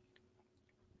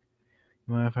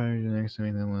 Modifiers next to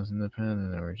make them less independent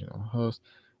than the original host.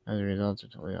 As a result, they're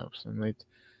totally opposite. Late.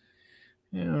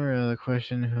 The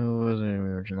question who was the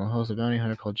original host? A bounty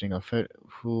hunter called Jango Fett,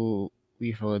 who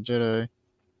we fellow Jedi.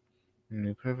 And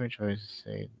the perfect choice to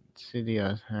say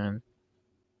Sidious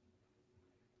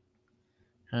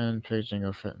picked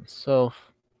Jango Fett himself.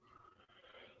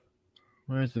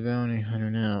 Where's the bounty hunter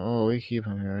now? Oh, we keep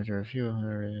him here after a few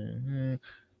hundred.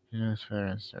 His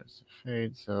pattern starts to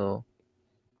fade, so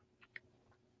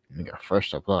we got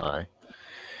fresh supply.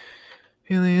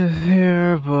 Healing is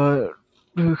here, but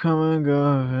who come and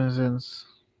go visits.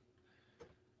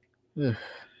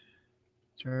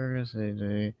 Targets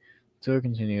a tour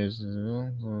continues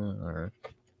and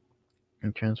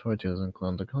transport to and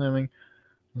clones are claiming.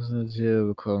 The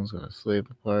two clones gonna sleep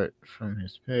apart from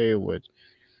his pay, which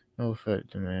no Fett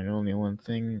demand only one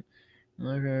thing.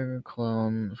 Like a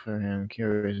clone for him,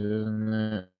 curious,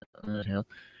 isn't it?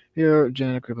 Your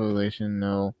genetic population,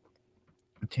 no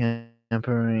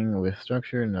tampering with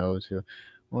structure, no to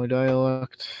more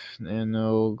dialect, and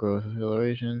no growth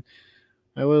acceleration.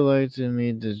 I would like to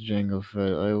meet this Jango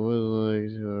Fett. I would like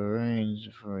to arrange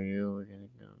for you. We can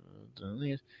go to the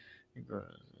least. It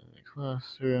grows in the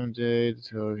classroom day. The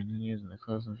tour continues in the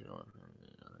classroom.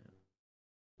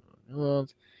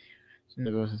 World. The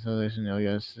ghost installation. Oh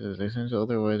yes, is essential.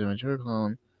 Otherwise, a mature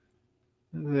clone.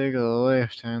 Take a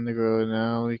lifetime to grow.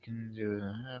 Now we can do it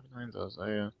in half times those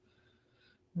items.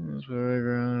 That's where I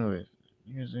ground with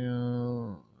years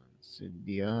ago.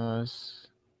 Sidious.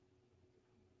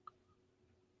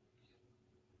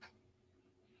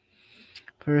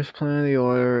 First Planet of the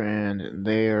Order, and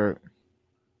they are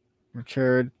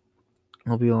matured.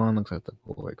 Obi-Wan looks like the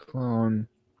boy clone.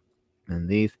 And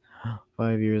these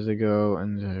 5 years ago,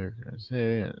 and they're gonna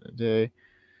say a day.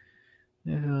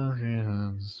 They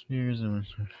fell spears in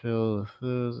which were filled with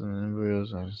foods, and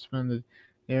embryos are suspended.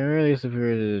 They are really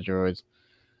superior to the droids.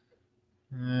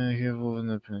 Capable of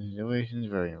independent situations,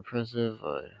 very impressive.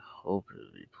 I hope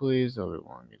you'll be pleased.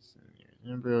 Obi-Wan gets in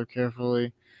the embryo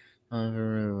carefully.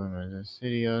 However,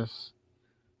 Sidious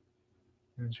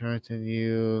interacted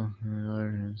you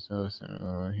himself,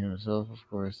 of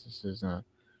course. This is not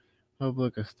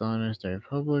public, astonished, our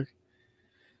public.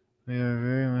 We are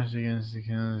very much against the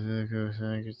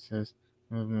Cossacks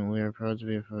movement. We are proud to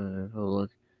be a part of the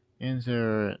Republic. In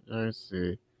terror, starts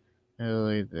the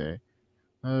LA Day.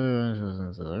 Everyone goes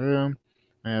into the room.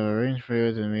 I have arranged for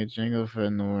you to meet Jango Fett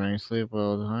in the morning. Sleep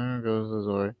well. The hunter goes to the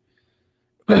door.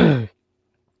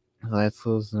 The lights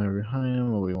close behind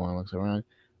him. Obi-Wan looks around.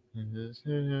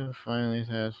 And finally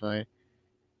satisfied.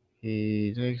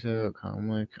 He takes out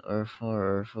comic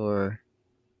R4.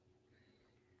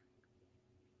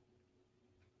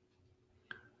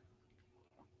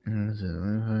 This is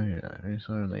a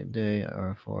sort of late day.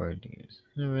 R4 Ds.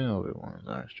 Never know Obi-Wan's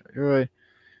Starstruck droid.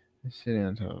 He's sitting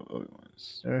on top of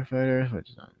Obi-Wan's starfighter,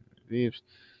 which is on the beeps.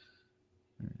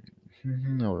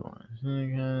 Obi-Wan.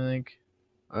 Kind of like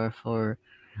R4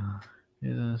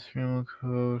 is a scramble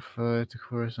code 5 to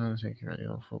Coruscant to take care of the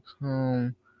old folks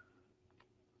home.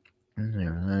 And they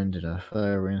landed a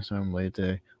fire rainstorm late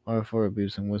day. R4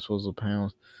 beeps and whistles the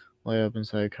panels light up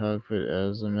inside cockpit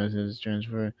as the message is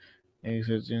transferred.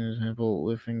 Exits in the temple,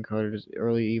 lifting Carter's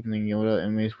early evening. Yoda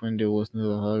and Mace Windu listen to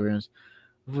the holograms.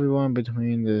 If we want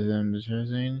between them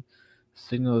the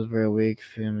signal is very weak,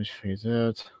 the image fades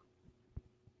out.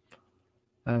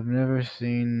 I've never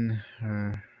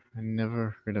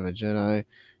heard of a Jedi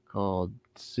called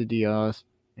Sidious.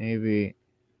 Maybe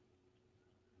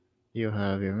you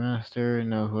have your master,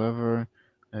 know whoever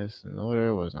this in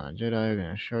order was not a Jedi, I can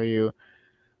assure you.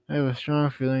 I have a strong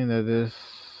feeling that this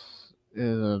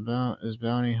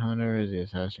bounty hunter is the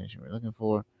assassination we're looking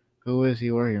for. Who is he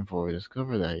working for?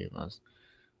 Discover that you must.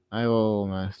 I will,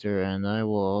 master, and I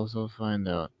will also find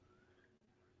out.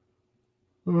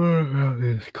 What about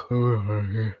this clover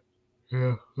here?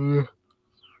 Yeah. The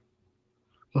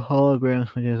hologram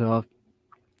switches off.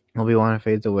 Obi-Wan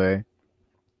fades away.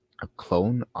 A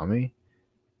clone army?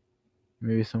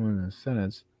 Maybe someone in the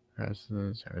Senate, perhaps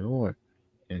the Secretary of War.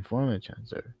 Inform the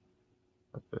Chancellor.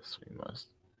 But this we must.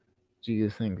 Do you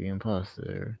think the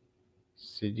imposter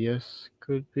Sidious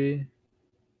could be?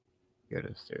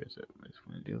 Yoda stares at Miss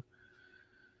Windu.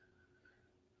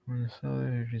 When the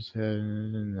solid just head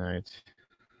in the night,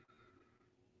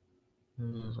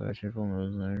 those electrical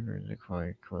moves are the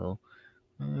quiet coil.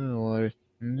 Under the water,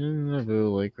 and then the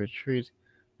blue lake retreat.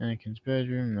 Anakin's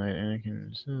bedroom, night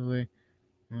Anakin simply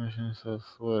washing himself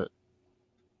sweat.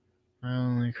 I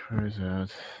only cries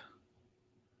out.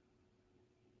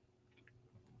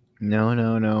 No,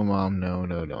 Mom, no,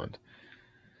 don't.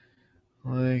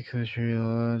 Lake retreat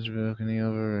lodge, balcony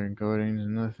over, and gardens,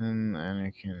 nothing.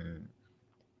 Anakin.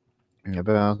 The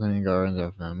balcony gardens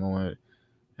after that moment.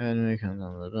 Padme comes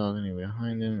on the balcony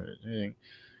behind him, meditating.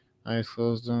 Eyes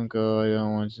closed, don't go. I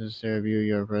don't want to disturb you.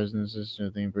 Your presence is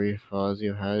soothing. Brief pause.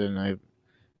 You had a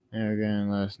nightmare again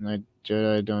last night.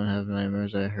 Jedi don't have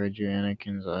nightmares. I heard you.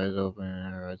 Anakin's eyes open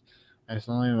in her eyes. I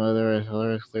saw my mother. I saw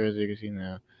her as clear as you can see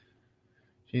now.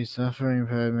 She's suffering,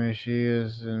 Padme. She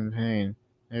is in pain.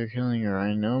 They're killing her.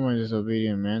 I know my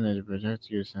disobedient mandate to protect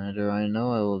you, Senator. I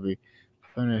know I will be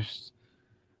punished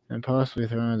and possibly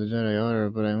thrown out the Jedi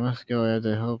Order, but I must go. I have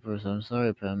to help her, so I'm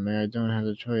sorry, Padme. I don't have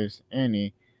the choice.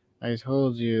 Annie, I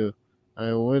told you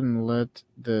I wouldn't let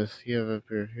this give up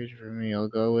your future for me. I'll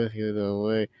go with you the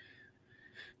way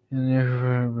and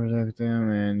never protect them,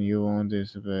 and you won't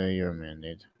disobey your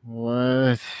mandate.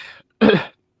 What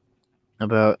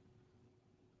about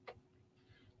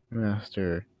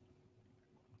Master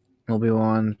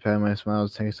Obi-Wan? Padme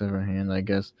smiles, takes up her hand. I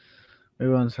guess we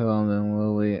won't tell him then,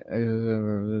 will we? Exit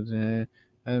over the day.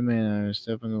 Padme and I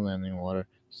step in the landing water.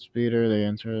 Speeder, they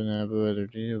enter the Naboo at their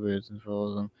diesel boots and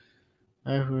follows them.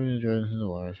 Afterwards, drives into the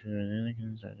water. Speeder and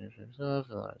Anakin start to fix off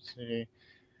the large city.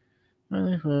 When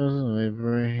they close away,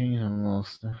 breaking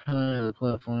almost high the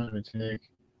platforms we take.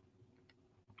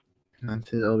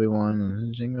 That's it, Obi-Wan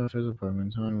and Jango Fett's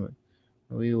apartment. On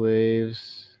Lee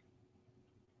waves.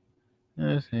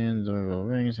 His hand doorbell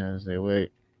rings as they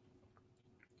wait.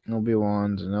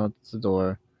 Obi-Wan notes the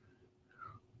door.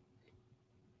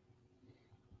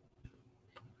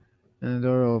 And the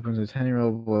door opens. A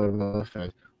 10-year-old boy with Boba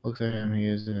Fett looks at him. He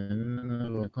is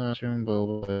in the classroom.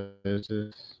 Boba,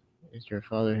 is your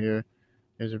father here?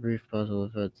 There's a brief pause.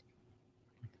 Boba Fett.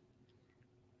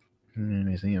 And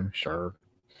you see him. Sure.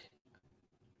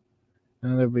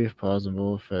 Another brief pause, and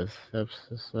Boba Fett steps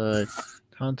aside,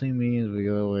 taunting me as we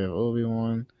go away of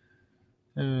Obi-Wan.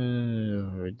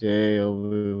 Every day,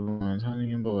 Obi-Wan's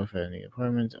hunting him. Boba Fett in the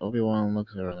apartment. Obi-Wan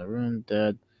looks around the room.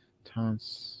 Dad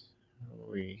taunts.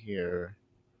 We hear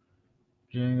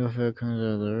Jango Fett comes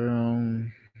out of the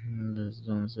room. This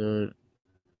is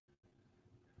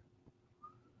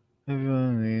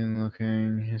everyone mean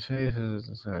looking. His face is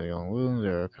inside the old wounds.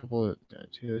 There are a couple of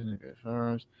tattoos and good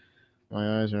firearms.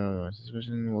 My eyes are on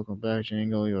suspicion. Welcome back,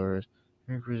 Jango. Yours.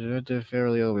 Preservative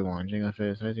fairly Obi-Wan. Jango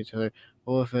Fett sights each other.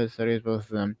 Boba Fett studies both of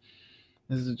them.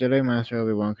 This is the Jedi Master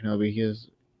Obi-Wan Kenobi. He is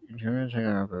trying to check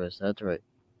on our purpose. That's right.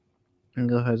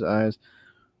 Jango Fett's eyes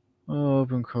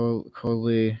open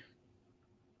coldly.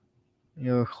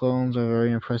 Your clones are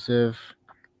very impressive.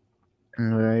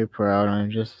 I'm very proud. I'm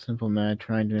just a simple man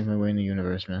trying to make my way in the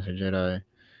universe, Master Jedi.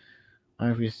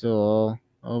 Aren't we still all?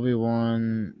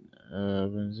 Obi-Wan,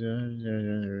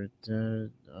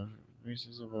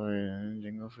 Reese's of and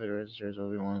Jingle Fit registers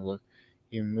Obi-Wan look.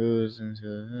 He moves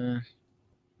into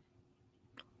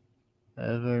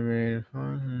ever made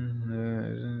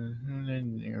fun.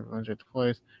 Once or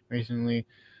twice recently,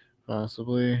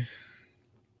 possibly.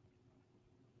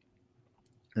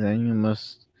 Then you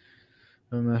must,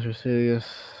 Master Sidious.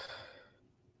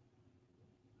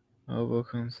 Obo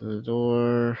comes to the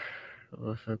door.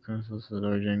 Obo comes to the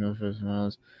door. Jango Fett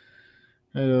smiles.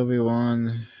 Hey,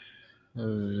 Obi-Wan.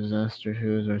 Disaster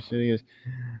shoes are Sidious.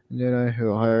 Jedi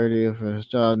who hired you for his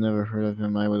job. Never heard of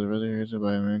him. I was recruited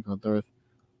by a man called Darth.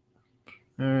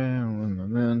 One of the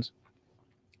men's.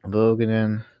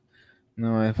 Bogadan.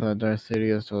 No, I thought Darth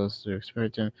Sidious told us to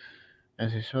expect him.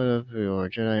 As he showed up, your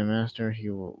Jedi Master,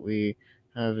 we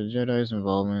have the Jedi's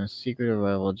involvement in a secret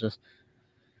arrival. Just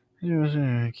he was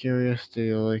curious. Do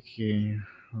you like your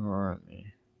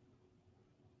army?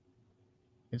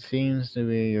 It seems to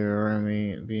be your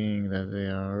army, being that they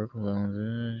are clones.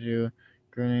 As you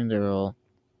grinning, they're all.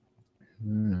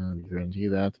 Guarantee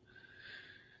that.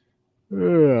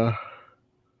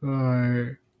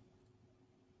 I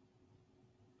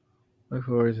look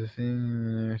forward to seeing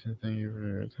you next, and thank you for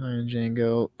your time,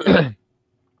 Django.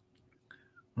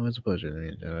 Oh, it's a pleasure to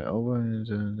meet you. Over and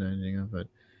Django, but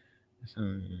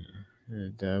some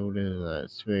doubt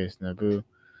is space Naboo.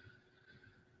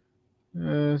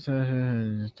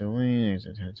 Tatooine,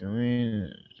 exit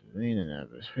Tatooine, and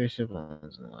Naboo spaceship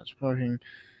owns and large parking.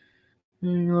 A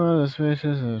lot of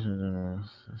spaces,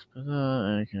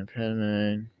 Anakin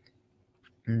Padme.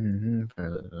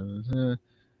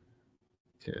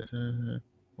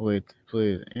 Wait,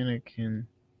 please, Anakin.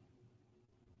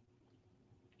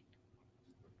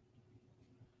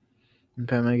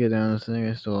 Padme get down, the thing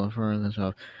is still in front of the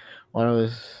top. While I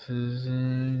was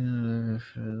feeling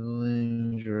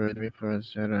droid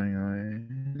reports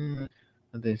Jedi,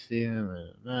 they see him as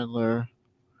a meddler.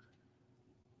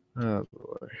 Oh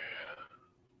boy.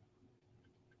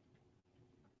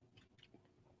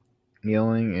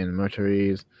 Yelling in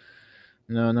Martyrs.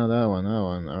 No, that one.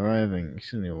 Arriving.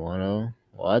 Excuse me, Watto.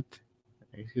 What?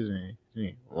 Excuse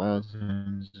me. Wild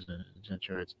jet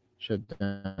droids. Shut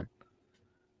down.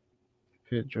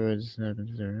 Pit droids snap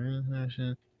into their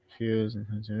action. Fuse and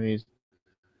Tatooines.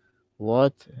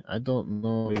 What? I don't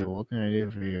know you. What can I do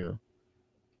for you?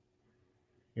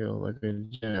 You're like a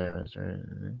Jedi Master.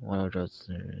 Wild droids.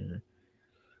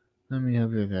 Let me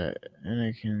help you with that.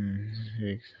 Anakin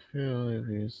takes feel of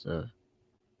your stuff.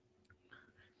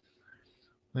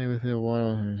 Play with it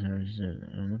while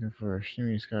I'm looking for a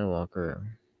Shimmy Skywalker.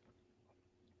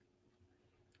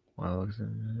 Wow, looks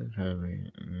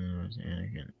heavy.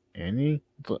 Anakin. Annie?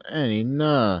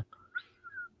 Nah.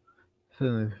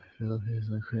 Suddenly feel his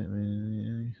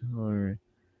equipment or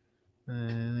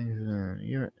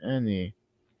you're Annie.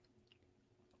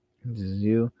 This is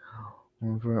you.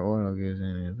 One for a while gives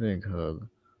Annie a big hug.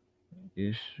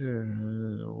 You sure?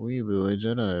 We be a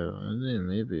Jedi. I think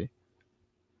maybe.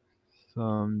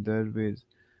 Some deadbeats.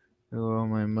 Hello,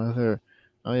 my mother.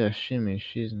 Oh yeah, Shimmy,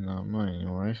 she's not mine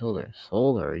anymore. I sold her.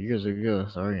 Sold her years ago.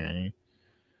 Sorry, Annie.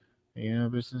 Yeah,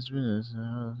 business.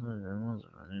 I'm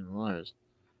running liars.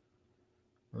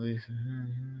 At least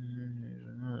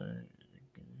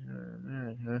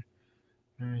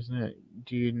Where's that?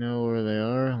 Do you know where they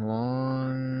are?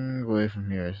 Long way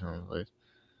from here, someplace.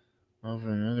 Over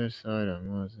another side of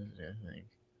Moses, I think.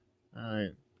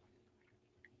 I'd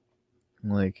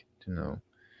like to know.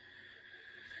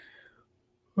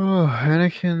 Oh,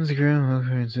 Anakin's grandma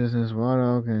princess is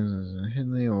Watto, Kansas,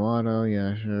 Hidley, Watto,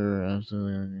 yeah, sure,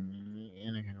 absolutely.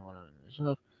 Anakin, Watto,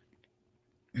 yourself.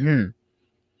 Yeah.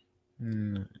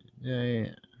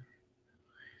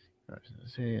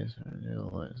 Serious,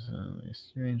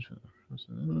 strange for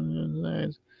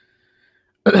the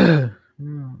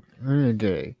Another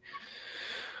day.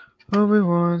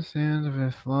 Obi-Wan stands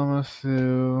with Lama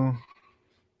Su.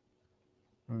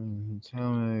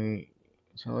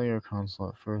 Tell your console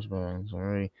at first, but I'm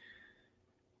sorry.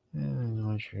 And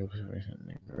my troops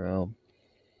recently grow.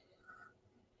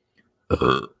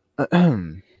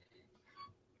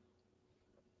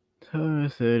 Tower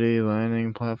City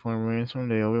landing platform rains from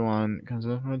day. Obi-Wan comes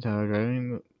up from the tower,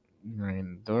 driving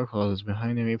rain. The door closes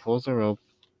behind him. He pulls the rope.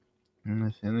 And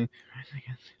the ceiling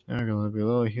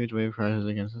below, a huge wave crashes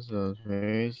against his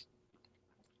face.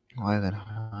 Why that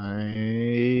high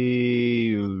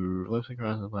lifts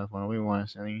across the platform. Obi-Wan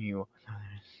is standing heel.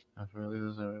 After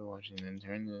loses every watching, then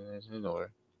turns into the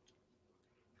door.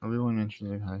 Obi-Wan enters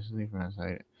the cautiously from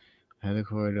outside. Ahead the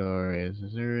corridor is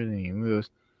deserted, and he moves.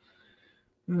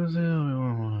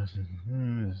 Obi-Wan wants to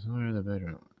where the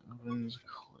bedroom. Opens,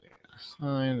 clear.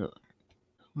 Signed.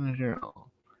 Pleasure.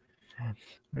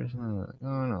 There's another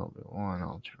gun. Obi-Wan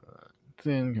ultra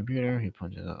thin computer. He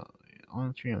punches out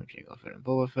on stream of Jango Fett and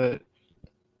Boba Fett.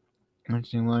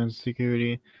 Mentioning lines of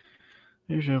security.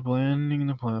 Airship landing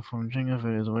the platform. Jango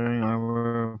Fett is wearing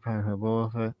armor packed with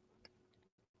Boba Fett.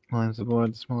 Lines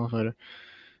aboard the small fighter.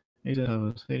 He says, I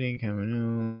was stating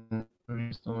Kamino.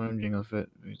 Storm. Jango Fett.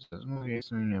 He says,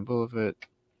 Jason and Boba Fett.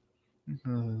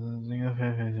 Jango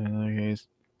Fett has another case.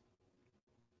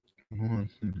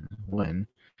 When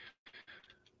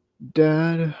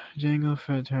Dad, Jango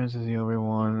Fett turns to see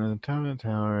Obi-Wan at the top of the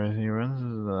tower as he runs the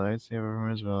lightsaber from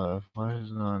his belt.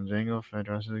 Flashes on. Jango Fett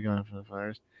drops his gun for the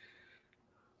fires.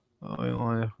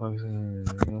 Obi-Wan focuses on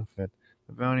Jango Fett.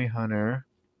 The bounty hunter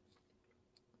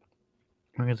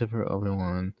rockets up for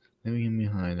Obi-Wan, leaving him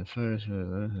behind. The fires for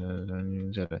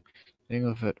the Jedi.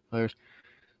 Jango Fett fires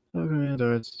command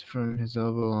darts from his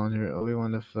elbow launcher.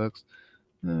 Obi-Wan deflects.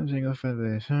 Jango Fett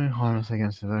is showing harmless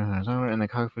against the bounty hunter's armor. In the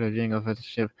cockpit of Jango Fett's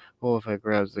ship, Boba Fett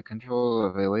grabs the control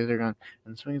of a laser gun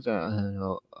and swings at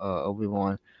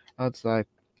Obi-Wan outside.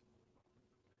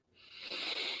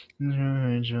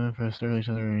 Press start each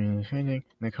other in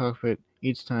the cockpit.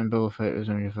 Each time Boba Fett is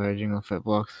under fire, Jango Fett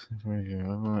blocks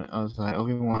outside.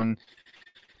 Obi-Wan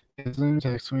is then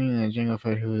attack swinging at Jango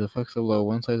Fett, who deflects the blow.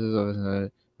 One slices of his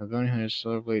head. The bounty hunter's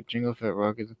shoulder blade. Jango Fett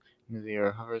rockets into the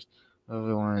air, hovers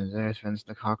Obi-Wan and Zayas fence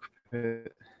the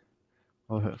cockpit.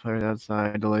 Boba Fett fires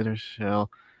outside. The laser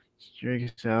shell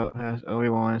streaks out past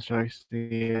Obi-Wan and strikes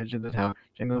the edge of the tower.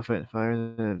 Jango Fett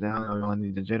fires it down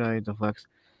Obi-Wan. The Jedi deflects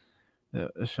the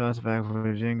shots back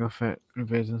where Jango Fett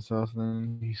evades himself,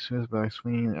 then he swings back,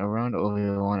 swinging around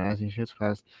Obi-Wan as he shoots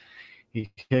past. He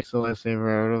kicks the lightsaber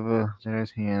out of the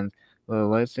Jedi's hand. The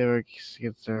lightsaber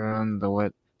skips around the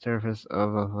wet surface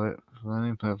of a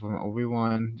landing platform.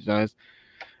 Obi-Wan dies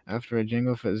after a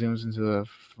Jango Fett zooms into the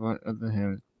front of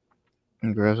him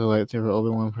and grabs the lightsaber.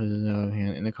 Obi-Wan puts it out of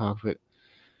hand in the cockpit.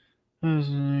 As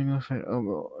Jango Fett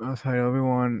outside,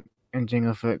 Obi-Wan and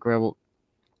Jango Fett grapple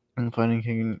and fighting,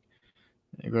 kicking,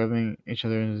 grabbing each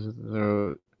other in the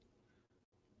throat.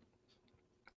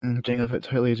 Jango Fett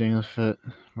tightly. Jango Fett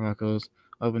rockets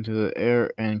up into the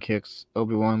air and kicks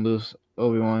Obi-Wan loose.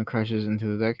 Obi-Wan crashes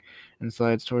into the deck and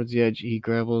slides towards the edge. He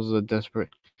grabbles a desperate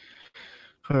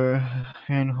for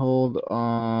handhold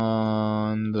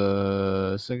on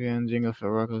the second. Jango Fett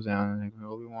rockets down and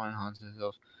Obi-Wan haunts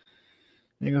himself.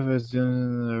 Jango Fett's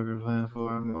doing the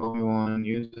platform. Obi-Wan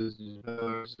uses his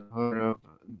powers to power up.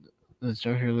 The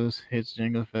structure loose hits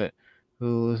Jango Fett,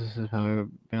 who loses his power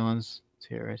balance,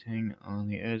 teetering on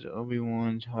the edge.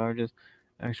 Obi-Wan charges,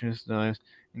 Actress dives,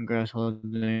 and grabs hold of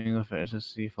Jango Fett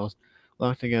as he falls.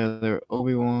 Locked together,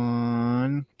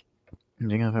 Obi-Wan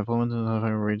and Jango Fett pull into the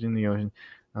fire, raging the ocean.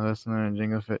 Now less than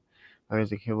Jango Fett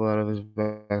fires a cable out of his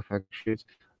backpack, shoots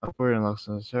upward and locks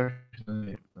on the surface.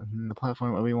 The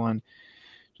platform, Obi-Wan,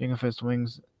 Jango Fett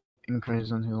swings and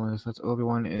crashes onto the line. That's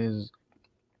Obi-Wan is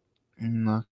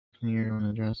knocked near when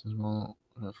the dress is small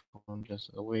form just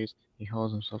at the waist. He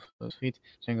hauls himself to his feet.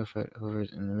 Jango Fett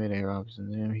hovers in the midair opposite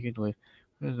him. He could wave.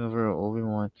 There's over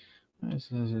Obi-Wan. Here's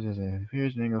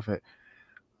Jango Fett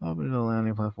up to the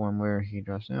landing platform where he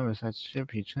drops down beside the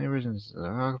ship. He chambers into the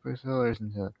cockpit, accelerators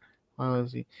into the pilot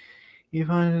seat. He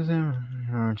finds him,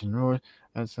 roars and roars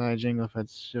outside Jango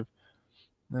Fett's ship.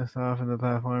 Lifts off of the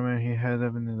platform and he heads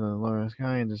up into the lower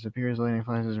sky and disappears. Lightning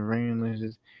flashes, rain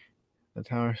loses. The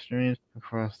tower streams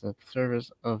across the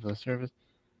surface of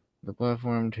the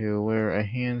platform to where a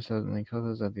hand suddenly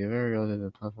clutches at the very edge of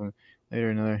the platform.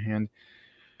 Later, another hand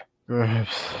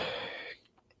grabs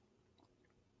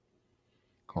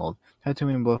called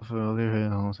Tatooine Bluff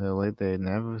overhead homestead. Late day,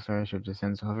 Naboo starship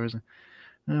descends, hovers,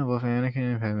 and above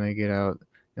Anakin and Padme get out.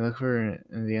 They look for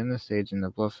in the end of the stage in the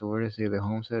bluffs where to see the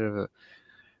homestead of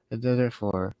a desert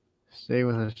floor. Stay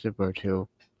with a ship or two.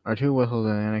 R2 whistles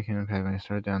and Anakin and Padme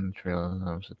start down the trail of the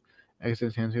homestead.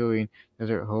 Exit Tatooine,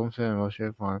 desert homestead, and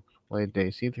Moshe farm. Late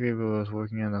day. C-3PO is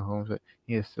working on the homestead.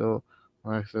 He is still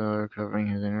recovering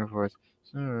his inner parts.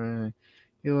 So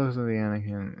he looks at the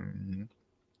Anakin.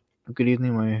 Good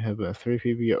evening, my head,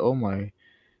 3PO.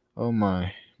 Oh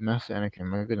my, Master Anakin.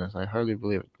 My goodness, I hardly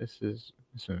believe it. This is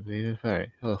Vader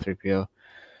Fatty. Hello, 3PO.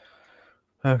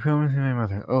 I've come to my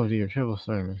mother. Oh dear, trouble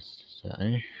story, Mr.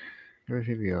 Daddy.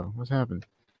 3PO, what's happened?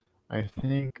 I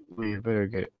think we better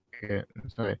get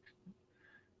inside.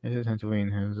 This is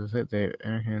Tatooine. Has a set day.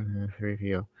 Anakin and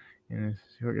 3PO. In the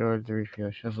courtyard,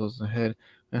 3PO shuffles ahead.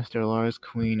 Master Lars,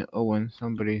 Queen Owen.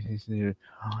 Somebody sees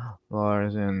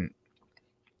Lars and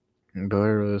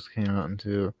Belarus came out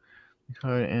into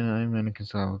Hi, Anna, I'm Anakin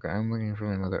Skywalker. I'm looking for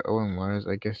my mother, Owen Mars.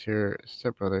 I guess your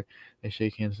stepbrother. They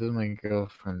shake hands. This is my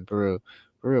girlfriend, Baru.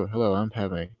 Baru, hello, I'm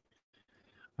Padme.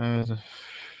 I was a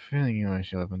feeling you might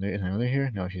show up one day. Is my mother here?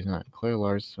 No, she's not. Claire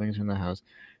Lars swings from the house.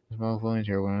 His mouth flowing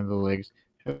to her, one of the legs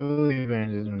heavily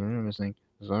bandaged and missing.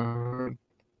 Zard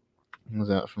was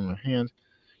out from her hand.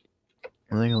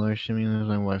 Like a large shimmy was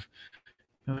my wife.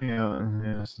 Coming out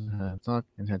and talk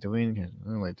and Tatooine,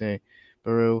 like day.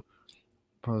 Baru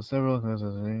pulled several clothes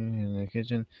in the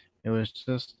kitchen. It was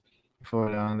just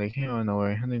before dawn. They came out of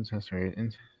nowhere, hunting history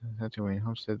into Tatooine,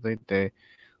 Homestead, late day.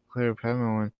 Claire,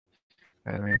 Padme,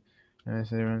 Padme. And I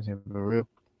said, around to Baru.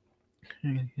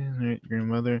 His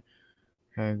grandmother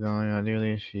had gone out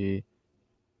dearly. She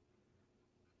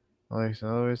likes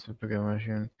always to pick up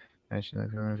mushroom, and she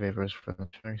looked around vapors from the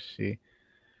trunk. She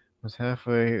was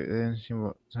halfway, then she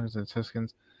walked to the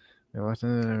Tuscans. We walked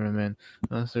into the room, and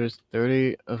there's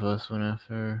 30 of us went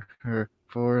after her.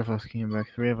 4 of us came back.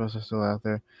 3 of us are still out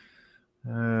there.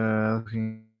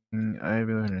 Looking, I'd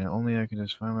be learning it. Only I can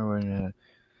just find my way in it.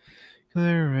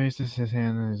 Claire raises his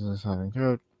hand in his sobbing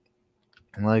throat.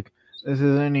 Like, this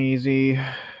isn't easy.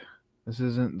 This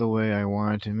isn't the way I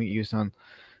wanted to meet you, son.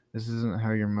 This isn't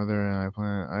how your mother and I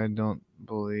planned it. I don't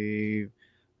believe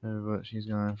her, but she's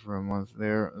gone for a month.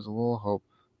 There is a little hope.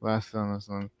 Last on this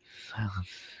long silence.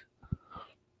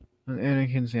 And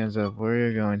Anakin stands up. Where are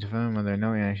you going? To find my mother.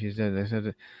 No, Anna, she's dead. I said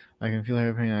that I can feel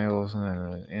her pain. I will listen.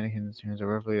 Anakin turns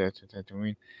abruptly to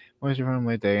Tatooine. What's your problem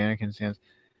late day? Anakin stands.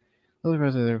 Little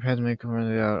brother, their Padme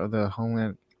coming out of the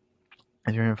homeland.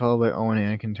 As you're followed by Owen,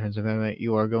 Anakin turns to Padme.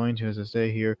 You are going to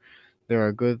stay here. There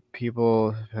are good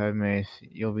people, Padme.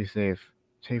 You'll be safe.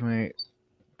 Take my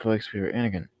Black Spirit,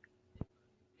 Anakin.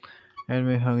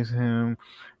 Padme hugs him.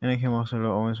 Anakin walks over to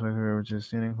Owen's wife, which is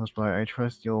standing close by. I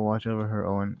trust you'll watch over her,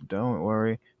 Owen. Don't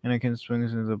worry. Anakin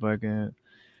swings into the black and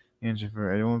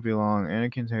Angifer. It won't be long.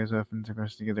 Anakin takes off and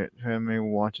across together. Padme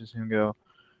watches him go.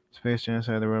 Space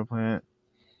genocide, the red planet,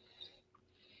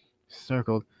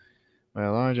 circled by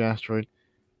a large asteroid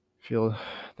field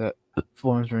that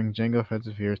forms during Jango Fett's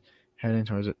appears, heading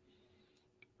towards it.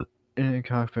 In a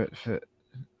cockpit fit,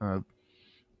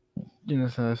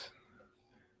 Genesis.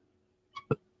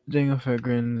 Jango Fett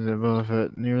grins at Boba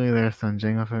Fett. Nearly there, son.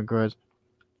 Jango Fett grudges.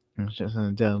 It's just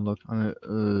a dead look on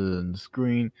the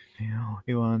screen.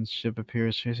 Elon's ship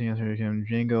appears, chasing after him.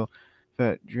 Jango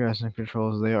Fett Jurassic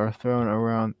patrols. They are thrown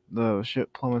around. The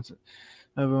ship plummets.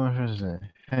 Everyone tries to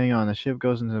hang on. The ship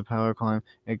goes into the power climb.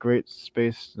 A great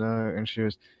space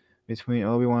ensues between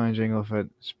Obi-Wan and Jango Fett.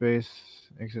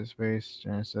 Exit space,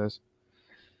 Genesis.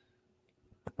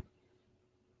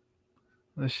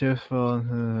 The ships fall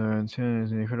into the tune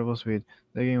at incredible speed,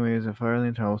 digging waves of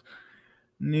fiery tunnels.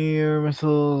 Near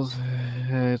missiles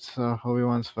hits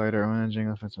Obi-Wan's fighter. When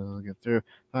Jango Fett's missiles get through,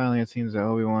 finally it seems that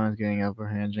Obi-Wan is getting upper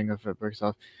hand. Jango Fett breaks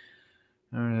off.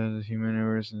 The he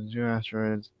maneuvers into 2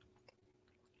 asteroids.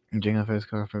 Jango Fett's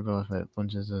cockpit Boba Fett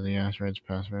plunges as the asteroids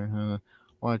pass right.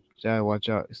 Watch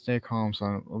out. Stay calm,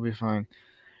 son. We'll be fine.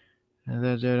 And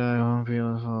that Jedi won't be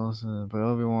able to follow us, but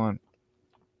Obi-Wan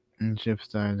and ships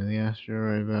dive to the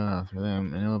asteroid battle after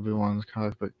them. In Obi-Wan's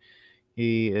cockpit,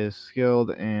 he is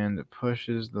skilled and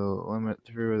pushes the limit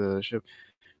through the ship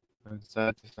from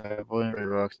side to side, avoiding red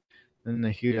rocks. Then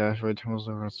the huge asteroid tumbles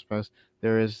across space.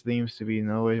 Seems to be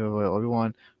no way to avoid.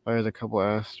 Obi-Wan fires a couple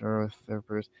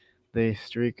astrothurpers. They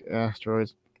streak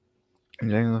asteroids.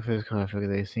 Jango Fett's cockpit.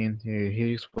 They seem to hear a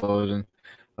huge explosion.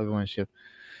 Obi-Wan's ship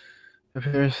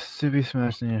appears to be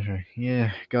smashed in the asteroid.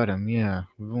 Yeah, got him. Yeah,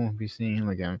 we won't be seeing him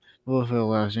again. Boba Fett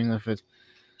laughs. Jango Fett's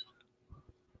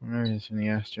emerges from the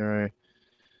asteroid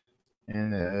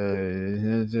and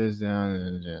is down to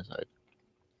the genocide.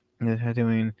 The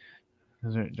Tatooine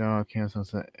desert Jawa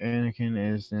cancels that Anakin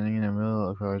is standing in the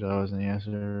middle of Jar Jawas in the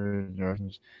asteroid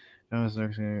directions. Jawas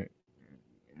looks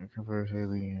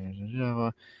comparatively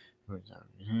Java.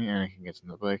 Anakin gets in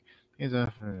the bike. He's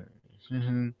off for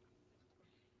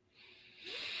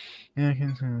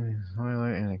Anakin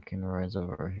twilight. Anakin rides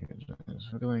over.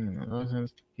 He's going in the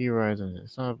distance. He rides into the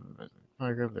stop.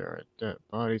 Fire up. There are dead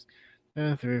bodies.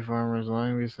 There are 3 farmers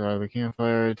lying beside the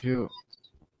campfire. 2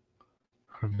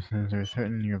 are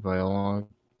threatened nearby a log.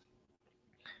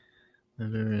 The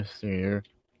various theater.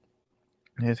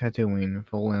 His Tatooine,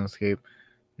 full landscape,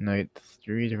 night,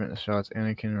 3 different shots.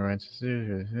 Anakin rides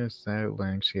his side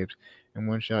landscapes. In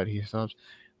one shot, he stops,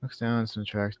 looks down at some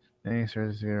tracks, then he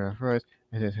starts to figure out rise.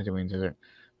 It is Tatooine desert.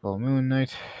 Full moon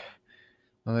night.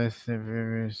 The last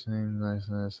various things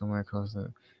somewhere close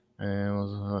to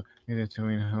animals.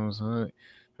 Tatooine homes.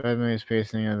 Padme is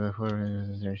pacing at the foot of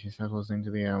the She stops listening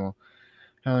to the animal.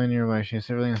 Howling nearby, she is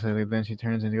severely unsightly. Then she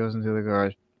turns and goes into the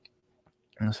garage.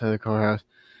 inside the courthouse.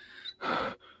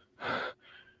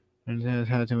 And then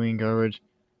Tatooine garbage.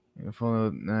 Full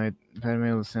of night.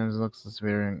 Padme looks the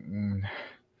spirit. And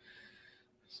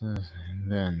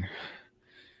then,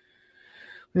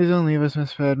 please don't leave us,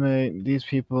 Miss Padme. These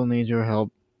people need your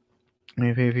help.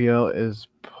 My PPO is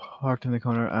parked in the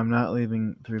corner. I'm not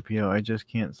leaving 3PO. I just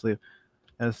can't sleep.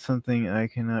 As something I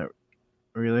cannot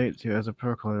relate to as a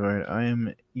protocol droid. I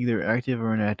am either active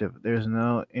or inactive. There's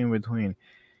no in between.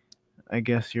 I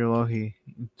guess you're lucky.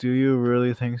 Do you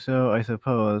really think so? I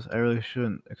suppose. I really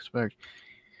shouldn't expect.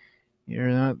 You're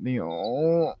not the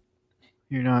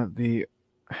you're not the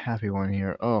happy one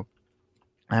here. Oh,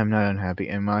 I'm not unhappy,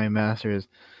 and my masters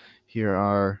here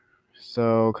are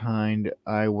so kind.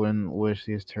 I wouldn't wish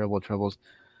these terrible troubles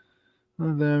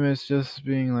on them. It's just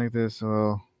being like this.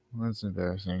 Well, that's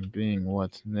embarrassing. Being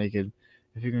what? Naked.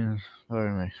 If you can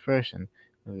pardon my expression,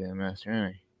 of the master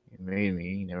enemy. You made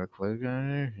me never quite got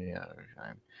it the other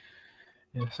time.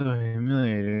 It's so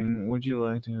humiliating. Would you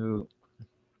like to,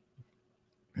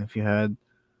 if you had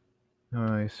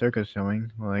a circus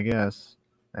showing? Well, I guess.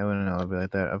 I wouldn't know it'd be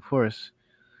like that. Of course.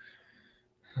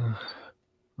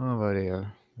 Nobody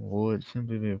would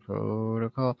simply be a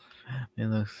protocol. It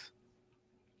looks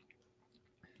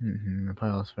a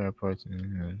pile of spare parts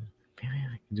and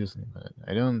do something about it.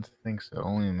 I don't think so.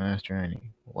 Only Master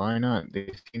Annie. Why not?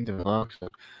 They seem to box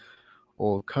up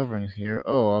old coverings here.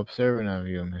 Oh, observant of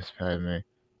you, Miss Padme.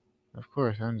 Of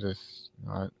course, I'm just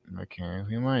not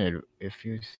mechanically minded. If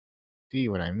you see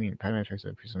what I mean. Padme picks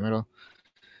up a piece of metal.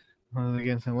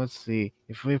 Against him. Let's see.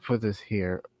 If we put this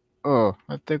here. Oh,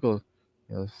 that tickles.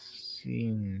 You'll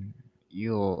see.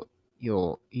 You'll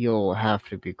have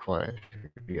to be quiet.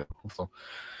 Also.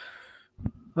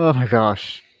 Oh my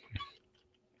gosh.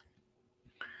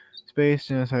 Space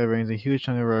genocide brings a huge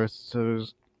chunk of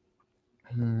resources.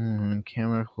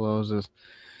 Camera closes.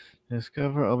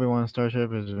 Discover Obi-Wan's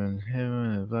starship has been hit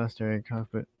in a blaster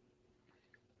cockpit.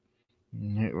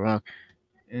 Hit rock.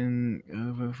 In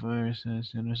fire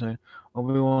says genocide.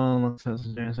 Obi-Wan looks at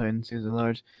the genocide and sees a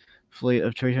large fleet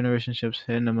of Trade Generation ships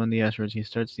hidden among the asteroids. He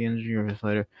starts the engine of his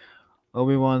fighter.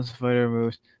 Obi-Wan's fighter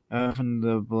moves out from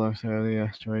the black side of the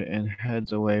asteroid and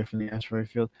heads away from the asteroid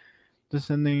field.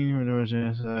 Descending from the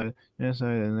genocide,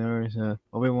 and there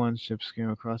Obi-Wan's ship skim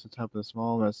across the top of the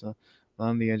small mesa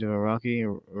along the edge of a rocky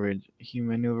ridge. He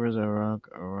maneuvers a rock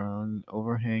around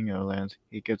overhang or lands.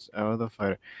 He gets out of the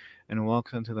fighter and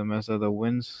walks into the mesa. The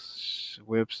wind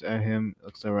whips at him,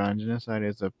 looks around. Genocide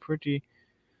is a pretty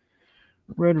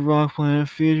red rock planet,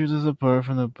 features is apart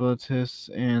from the Butis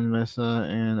and mesa,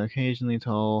 and occasionally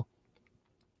tall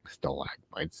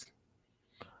stalagmites.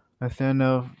 I stand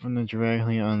up from the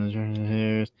directly on the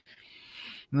stairs.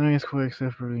 Nice quick,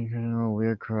 except for the occasional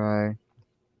weird cry.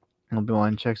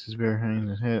 Obi-Wan checks his bear hangs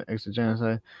his head, exit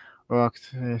genocide. Rocks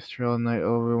his trail night.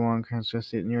 Obi-Wan can't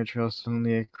it near trail.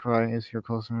 Suddenly a cry is heard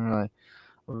close in her eye.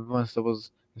 Obi-Wan stumbles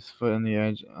his foot on the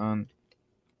edge on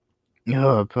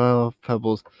a pile of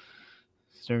pebbles.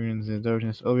 Staring into the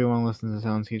darkness, Obi-Wan listens to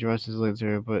sounds. He draws his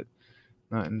lightsaber, but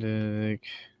not into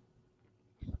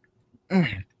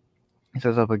the... He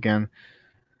sets up again.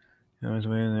 I was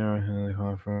waiting there until the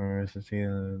call for us to see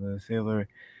the sailor.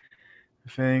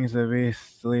 Fangs the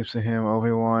beast leaps at him.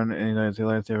 Obi-Wan ignites the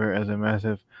lightsaber as a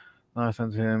massive knocks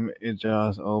onto him. Its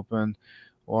jaws open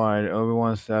wide.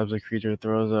 Obi-Wan stabs the creature,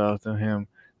 throws it off to him,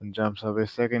 and jumps up. A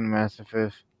second massive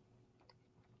fifth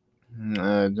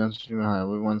jumps behind.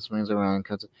 Obi-Wan swings around,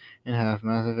 cuts it in half.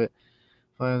 Massive it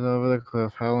flies over the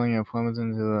cliff, howling and plummets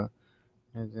into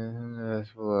the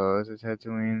below. It's a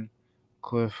Tatooine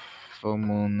cliff full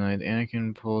moonlight.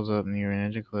 Anakin pulls up near an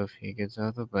edge of cliff. He gets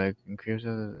out the bike and creeps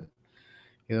out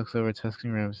He looks over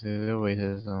Tuscan Raps to the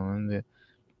oasis on the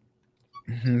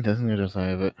doesn't get a side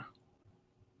of it.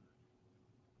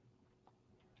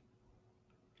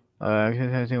 Actually,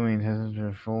 Tatooine has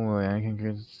a full moon. Anakin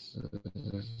creeps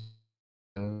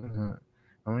hide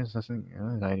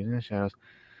in the shadows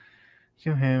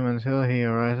to him until he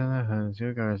arrives on the hood.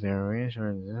 Two guards there,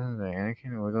 reassured that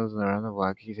Anakin wiggles around the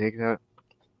block. He takes out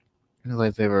his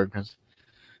lightsaber and cuts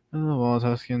the wall.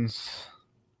 Tuscans.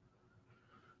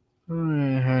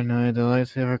 Her night, the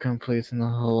lightsaber completes in the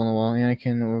hole in the wall.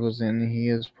 Anakin wiggles in. He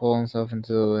is pulled himself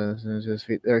into his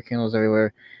feet. There are candles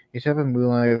everywhere. A shaft of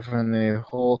moonlight from the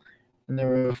hole in the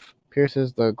roof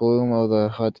pierces the gloom of the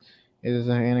hut. It is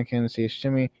Anakin sees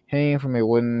Shimmy hanging from a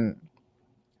wooden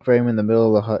frame in the middle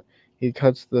of the hut. He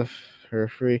cuts her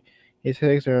free. He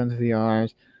takes her into the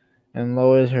arms and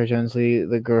lowers her gently to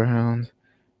the ground.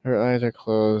 Her eyes are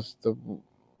closed.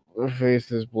 Her face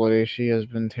is bloody. She has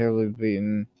been terribly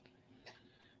beaten.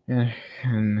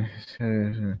 And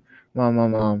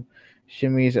Mom.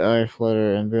 Shimmy's eyes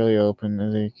flutter and barely open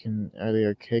as they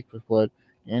are caked with blood.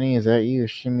 Annie, is that you?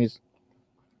 Shimmy's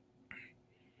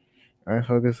eyes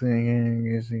focusing again.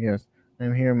 Yes.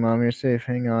 I'm here, Mom. You're safe.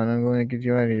 Hang on. I'm going to get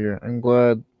you out of here.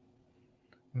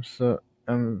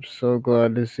 I'm so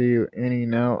glad to see you, Annie.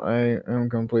 Now I am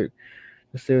complete.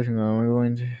 Just stay with me, Mom. I'm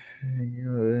going to.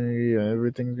 Yeah,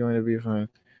 everything's going to be fine.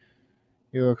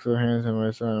 You look so handsome,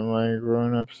 my son, my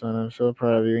grown-up son. I'm so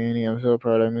proud of you, Annie. I'm so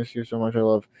proud. I miss you so much. I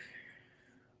love.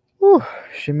 Whew.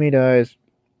 Shimmy dies.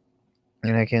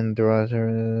 Anakin throws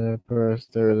her the purse.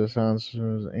 There is a sound.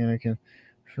 Anakin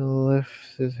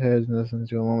lifts his head and listens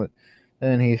to a moment.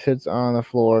 Then he sits on the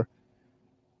floor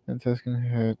and Tuscan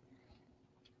head.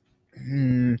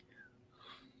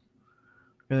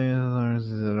 Really, Lawrence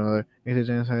is another. He's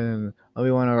genocide and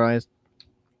Obi-Wan arrives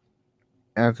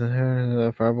at the head of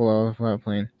the far below the flat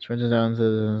plane. Stretches down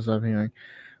to the stop hearing,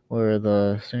 where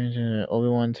the strange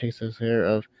Obi-Wan takes his pair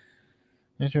of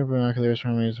Nature binoculars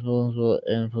from his bulb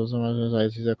and pulls them out of his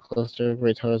eyes. Sees a cluster of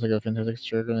great stars like a fantastic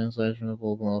circle inside from the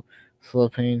bulb below. Slow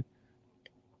pan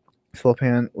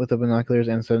with the binoculars,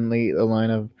 and suddenly a line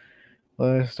of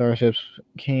starships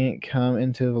can't come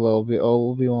into below.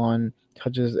 Obi-Wan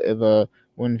touches the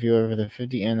wind view over the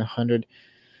 50 and 100.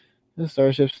 The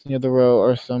starships near the row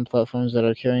are some platforms that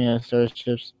are carrying out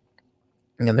starships.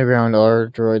 On the ground are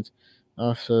droids.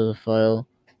 Off to the file.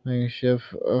 The ship,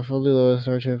 a fully loaded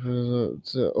starship,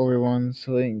 is Obi-Wan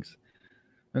swings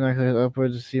binoculars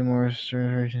upwards to see more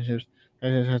relationships.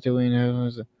 As his Tatooine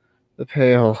heavens, the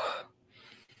pale.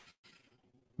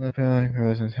 The pale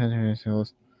grows and tender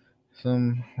hills.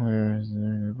 Somewhere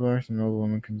in the bush, an old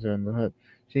woman comes out of the hut.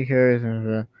 She carries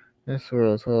her this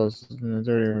swirl swirls in the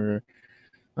dirty river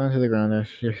onto the ground as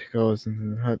she goes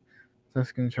into the hut.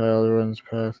 Tuscan child runs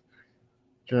past,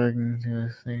 dragging to a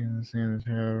snake in the sand. The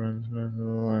child runs past the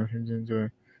alarm, into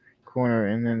a corner,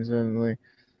 and then suddenly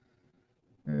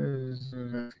there's a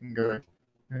Tuscan guy.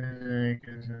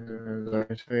 His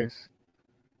large face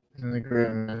is in the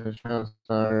grim as the child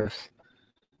starves.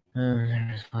 And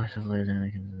there's possibly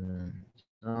Anakin's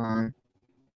song.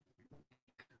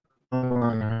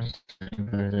 On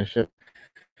the ship.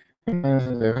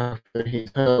 The cockpit, he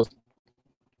tells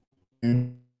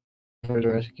for the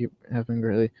rest keep happening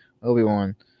greatly.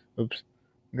 Obi-Wan. Oops.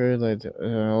 Great lights,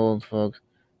 old folks.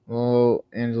 Low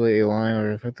Angela a line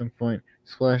or a victim point.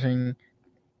 Splashing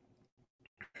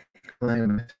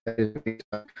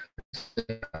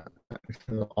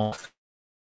off.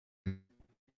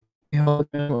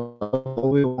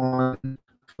 Obi-Wan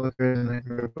flickers in the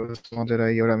group of small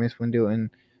Jedi Yoda, Mace Windu, and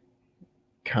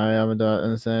Kai Amidala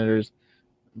and the senators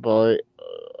Boy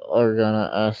Organa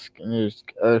ask news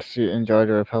Earthsuit in Jar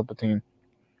Jar Palpatine.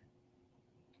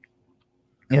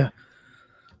 Yeah.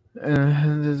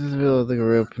 And this is below the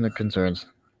group and the concerns.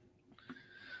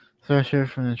 Thrasher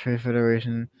from the Trade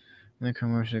Federation and the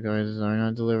commercial guys are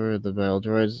not delivered. The battle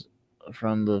droids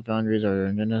from the foundries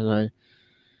are genocide.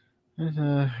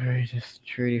 This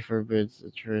treaty forbids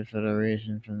the Trade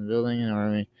Federation from building an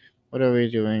army. What are we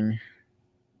doing?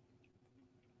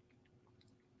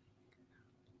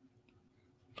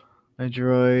 A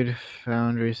droid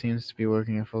foundry seems to be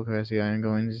working at full capacity. I am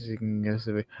going to seek and guess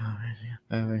if I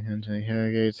can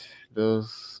interrogate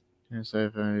those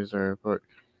inside foundries or report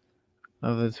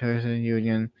of the Terran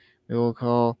Union. We will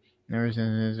call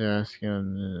everything to ask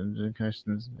the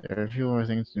questions. There are a few more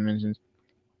things to mention.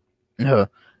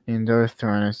 In Darth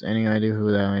Tyrannus, any idea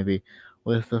who that may be?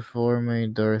 With the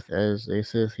four-made Darth as a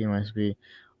Sith, he must be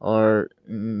our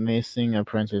missing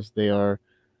apprentice. They are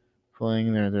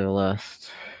playing their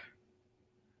last.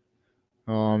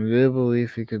 Do you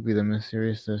believe he could be the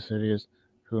mysterious Sidious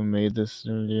who made this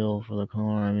deal for the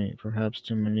Clone Army? Perhaps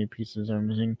too many pieces are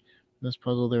missing. This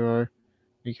puzzle there are.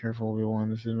 Be careful, Obi-Wan.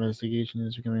 This investigation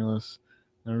is becoming less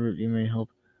the route you may help.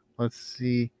 Let's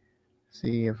see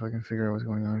if I can figure out what's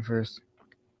going on first.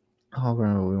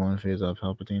 Hologram Obi-Wan phase up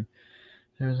Palpatine.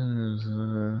 There's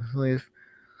a slave.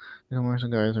 The commercial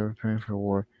guys are preparing for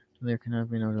war. There cannot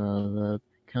be no doubt of that.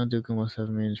 Count Dooku must have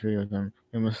made a treaty with them.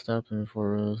 We must stop them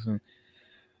before Rosen.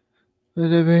 The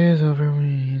debate is over. We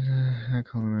need to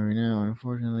call him right now.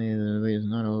 Unfortunately, the debate is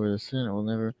not over. The Senate will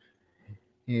never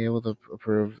be able to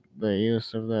approve the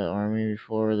use of that army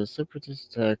before the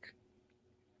separatist attack.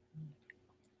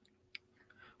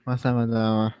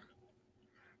 Masamadawa,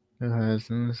 who has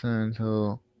the Senate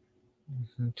until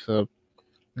so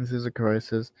this is a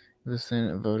crisis. The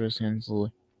Senate voters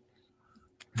cancel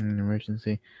an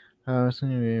emergency. It's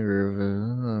going to be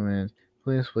removed.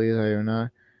 Please, I do not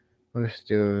wish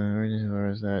to emergency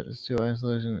powers that is too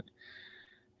isolation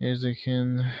is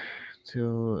akin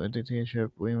to a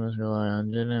dictatorship. We must rely on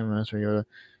Jedi Master Yoda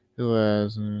who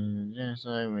has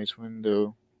genocide, Mace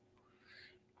Windu.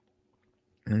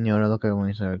 And Yoda looked at him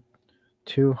and said,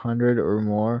 200 or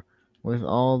more? With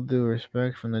all due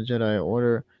respect from the Jedi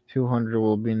Order, 200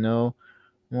 will be no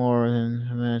more than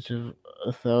a match of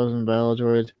 1,000 battle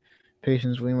droids.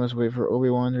 Patience, we must wait for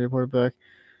Obi-Wan to report back.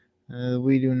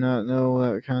 We do not know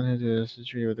what content is the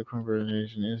treaty with the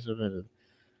corporation is submitted.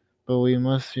 But we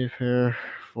must prepare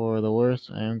for the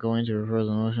worst. I am going to propose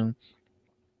a motion.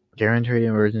 Guarantee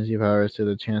emergency powers to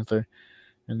the Chancellor.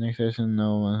 And next session,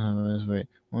 no one has wait.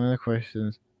 One of the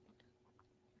questions,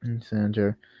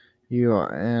 Senator, you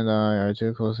and I are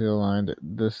too closely aligned.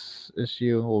 This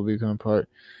issue will become part.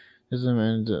 This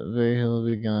amendment will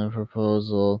begin a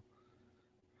proposal.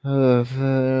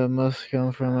 Must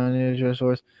come from a neutral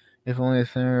source. If only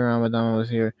Senator Ramadama was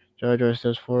here. Jar Jar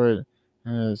steps forward.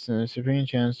 Supreme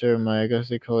Chancellor, my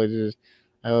august colleagues,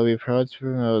 I will be proud to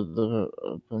promote the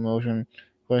promotion.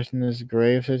 Question this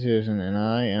grave situation, and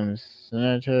I am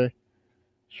Senator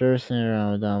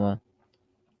Ramadama,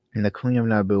 and the Queen of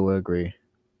Naboo will agree.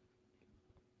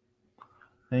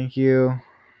 Thank you.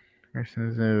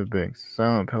 Senator Biggs.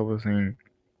 Silent Palpatine.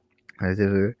 As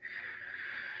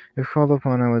if called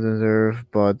upon, I would deserve,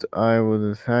 but I would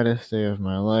the saddest day of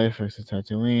my life. Exit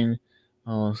Tatooine.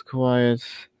 All is quiet.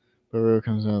 Baru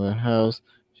comes out of the house.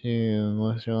 She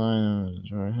lifts her line on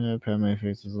her head. Padme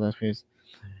faces the last piece.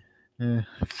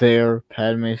 There,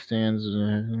 Padme stands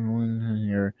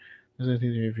here. This is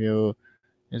C-3PO.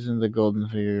 Isn't the golden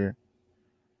figure?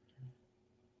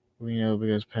 We know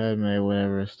because Padme,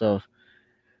 whatever stuff.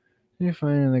 You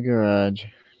find in the garage.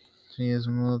 She is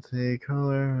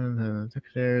multicolor and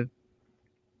textured.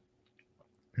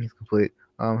 He's complete.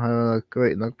 How do I look?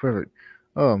 Great, look perfect.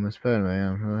 Oh, Miss Padme,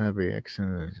 I'm so happy.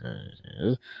 Excellent.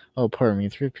 Oh, pardon me,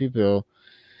 3PO.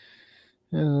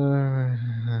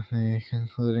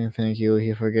 Concluding thank you,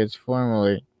 he forgets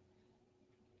formally.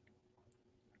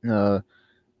 Padme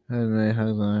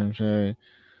hugs on him.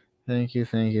 Thank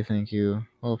you.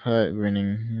 Oh, Pat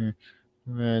grinning.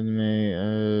 Padme,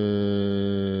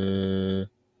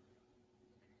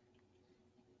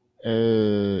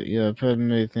 yeah,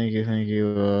 Padme, thank you,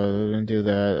 didn't do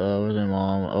that, where's my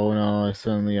mom? Oh no, I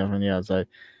suddenly up from the outside.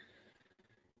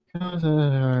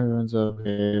 Everyone's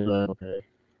okay.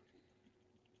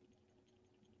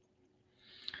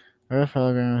 Earth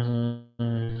holograms,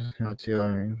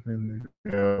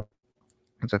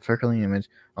 it's a flickering image.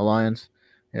 Alliance,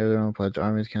 they have their own pledge.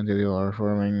 Armies can't do the are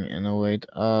forming and await,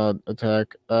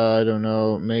 attack, I don't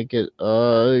know, make it,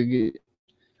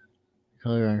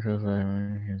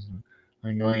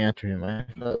 I'm going after him. I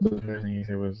thought the first thing he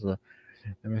said was, the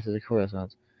message of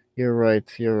Coruscant. You're right.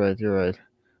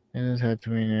 And this had to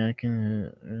mean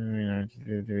Anakin,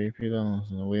 to repeat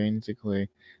almost whimsically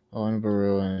on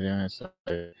Baru and the other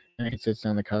side. Anakin sits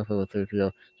down in the cockpit with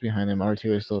 3PO behind him.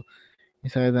 R2 is still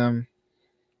beside them.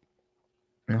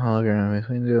 A hologram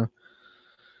between you.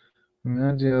 I'm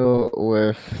gonna deal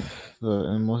with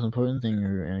the most important thing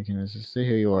here, Anakin, is to stay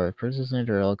who you are. Persistent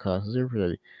at all costs. Zero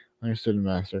pretty. Understood,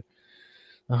 Master.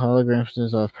 The hologram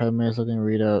spins off. Padme is looking to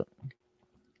read out.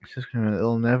 Just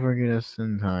it'll never get us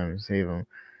in time to save him.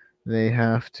 They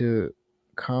have to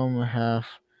come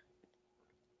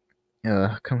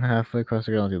halfway across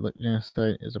the galaxy.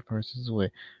 Genocide is a person's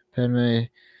way. Padme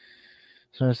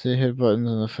starts to hit buttons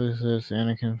on the footsteps.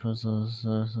 Anakin puts her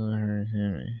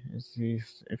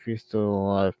if he's still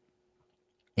alive.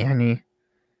 Annie,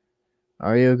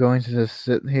 are you going to just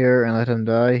sit here and let him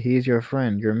die? He's your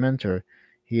friend, your mentor.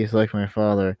 He is like my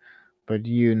father. But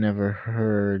you never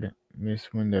heard Miss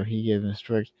Windu. He gave him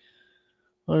strict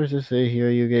orders to stay here.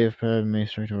 You gave Padme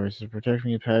strict orders to protect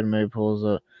me. Padme pulls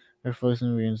up her focus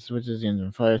and switches the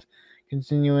engine fires.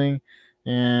 Continuing,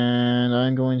 and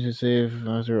I'm going to save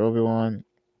Master Obi-Wan.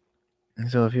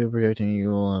 So if you're protecting, you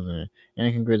will have it.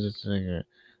 Anakin grids a cigarette.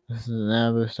 This is an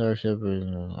Naboo starship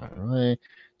on our way.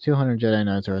 200 Jedi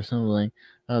Knights are assembling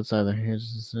outside the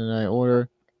Jedi Order.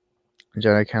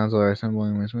 Jedi Council are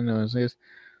assembling Mace Windu as this.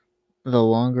 The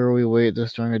longer we wait, the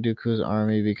stronger Dooku's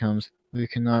army becomes. We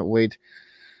cannot wait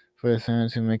for the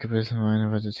Senate to make up its mind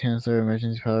about the Chancellor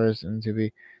emergency powers and to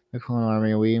be the clone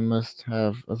army. We must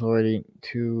have authority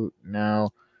to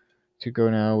go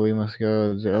now. We must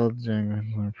go. The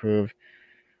Elden approved.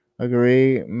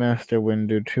 Agree, Master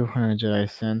Windu. 200 Jedi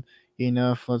sent.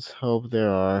 Enough. Let's hope there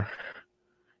are.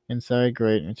 Inside,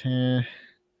 great.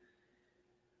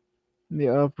 The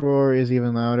uproar is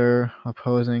even louder.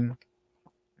 Opposing.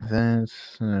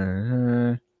 That's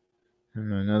another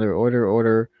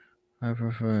order. I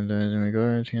prefer that in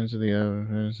regard to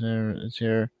the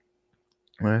chair.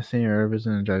 When I senior Herbers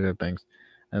and Jar Jar Banks.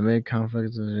 Amid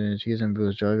conflicts, Cheese and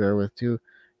Boo's Jar Jar with two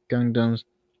Gundams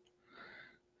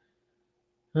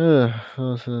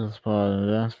Phyllis is a spot and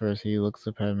advances first. He looks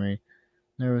at Padme.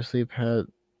 Nervously,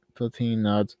 Palpatine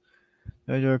nods.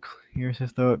 Jar Jar clears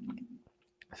his throat.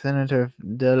 Senator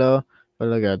Delo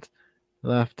Balagat.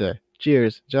 Laughter.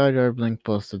 Cheers. Jar Jar Blink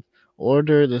posted.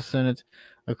 Order the Senate.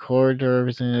 A corridor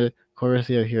represented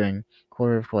courtesy of hearing.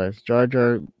 Quarter of twice. Jar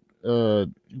Jar uh,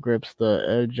 grips the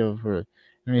edge of her.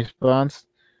 In response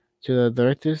to the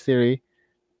director's theory,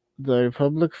 the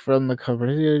Republic from the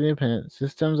Courtesy of the Independent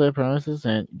Systems I promised the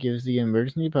Senate gives the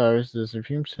emergency powers to the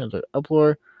Supreme Center.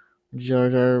 Uproar. Jar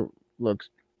Jar looks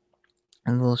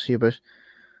a little sheepish.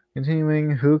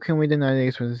 Continuing, who can we deny the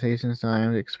expectations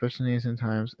times, expressionation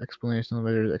times, explanational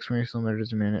measures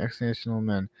demand, explanational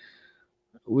men?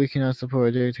 We cannot support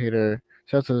a dictator.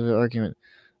 Shouts of the argument.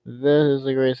 This is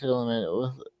the great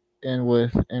settlement and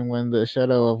when the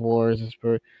shadow of war is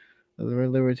spurred, the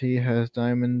liberty has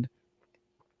dawned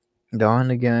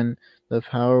again. The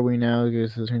power we now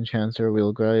give to the Chancellor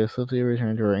will gradually swiftly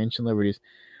return to our ancient liberties,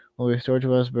 will restore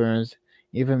to us burns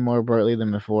even more brightly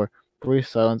than before. Brief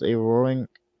silence, a roaring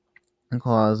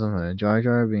claws of Jar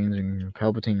Jar Binks and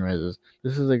Palpatine rises.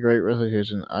 This is a great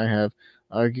resolution. I have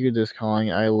argued this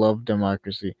calling. I love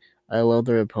democracy. I love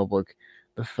the Republic.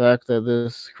 The fact that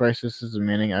this crisis is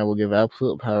demanding I will give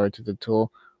absolute power to the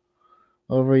tool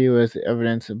over you is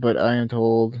evidence, but I am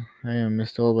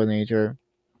mistold by nature.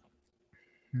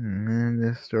 And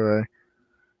destroy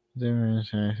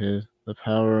the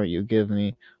power you give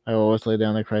me. I will always lay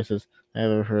down the crisis I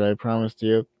have ever heard. I promised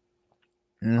you.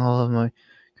 And all of my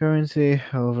currency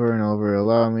over and over.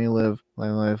 Allow me to live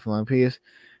my life in peace.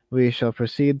 We shall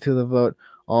proceed to the vote.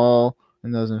 All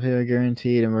and those in favor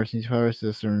guaranteed emergency powers to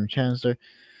the Supreme Chancellor.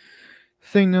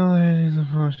 Signal is a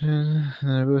motion. The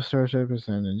Naboo Starship is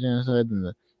sending genocide in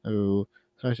the Naboo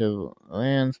Starship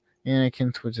lands.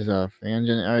 Anakin switches off the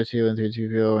engine. R2 and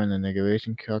 3PO in the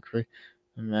negation cockpit.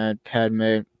 Mad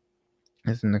Padme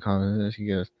is in the comments.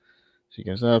 She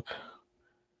goes up.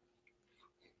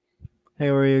 Hey,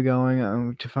 where are you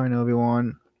going? To find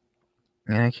Obi-Wan.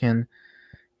 Anakin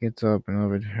gets up and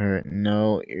over to her.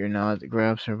 No, you're not.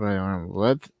 Grabs her by the arm.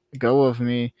 Let go of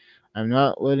me. I'm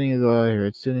not letting you go out here.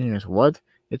 It's too dangerous. What?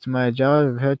 It's my job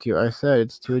to protect you. I said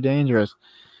it's too dangerous.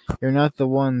 You're not the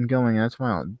one going. That's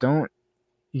why. Don't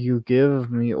you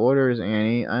give me orders,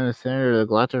 Annie. I'm the senator of the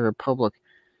Galactic Republic.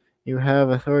 You have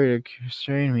authority to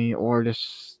restrain me or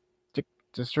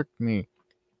restrict me.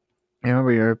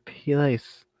 Remember your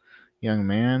place, young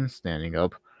man, standing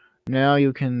up. Now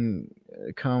you can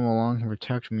come along and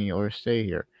protect me or stay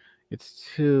here. It's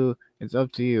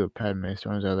up to you. Padme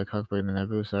storms out of the cockpit in the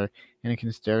Naboo Star.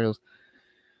 Anakin stares.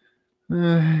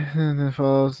 Then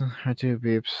follows R2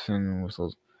 beeps and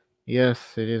whistles.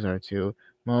 Yes, it is R2.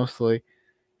 Mostly.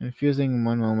 Infusing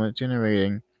one moment,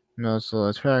 generating mutual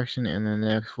attraction, and the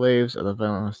next waves of the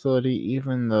violent hostility,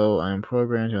 even though I am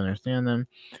programmed to understand them.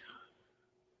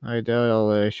 I doubt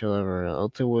I shall ever.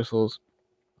 R2 whistles.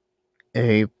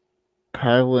 A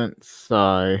prevalent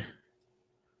sigh.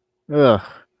 Ugh.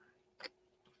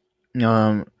 In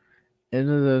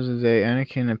the day,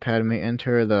 Anakin and Padme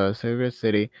enter the sacred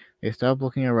city. They stop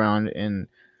looking around in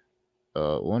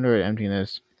wonder at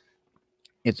emptiness.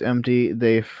 It's empty.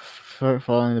 They start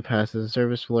following the path as the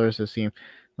surface blurs the seam.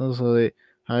 Slowly,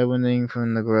 high winding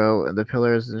from the grow, the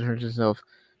pillars, the church itself.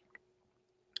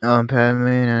 Padme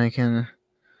and Anakin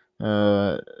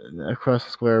across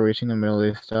the square, reaching the middle.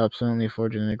 They stop suddenly,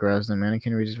 forging grabs them.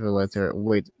 Anakin reaches for the lightsaber.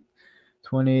 Wait.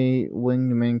 20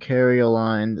 winged men carry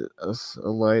aligned a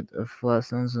light of flat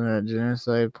stones in a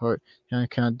genocide part.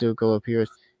 Count Dooku appears.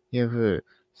 You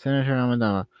Senator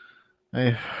Amadama.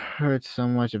 I've heard so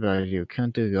much about you.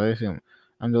 Count Dooku, I assume.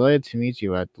 I'm delighted to meet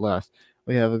you at last.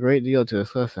 We have a great deal to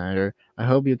discuss, Senator. I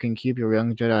hope you can keep your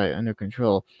young Jedi under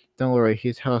control. Don't worry,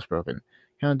 he's housebroken.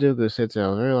 Count Dooku sits at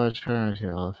a very large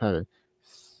tabernacle of heaven.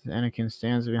 Anakin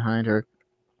stands behind her.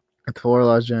 Four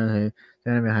large Jedi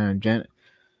standing behind him.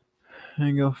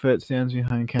 Jango Fett stands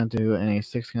behind Count Dooku in a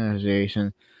sixth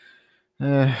congregation.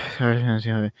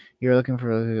 You're looking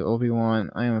for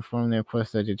Obi-Wan. I am formally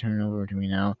request that you turn over to me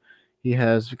now. He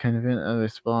has convinced of a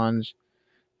sponge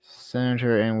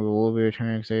senator and we will be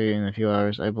returning in a few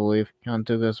hours, I believe. Count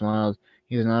Dooku smiled.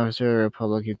 He's an officer of the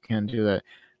Republic. You can't do that.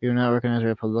 We do not recognize the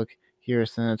Republic here,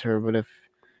 Senator, but if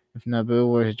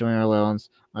Naboo were to join our alliance,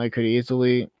 I could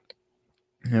easily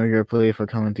know your plea for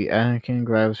coming. The Anakin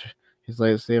grabs his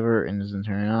lightsaber and doesn't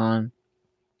turn it on.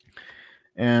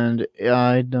 And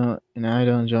I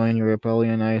don't join your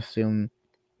rebellion. I assume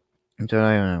Jedi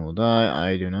and I will die.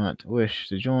 I do not wish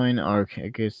to join. Our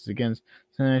case against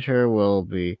Senator will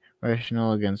be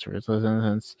rational against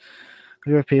resistance.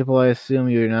 Your people, I assume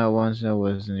you do not want to know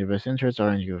what is in your best interests.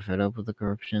 Aren't you fed up with the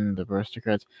corruption, the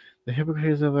aristocrats, the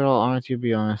hypocrites of it all? Aren't you?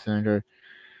 Be honest, Senator.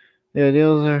 The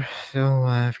ideals are still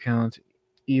alive, Count.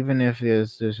 Even if the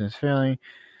institution is failing,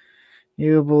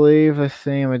 you believe the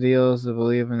same ideals, you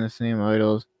believe in the same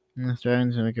idols, and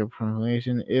striving to make a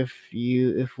proclamation. If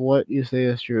what you say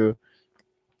is true,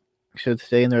 should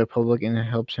stay in the Republic and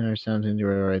help Senator Sanders do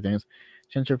the right things.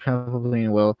 Senator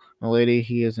Palpatine, well, milady,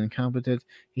 he is incompetent.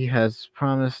 He has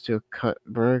promised to cut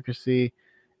bureaucracy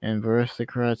and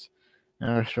aristocrats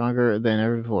are stronger than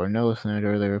ever before. No,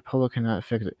 Senator, the Republic cannot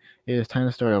fix it. It is time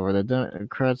to start over. The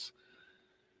Democrats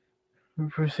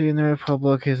proceed in the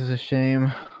Republic is a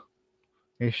shame.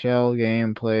 A shell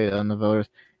game played on the voters.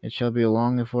 It shall be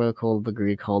long before the cold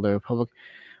degree called the Republic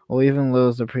will even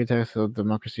lose the pretext of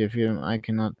democracy and freedom. I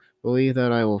cannot believe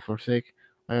that I will forsake.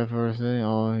 I have forsaken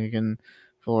all I can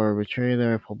for betray the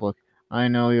Republic. I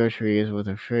know your treaties with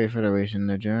the Free Federation,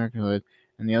 the Generic Hood,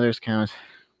 and the others count.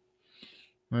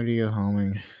 Where do you go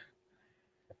homing?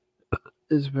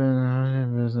 It's been a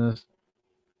business.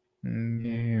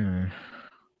 Yeah.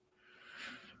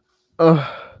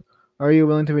 Oh, are you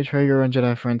willing to betray your own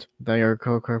Jedi friends without your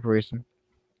co-corporation?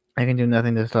 I can do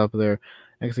nothing to stop their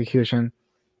execution.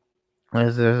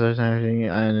 As there's anything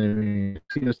I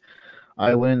excuse,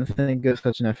 I wouldn't think of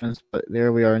such an offense, but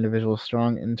there we are, individual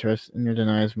strong interest in your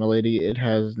denies, milady. It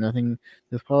has nothing to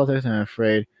do with politics, I'm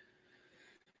afraid.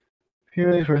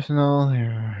 Purely personal,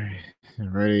 they're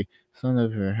ready. Son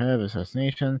of your head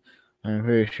assassination. I'm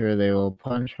pretty sure they will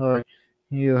punch hard.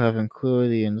 You have included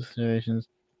the installations,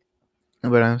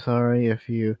 but I'm sorry if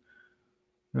you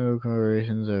no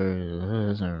corporations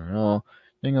are all.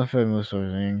 Jingle Fed most of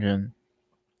Anakin.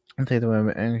 Take the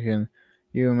web Anakin.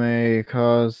 You may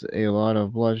cause a lot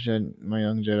of bloodshed, my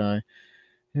young Jedi.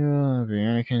 You will be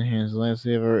Anakin, his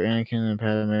lightsaber. Anakin and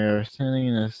Padme are standing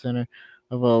in the center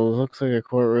of what looks like a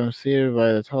courtroom, seated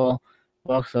by the tall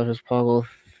box office Poggle,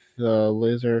 the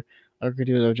laser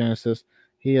architect of Genesis.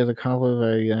 He is accomplished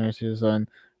by Genesis on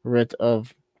writ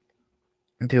of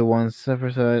to one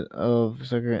separate side of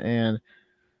Secret and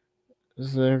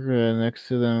Secret next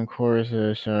to them, chorus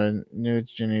shard. New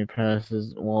Ginny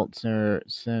passes Walt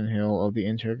Sandhill of the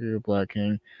Interior Black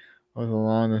King of the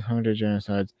Law and the 100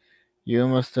 Genocides. You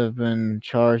must have been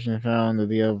charged and found with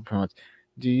the opponents.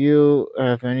 Do you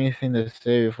have anything to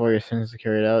say before your sentence is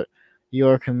carried out? You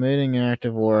are committing an act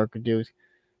of war, Archduke.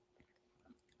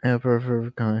 Emperor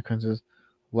for consequences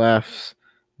laughs.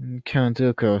 Count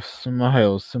Dooku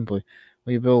smiles simply.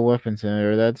 We build weapons,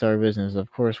 Senator. That's our business.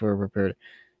 Of course we're prepared.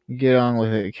 Get on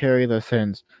with it. Carry the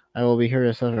sentence. I will be here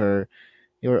to suffer.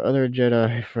 Your other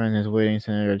Jedi friend is waiting,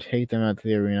 Senator. Take them out to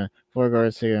the arena. 4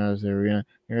 guards take them out to the arena.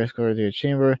 You're escorted to a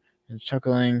chamber, and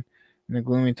chuckling in the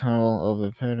gloomy tunnel of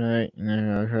the Pedite, and then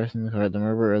are crossing the cart. The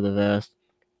murmur of the vast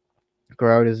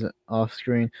crowd is off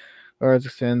screen. Guards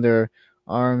extend their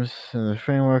arms in the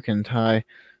framework and tie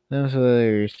them so that they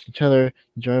reach each other.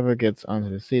 The driver gets onto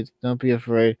the seats. Don't be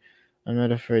afraid. I'm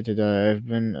not afraid to die. I've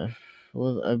been a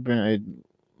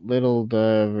little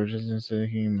resistance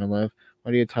taking my life.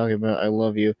 What are you talking about? I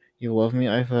love you. You love me?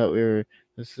 I thought we were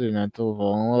decided not to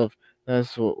fall in love.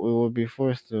 That's what we would be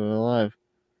forced to alive.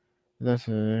 That's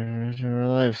our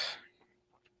lives.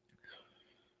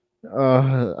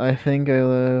 I think I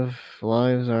live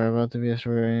lives are about to be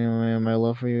destroyed anyway. My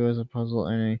love for you is a puzzle,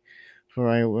 for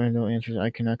I have no answers. I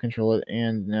cannot control it,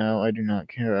 and now I do not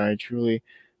care. I truly,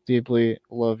 deeply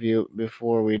love you.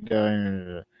 Before we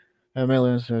die, I may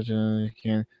learn such as I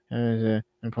can. It is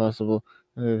impossible.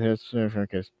 That's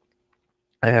focus.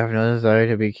 I have no desire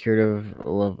to be cured of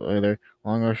love either,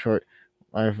 long or short.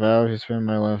 I vow to spend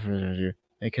my life with you.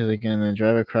 Because again, the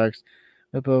driver cracks,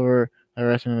 whip over. I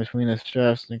rest me between the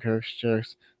straps and Kirk's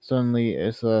jerks. Suddenly,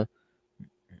 it's a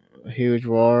huge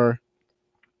roar.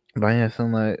 Behind the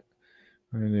sunlight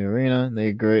in the arena,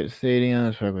 the great stadium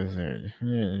is packed with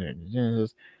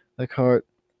Genesis. The cart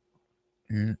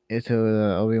into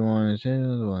the Obi-Wan is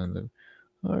one of the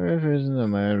However, isn't the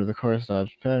matter? The car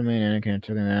stops. Padme and Anakin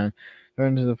took him down,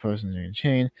 turned to the person in the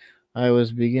chain. I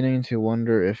was beginning to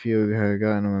wonder if you had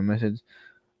gotten my message.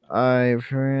 I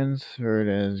transferred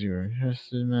as your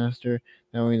trusted master.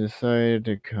 Then we decided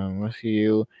to come rescue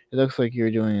you. It looks like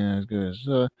you're doing as good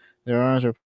as their arms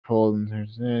are pulled and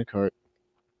there's the cart.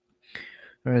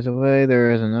 Right away,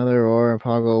 there is another roar.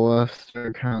 Poggle left,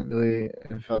 Sir Count Dewey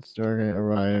and felt Stargate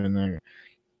arrive, and the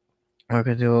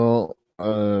Arkadual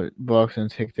box and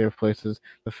take their places.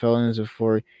 The felons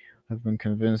before have been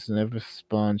convinced and never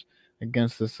sponge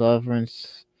against the sovereign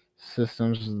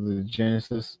systems of the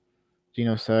Genesis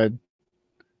genocide.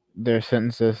 Their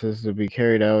sentences is to be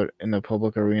carried out in the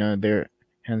public arena.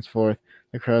 Henceforth,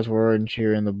 the crowds roar and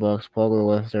cheer in the box. Paul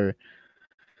Lester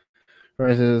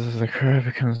rises as the crowd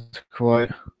becomes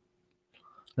quiet.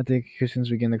 Let the executions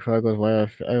begin. The crowd goes wild.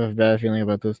 I have a bad feeling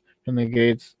about this. From the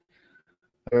gates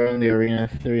around the arena,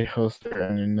 3 hosts are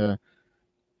in the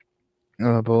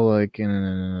bull like in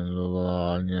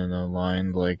the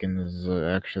line like in this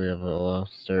actually of a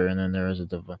luster, and then there is a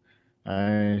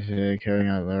carrying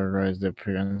out their rise the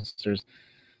pranksters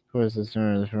towards the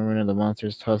center of the perimeter. The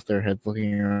monsters toss their heads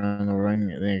looking around the ring.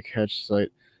 They catch sight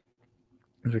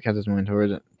of the captain's moving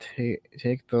towards it.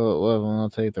 Take the left one, I'll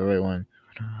take the right one.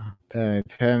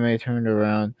 Padme turned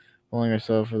around, pulling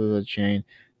herself for the chain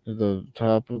to the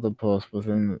top of the post.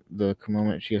 Within the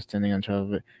moment, she is standing on top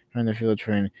of it, trying to feel the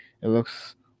train. It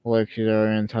looks like she's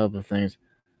already on top of things.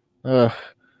 Ugh.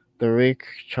 The Reek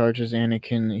charges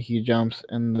Anakin. He jumps,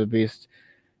 and the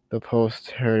post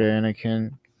hurt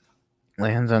Anakin,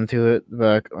 lands onto it,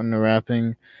 back on the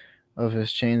wrapping of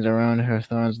his chains around her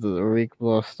thorns. The Reek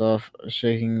blasts off,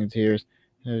 shaking in tears,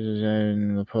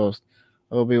 in the post.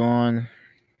 Obi-Wan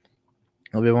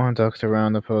ducks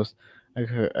around the post.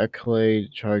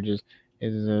 Accolade charges.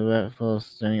 It is a rat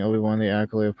post standing Obi-Wan the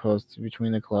accolade post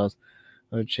between the claws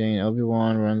of the chain.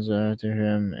 Obi-Wan runs after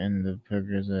him, and the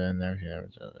Peggers and their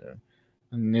each other.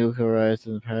 Nuke arrives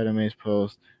to the Padme's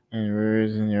post and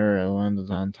rears in the air lands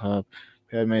on top.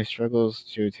 Padme struggles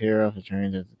to tear off the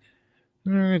train.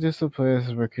 This place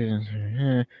is where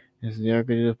it's the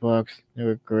arcade box. There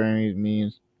were granny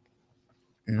memes.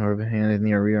 Nor behind in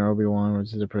the arena, Obi-Wan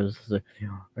runs to the princess.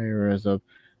 He runs up.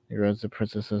 He runs the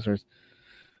princess sisters.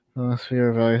 The sphere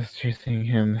of ice chasing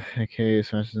him. The cave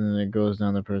smashes and it goes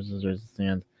down the princess's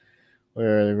stand.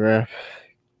 Where the graph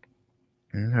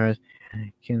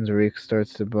Anakin's reek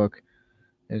starts to book.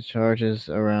 It charges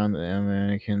around the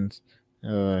mannequins,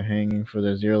 hanging for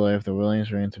their dear life. The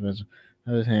Williams ran to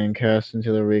his hand cast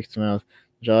into the reek's mouth.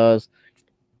 Jaws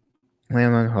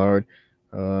land on hard.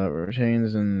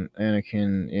 Chains and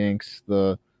Anakin yanks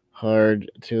the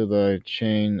hard to the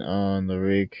chain on the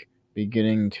reek,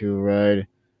 beginning to ride.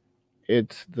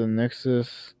 It's the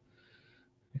Nexus.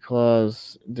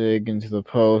 Claws dig into the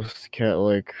post,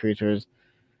 cat-like creatures.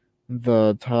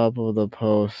 The top of the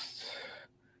post.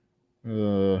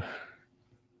 The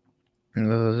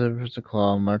zippers a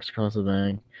claw marks across the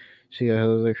bank. She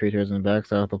heals the creatures and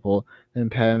backs out the pole. Then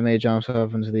Padme jumps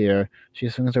up into the air. She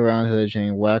swings around to the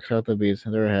chain, whacks out the beast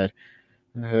into her head.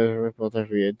 The head rip both her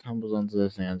feet. It tumbles onto the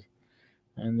sand.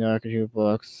 And the arcade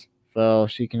blocks. Foul,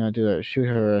 she cannot do that. Shoot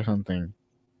her or something.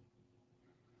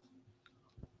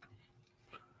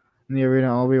 In the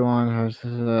arena, Obi-Wan has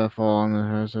fall on the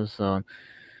horse of stone.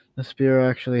 The spear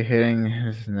actually hitting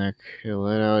his neck. It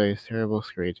let out a terrible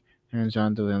screech. Turns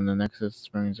onto him. The Nexus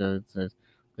springs out and says,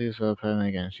 "Please help Padme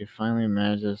again." She finally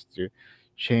manages to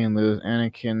chain loose.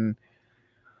 Anakin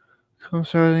comes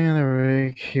starting in the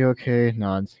rig. He okay?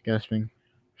 Nods, gasping.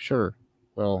 Sure.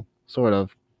 Well, sort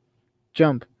of.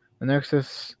 Jump! The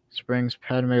Nexus springs.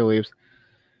 Padme leaps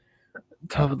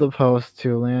top of the post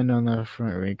to land on the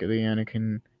front rig. The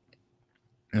Anakin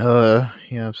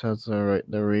he upsets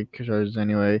the reek charges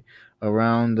anyway.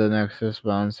 Around the Nexus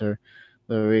bouncer,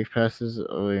 the reek passes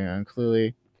over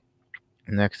unclearly.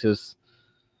 Nexus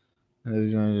two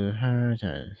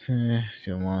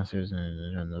monsters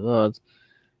and the bots.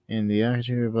 In the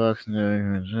archery box,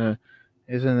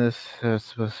 isn't this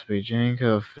supposed to be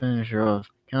Janko? Finish her off.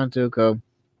 Count Dooku,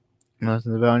 Mouse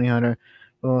the Bounty Hunter.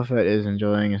 Boba Fett is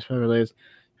enjoying his relays.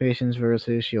 Patience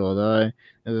versus she will die.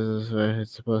 This is where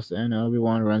it's supposed to end.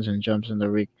 Obi-Wan runs and jumps in the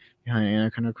reek behind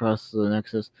Anakin across the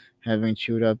Nexus, having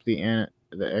chewed up the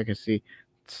Ecstasy,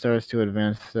 starts to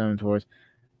advance them towards.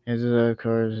 Is it a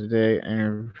course day?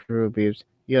 And crew beeps.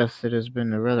 Yes, it has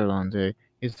been a rather long day.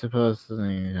 It's supposed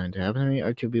something to happen to me?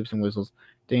 R2 beeps and whistles.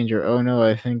 Danger. Oh no,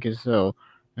 I think it's so.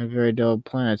 A very dull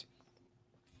planet.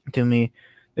 To me,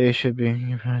 they should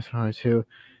be far too.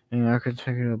 And I could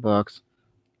check the box.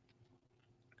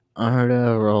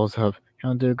 Arda rolls up.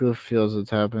 Count Dooku feels a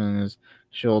tap on his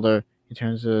shoulder. He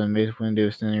turns to the mace window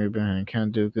standing behind.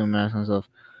 Count Dooku masks himself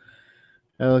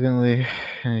elegantly,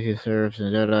 and he serves the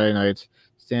Jedi Knights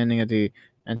standing at the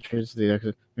entrance to the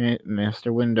exit.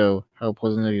 Master Window, how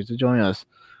pleasant of you to join us.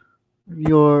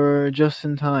 You're just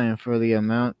in time for the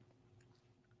amount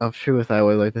of truth I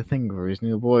would like to think for these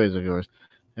new boys of yours.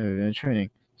 They've been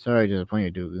training. Sorry to disappoint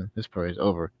you, Dooku. This part is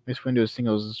over. Mace Windu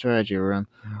singles the strategy around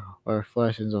or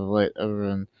flashes of light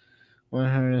around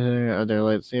 100 of their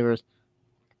lightsabers.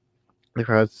 The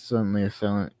crowd suddenly is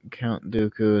silent. Count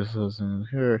Dooku is listening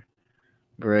to her.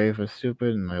 Brave or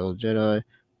stupid, my old Jedi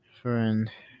friend.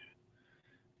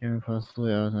 Even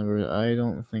possibly outnumbered. I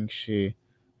don't think she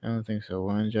I don't think so.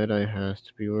 One Jedi has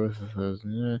to be worthless.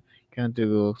 Count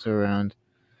Dooku looks around.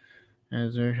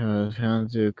 As there was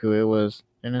Count Dooku, it was.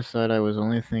 Inside, I was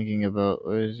only thinking about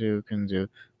what you can do.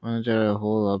 One Jedi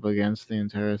hold up against the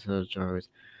entire set of droids.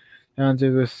 Count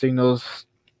Dooku signals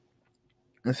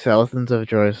thousands of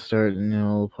droids start in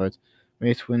all parts.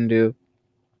 Mace Windu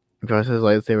draws his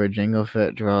lightsaber. Jango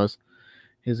Fett draws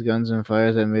his guns and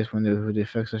fires at Mace Windu, who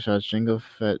deflects the shots. Jango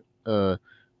Fett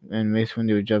and Mace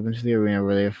Windu jump into the arena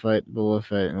where they fight Boba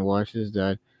Fett and watch his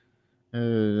dad.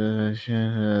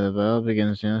 The battle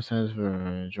begins. Genocide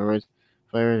for droids.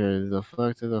 Fire to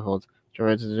deflect to the holds.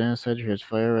 Droids. Genocide troops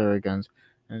fire air guns.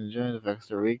 And join effects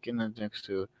to weaken the next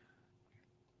to.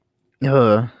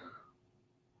 Battle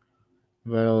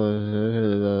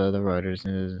of the riders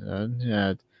is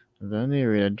at then the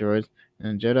arena. Droids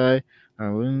and Jedi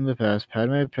are moving the past.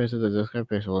 Padme picks up the discard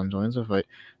pistol and joins the fight.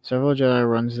 Several Jedi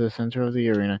run to the center of the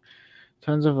arena.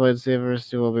 Tons of lightsabers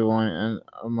to Obi-Wan, and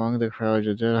among the crowd,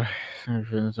 a Jedi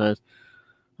sides.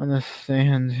 On the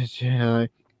stand, Jedi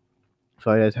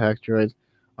fight attack droids.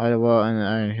 Ottawa and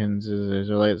Anakin's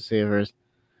are lightsabers.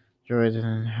 Droids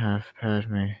and half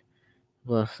Padme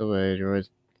blast away. Droids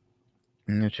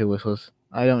and R2 whistles.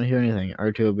 I don't hear anything.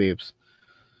 R2 beeps.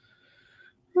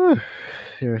 Whew.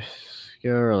 You're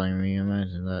scaring me,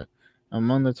 imagine that.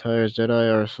 Among the tires,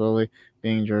 Jedi are slowly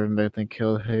being driven back and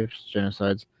killed heaps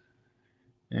genocides.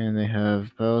 And they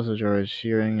have piles of droids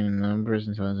cheering in numbers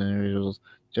and tons of individuals.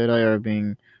 Jedi are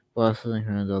being blasted and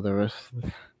killed, while the rest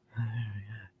of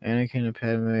Anakin and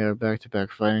Padme are back-to-back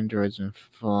fighting droids and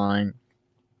flying.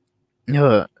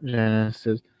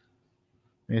 Genesis.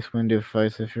 Mace Windu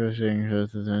fights the frustrating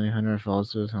shows as any hunter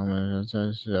falls to his helmet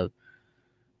and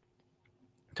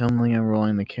tumbling and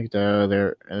rolling, they kicked out of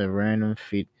their random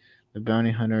feet. The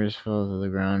bounty hunters fall to the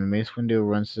ground. Mace Windu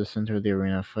runs to the center of the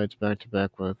arena, fights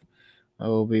back-to-back with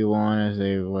Obi-Wan as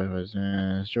they was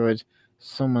droids.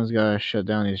 Someone's gotta shut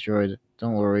down these droids.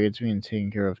 Don't worry, it's being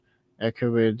taken care of.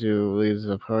 Ekubidu leads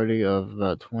a party of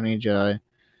about 20 Jedi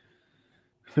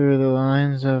through the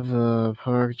lines of the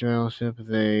park battleship.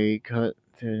 They cut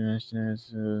to the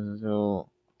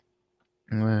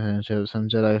ship. Some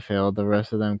Jedi failed. The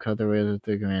rest of them cut their way to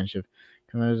the command ship.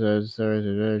 Commanders started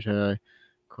to Jedi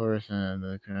course and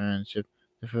the command ship.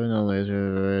 The no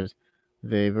laser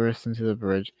they burst into the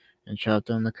bridge and chopped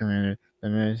down the commander. The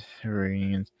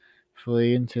Mediterraneans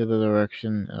flee into the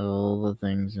direction of all the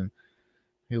things and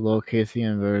he locates the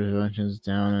inverter, launches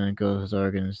down, and it goes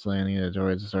dark and slaying the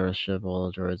droids starship.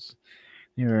 All the droids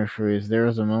near freeze. There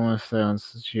was a moment of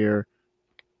silence, cheer,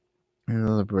 and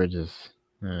the bridges.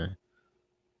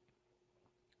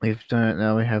 We've done it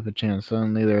now. We have a chance.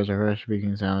 Suddenly, there's a harsh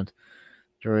speaking sound.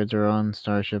 Droids are on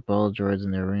starship. All droids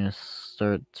in the arena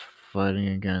start fighting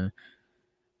again.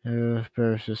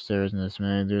 Perishes stares in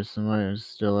dismay. There's some items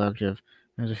still active.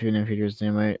 There's a few new features they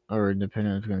might are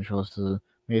independent of control system.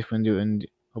 Mace Windu and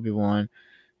Obi-Wan,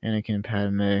 Anakin,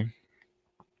 Padme,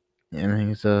 and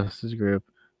his group.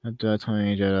 Up to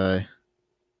 20 Jedi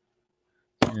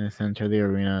in the center of the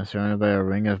arena, surrounded by a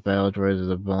ring of battle droids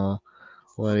with a ball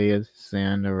bloody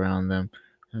sand around them.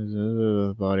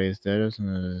 The bodies dead as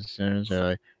the center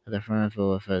Jedi at the front of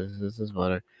Boba Fett. This is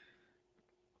water.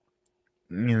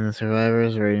 In the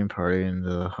survivors raiding party in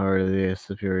the heart of the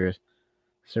superiors.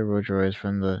 Several droids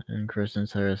from the Increased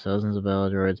Tire, thousands of battle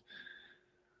droids.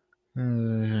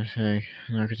 An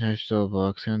architectural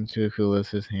box. Count Dooku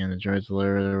lifts his hand. The droids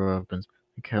lower their weapons.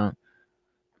 The Count.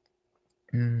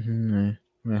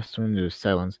 Master Windu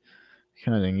silence.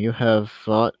 Counting. You have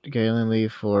fought gallantly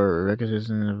for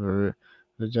recognition of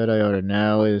the Jedi Order.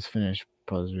 Now it is finished.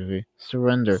 Positively.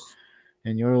 Surrender,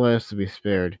 and your lives to be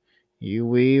spared.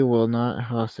 We will not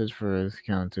hostage for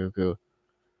Count Dooku.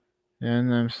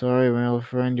 And I'm sorry, my old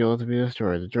friend, you'll have to be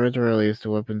destroyed. The droids are released. The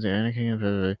weapons, Anakin and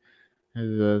Padme.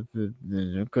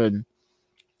 Good.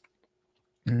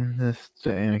 This to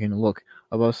Anakin. Look,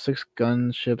 about 6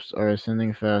 gunships are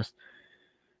ascending fast.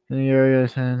 In the area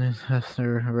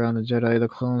around the Jedi, the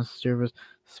clones surface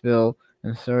spill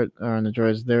and start on the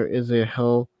droids. There is a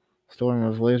hell storm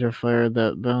of laser fire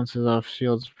that bounces off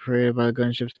shields created by the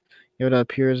gunships. Yoda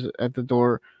appears at the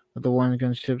door of the one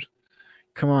gunship.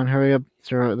 Come on, hurry up!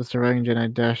 The surviving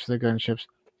Jedi dash the gunships.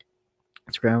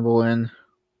 Scramble in.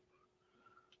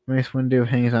 Mace Windu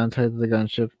hangs on tight to the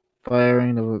gunship,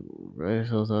 firing the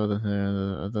rifles of the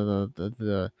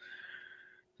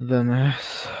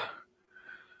mass.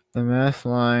 The mass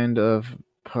line of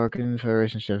parking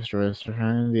Federation ships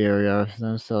surrounding the area are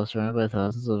themselves surrounded by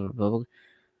thousands of Republic,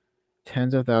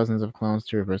 tens of thousands of clone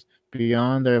troopers.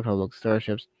 Beyond the Republic,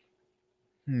 starships.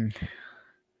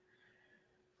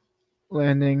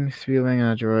 Landing, spewing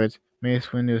on droids. Mace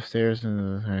Windu stares into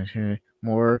the sanctuary.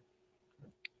 More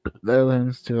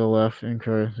islands to the left and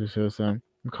Carter shows them.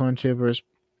 Clone troopers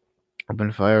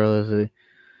open fire as the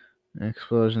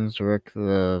explosions direct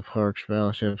the park's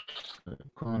battleships.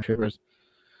 Clone troopers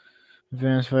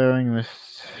advance firing,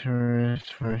 mysterious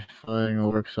firing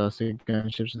over exhausted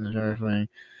gunships and terrifying.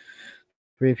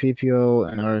 3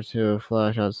 PPO and R2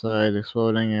 flash outside,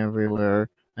 exploding everywhere.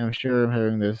 I'm sure I'm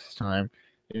having this time.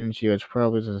 Didn't you? It's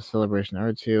probably just a celebration.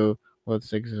 R2,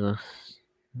 let's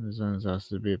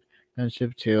exhausted beep.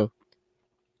 Gunship 2,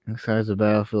 excites the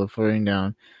battlefield floating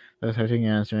down. The touching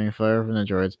answering fire from the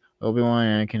droids. Obi-Wan,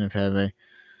 Anakin, and Padme.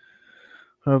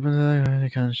 Open the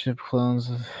gunship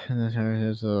clones in the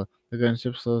tower. So the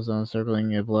gunship slows down,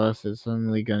 circling a blasted,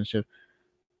 suddenly gunship.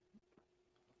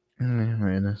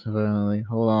 This violently.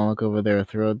 Hold on, look over there.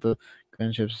 Throughout the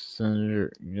gunship's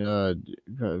center,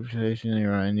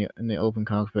 stationary in the open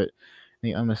cockpit,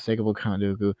 the unmistakable Count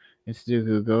Dooku. It's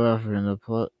Dooku. Go after him.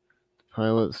 The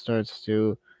pilot starts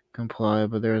to comply,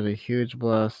 but there is a huge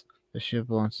blast. The ship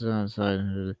launches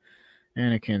outside.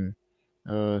 Anakin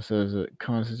says,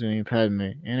 constituting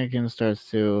Padme. Anakin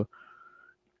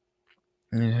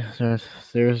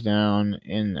stares down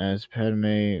in as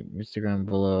Padme meets the ground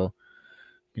below.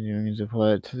 Continuing to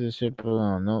apply it to the ship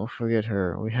alone. Don't forget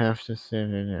her. We have to save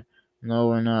her. No,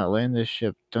 we're not. Land this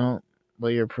ship. Don't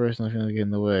let your personal feelings get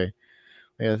in the way.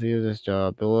 We have to do this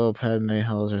job. Below, Padme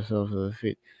hauls herself to the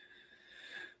feet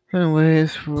and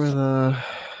waits for the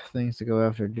things to go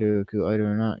after Dooku. I do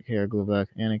not care. Go back.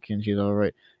 Anakin, she's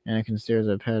alright. Anakin stares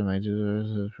at Padme.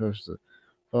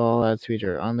 Follow that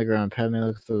speeder. On the ground, Padme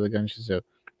looks through the gunship.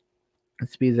 It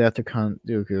speeds after Count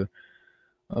Dooku.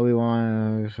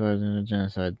 Obi-Wan fights in a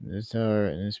genocide. This tower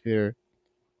and the speeder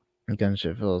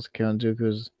gunship fills. Count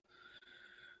Dooku's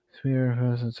speeder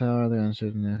across the tower. The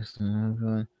gunship next to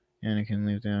Obi-Wan. Anakin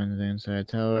leaps down to the inside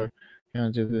tower.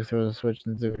 Count Dooku throws a switch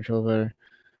into the control panel.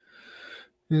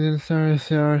 He's inside the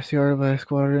tower, surrounded by a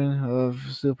squadron of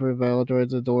super battle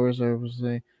droids. The doors are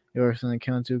yours and the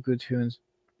Count Dooku tunes.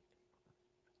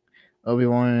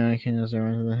 Obi-Wan and Anakin as they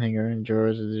run to the hangar, and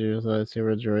George is the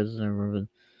lightsaber droids and everyone.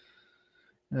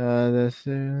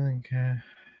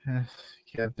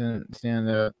 Captain stand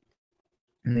up.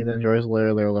 And the droids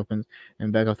lower their weapons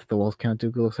and back off to the walls. Count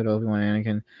Dooku looks at Obi-Wan and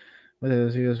Anakin. With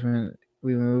his serious man,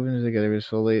 we move in together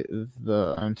slowly.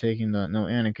 I'm taking the no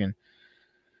Anakin.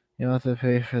 You'll have to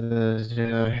pay for the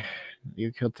Jedi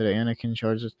you killed today. Anakin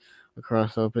charges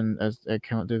across open at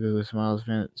Count Dooku, who smiles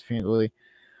faintly,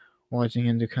 watching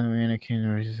him become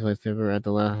Anakin raises his lightsaber at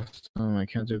the last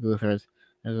moment. Count Dooku threats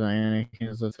as Anakin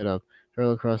is lifted up,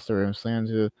 hurled across the room, slammed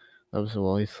to the opposite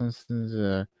wall. He slumps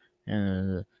into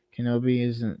and Kenobi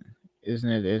isn't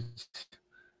it? It's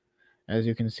as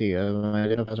you can see, my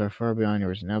details are far beyond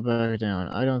yours. Now back down.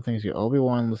 I don't think so.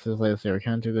 Obi-Wan lifts his lightsaber.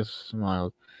 Count Dooku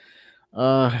smiled.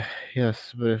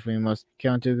 Yes, but if we must.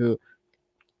 Count Dooku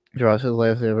draws his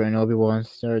lightsaber and Obi-Wan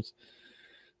starts.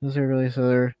 This is really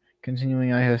so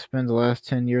continuing. I have spent the last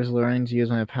 10 years learning to use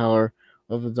my power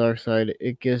of the dark side.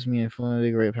 It gives me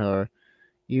infinitely great power.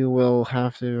 You will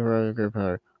have to derive great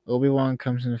power. Obi-Wan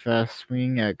comes in fast,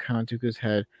 swinging at Count Dooku's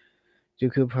head.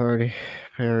 Dooku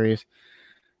parries.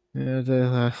 The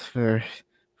last first.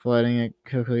 Fighting it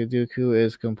quickly, Dooku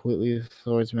is completely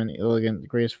swordsman, elegant,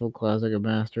 graceful, classic, a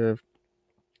master of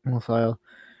style.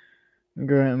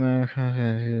 Grant my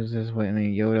confidence this way.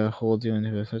 Yoda holds you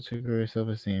into such a great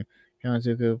self-esteem. Count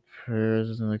Dooku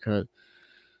prayers in the cut.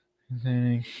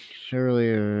 Containing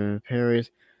surely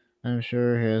parries. I'm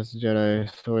sure his Jedi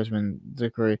swordsman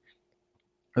Zikri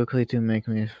quickly to make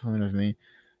me fun of me.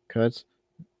 Cuts.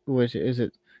 Which is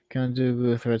it? Count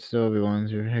Dooku threats to Obi-Wan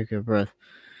to take a breath.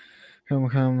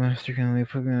 Come, Master Kenobi,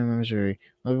 put me in my misery.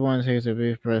 Obi-Wan takes a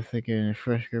brief breath, taking a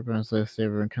fresh grip on his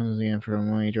lightsaber, and comes again for a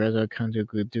moment. He drives out Count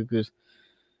Dooku. Dooku's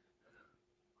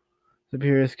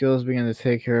superior skills begin to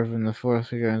take care of him. The Force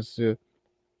begins to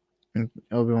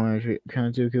Obi-Wan retreat.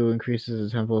 Count Dooku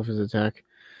increases the tempo of his attack.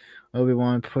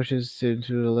 Obi-Wan pushes to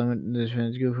the limit.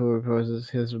 Dooku reposes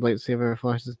his lightsaber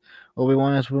flashes.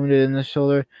 Obi-Wan is wounded in the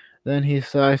shoulder. Then he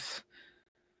sighs.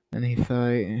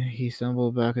 He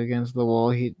stumbles back against the wall.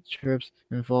 He trips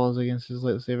and falls against his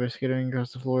lightsaber, skittering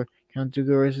across the floor. Count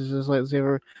Dooku raises his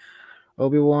lightsaber.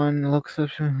 Obi-Wan looks up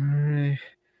to him.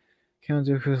 Count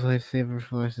Dooku's lightsaber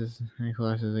flashes and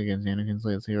clashes against Anakin's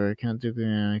lightsaber. Count Dooku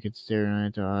and Anakin stare eye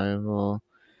to eyeball.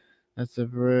 That's a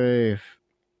brave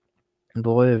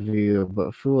boy of you,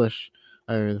 but foolish.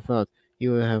 I thought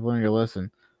you would have learned your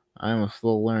lesson. I'm a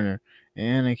slow learner.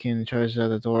 Anakin charges at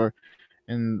the door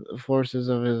and the forces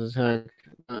of his attack.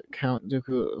 Count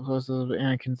Dooku closes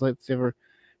Anakin's lightsaber,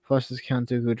 flushes Count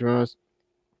Dooku, draws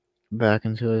back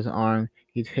into his arm.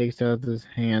 He takes out his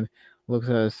hand, looks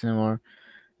at his Simar,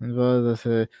 and Buzz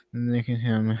said, nicking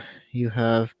him, "You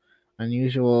have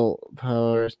unusual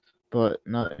powers, but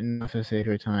not enough to save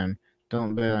your time.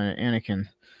 Don't bet on it, Anakin."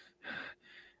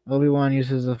 Obi-Wan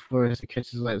uses the Force to catch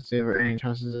his lightsaber and he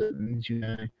tosses it into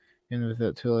Anakin with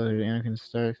it. 2 letters. Anakin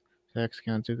starts, attacks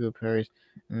Count Dooku, parries,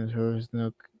 and the Force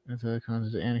no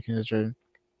consequences. Anakin is driven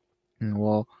in the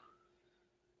wall.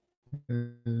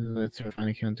 Lightsaber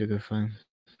finally Count Dooku finds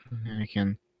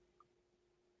Anakin.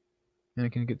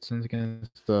 Anakin gets sent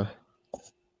against the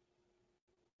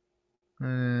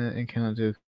and Count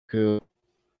Dooku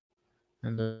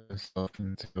and himself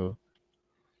into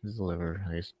his liver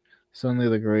heist. Suddenly,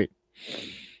 the great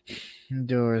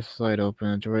doors slide open.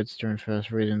 The droids turn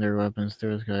fast, raising their weapons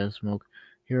through a sky of smoke.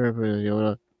 Here,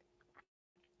 Yoda.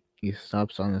 He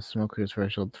stops on the smoker's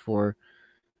threshold. Four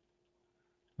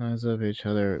lines up each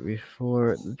other.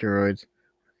 Before the droids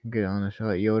get on the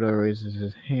shot, Yoda raises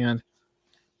his hand,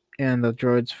 and the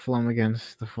droids flum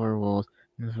against the four walls.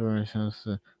 And the four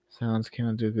sounds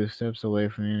Count Dooku steps away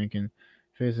from Anakin,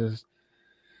 faces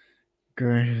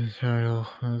Grand title,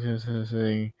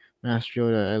 saying, "Master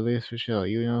Yoda, at least we shall.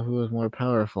 You know who is more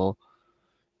powerful."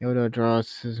 Yoda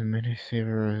draws his mini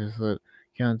saber at his lip.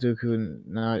 Count Dooku,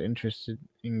 not interested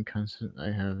in consent, I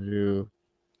have you.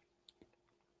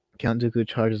 Count Dooku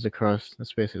charges across the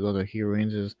space below. He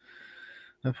ranges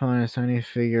upon a tiny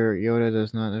figure. Yoda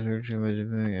does not approach him, but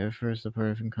at first the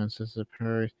party consists of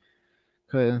parries,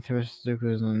 cut and thrust.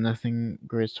 Dooku is nothing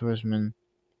great swordsman.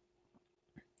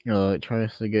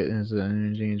 Tries to get his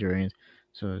energy drained,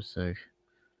 so it's like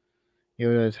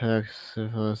Yoda attacks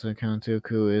the Count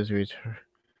Dooku is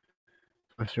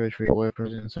forced to retreat away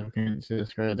presence of can to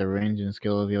describe the range and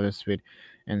skill of Yoda's speed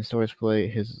and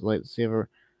swordplay. His lightsaber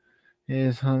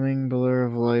is humming blur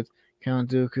of light. Count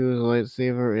Dooku's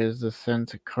lightsaber is the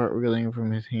scent cartwheeling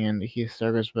from his hand. He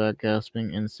staggers back,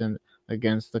 gasping, and sent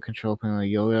against the control panel.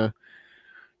 Yoda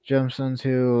jumps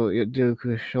onto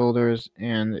Dooku's shoulders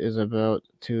and is about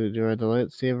to draw the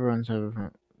lightsaber on top of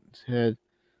his head.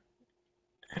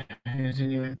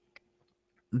 Continuing,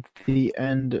 the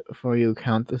end for you,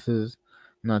 Count. This is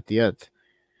not yet.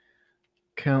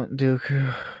 Count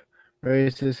Dooku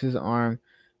raises his arm,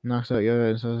 knocks out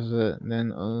Yoda, and says that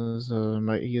then also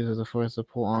might uses the Force to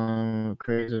pull on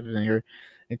crazy finger.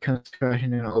 It comes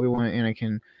crashing down Obi-Wan and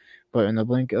Anakin, but in the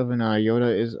blink of an eye,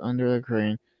 Yoda is under the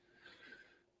crane.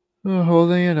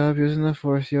 Holding it up, using the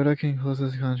Force, Yoda can close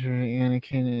his country.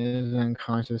 Anakin is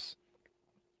unconscious.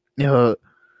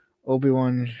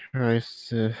 Obi-Wan tries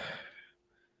to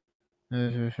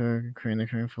crane. The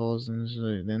crane falls, and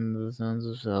then the sounds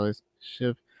of Sally's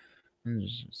ship and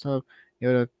stop.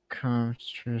 Yoda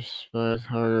spies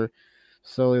harder.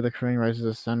 Slowly, the crane rises.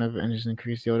 The sound of engines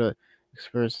increase. Yoda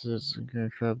expresses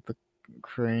grab the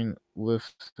crane,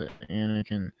 lifts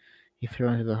Anakin. He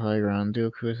throws into the high ground.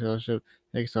 Dooku's sailship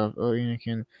takes off. Oh,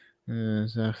 Anakin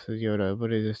zaps at Yoda,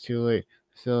 but it is too late.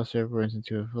 The sailship runs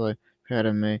into a flight.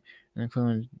 Padme and the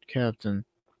clone captain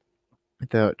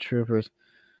without troopers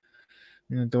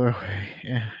in the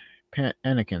doorway.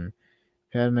 Anakin.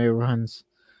 Padme runs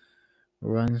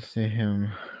to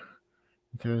him.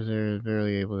 Those are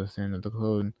barely able to stand up. The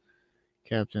clone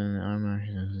captain armor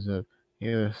is up.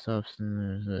 Yoda stops and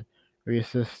there's a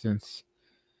resistance.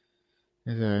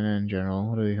 Is that an end, General?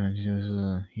 What are we going to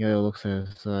do? Yoda looks at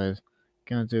his sides.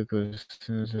 Count Dooku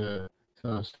sends a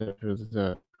soft step with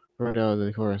the right out of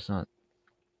the Coruscant.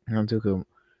 Count Dooku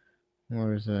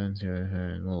lowers into her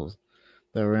head.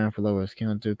 The ramp lowers.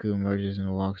 Count Dooku emerges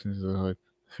and walks into the hood.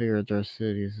 The figure of Darth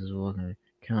Sidious is walking.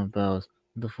 Count bows.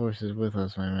 The Force is with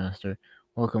us, my master.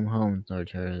 Welcome home, Darth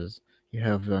Sidious. You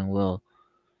have done well.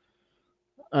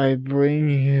 I bring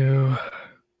you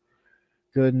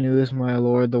good news, my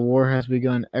lord. The war has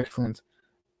begun. Excellent.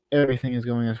 Everything is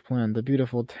going as planned. The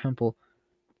beautiful temple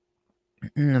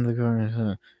and the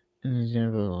garden in the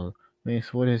general.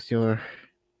 Mace, what is your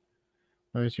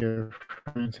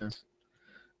princess?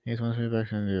 Mace wants me back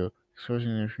to you. Extorting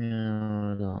the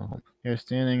home. They're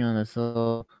standing on the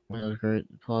cell window great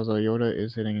plaza. Yoda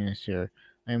is sitting in his chair.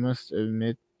 I must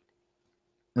admit,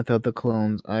 without the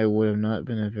clones, I would have not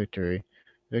been a victory.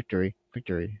 Victory,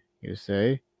 you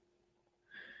say?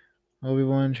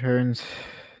 Obi-Wan turns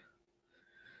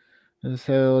the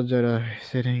sailed Jedi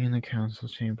sitting in the council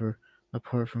chamber,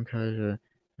 apart from Kaiser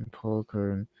and Paul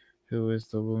Curran, who is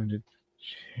the wounded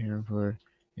chancellor,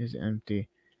 is empty.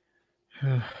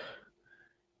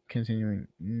 Continuing,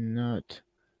 not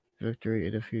victory,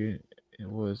 it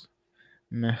was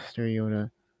Master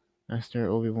Yoda. Master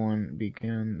Obi-Wan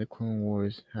began the Clone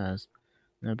Wars has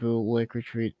Naboo like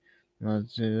retreat. Not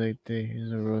like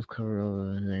there's a rose covered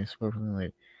over the sparkling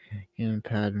light. And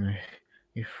Padme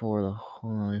before the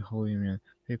holy man.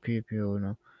 PPO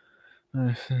no.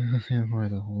 Why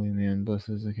the holy man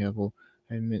blesses the couple.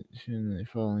 Admission the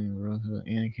following rose of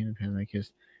Anakin and Padme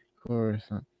kiss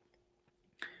Coruscant.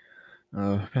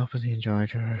 Palpatine Jar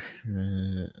Jar,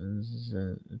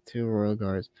 the two royal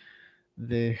guards.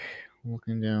 They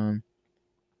looking down.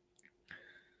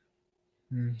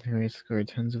 They scored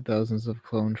tens of thousands of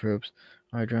clone troops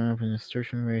are drawn up in a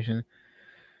search mission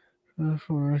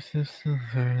for assistance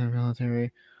in the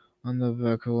military. On the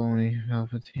Vacaloni,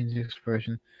 Palpatine's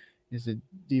expression is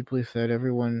deeply sad.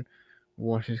 Everyone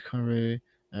watches Conrad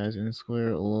as in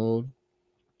square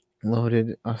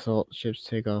loaded assault ships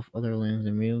take off. Other lands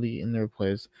immediately in their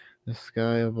place. The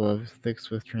sky above thick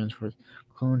with transports.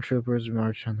 Clone troopers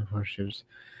march on the warships.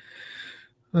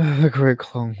 The Great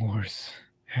Clone Wars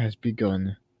has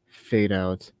begun. Fade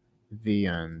out. The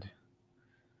end.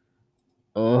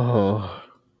 Oh,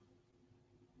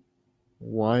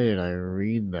 why did I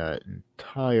read that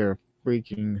entire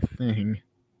freaking thing?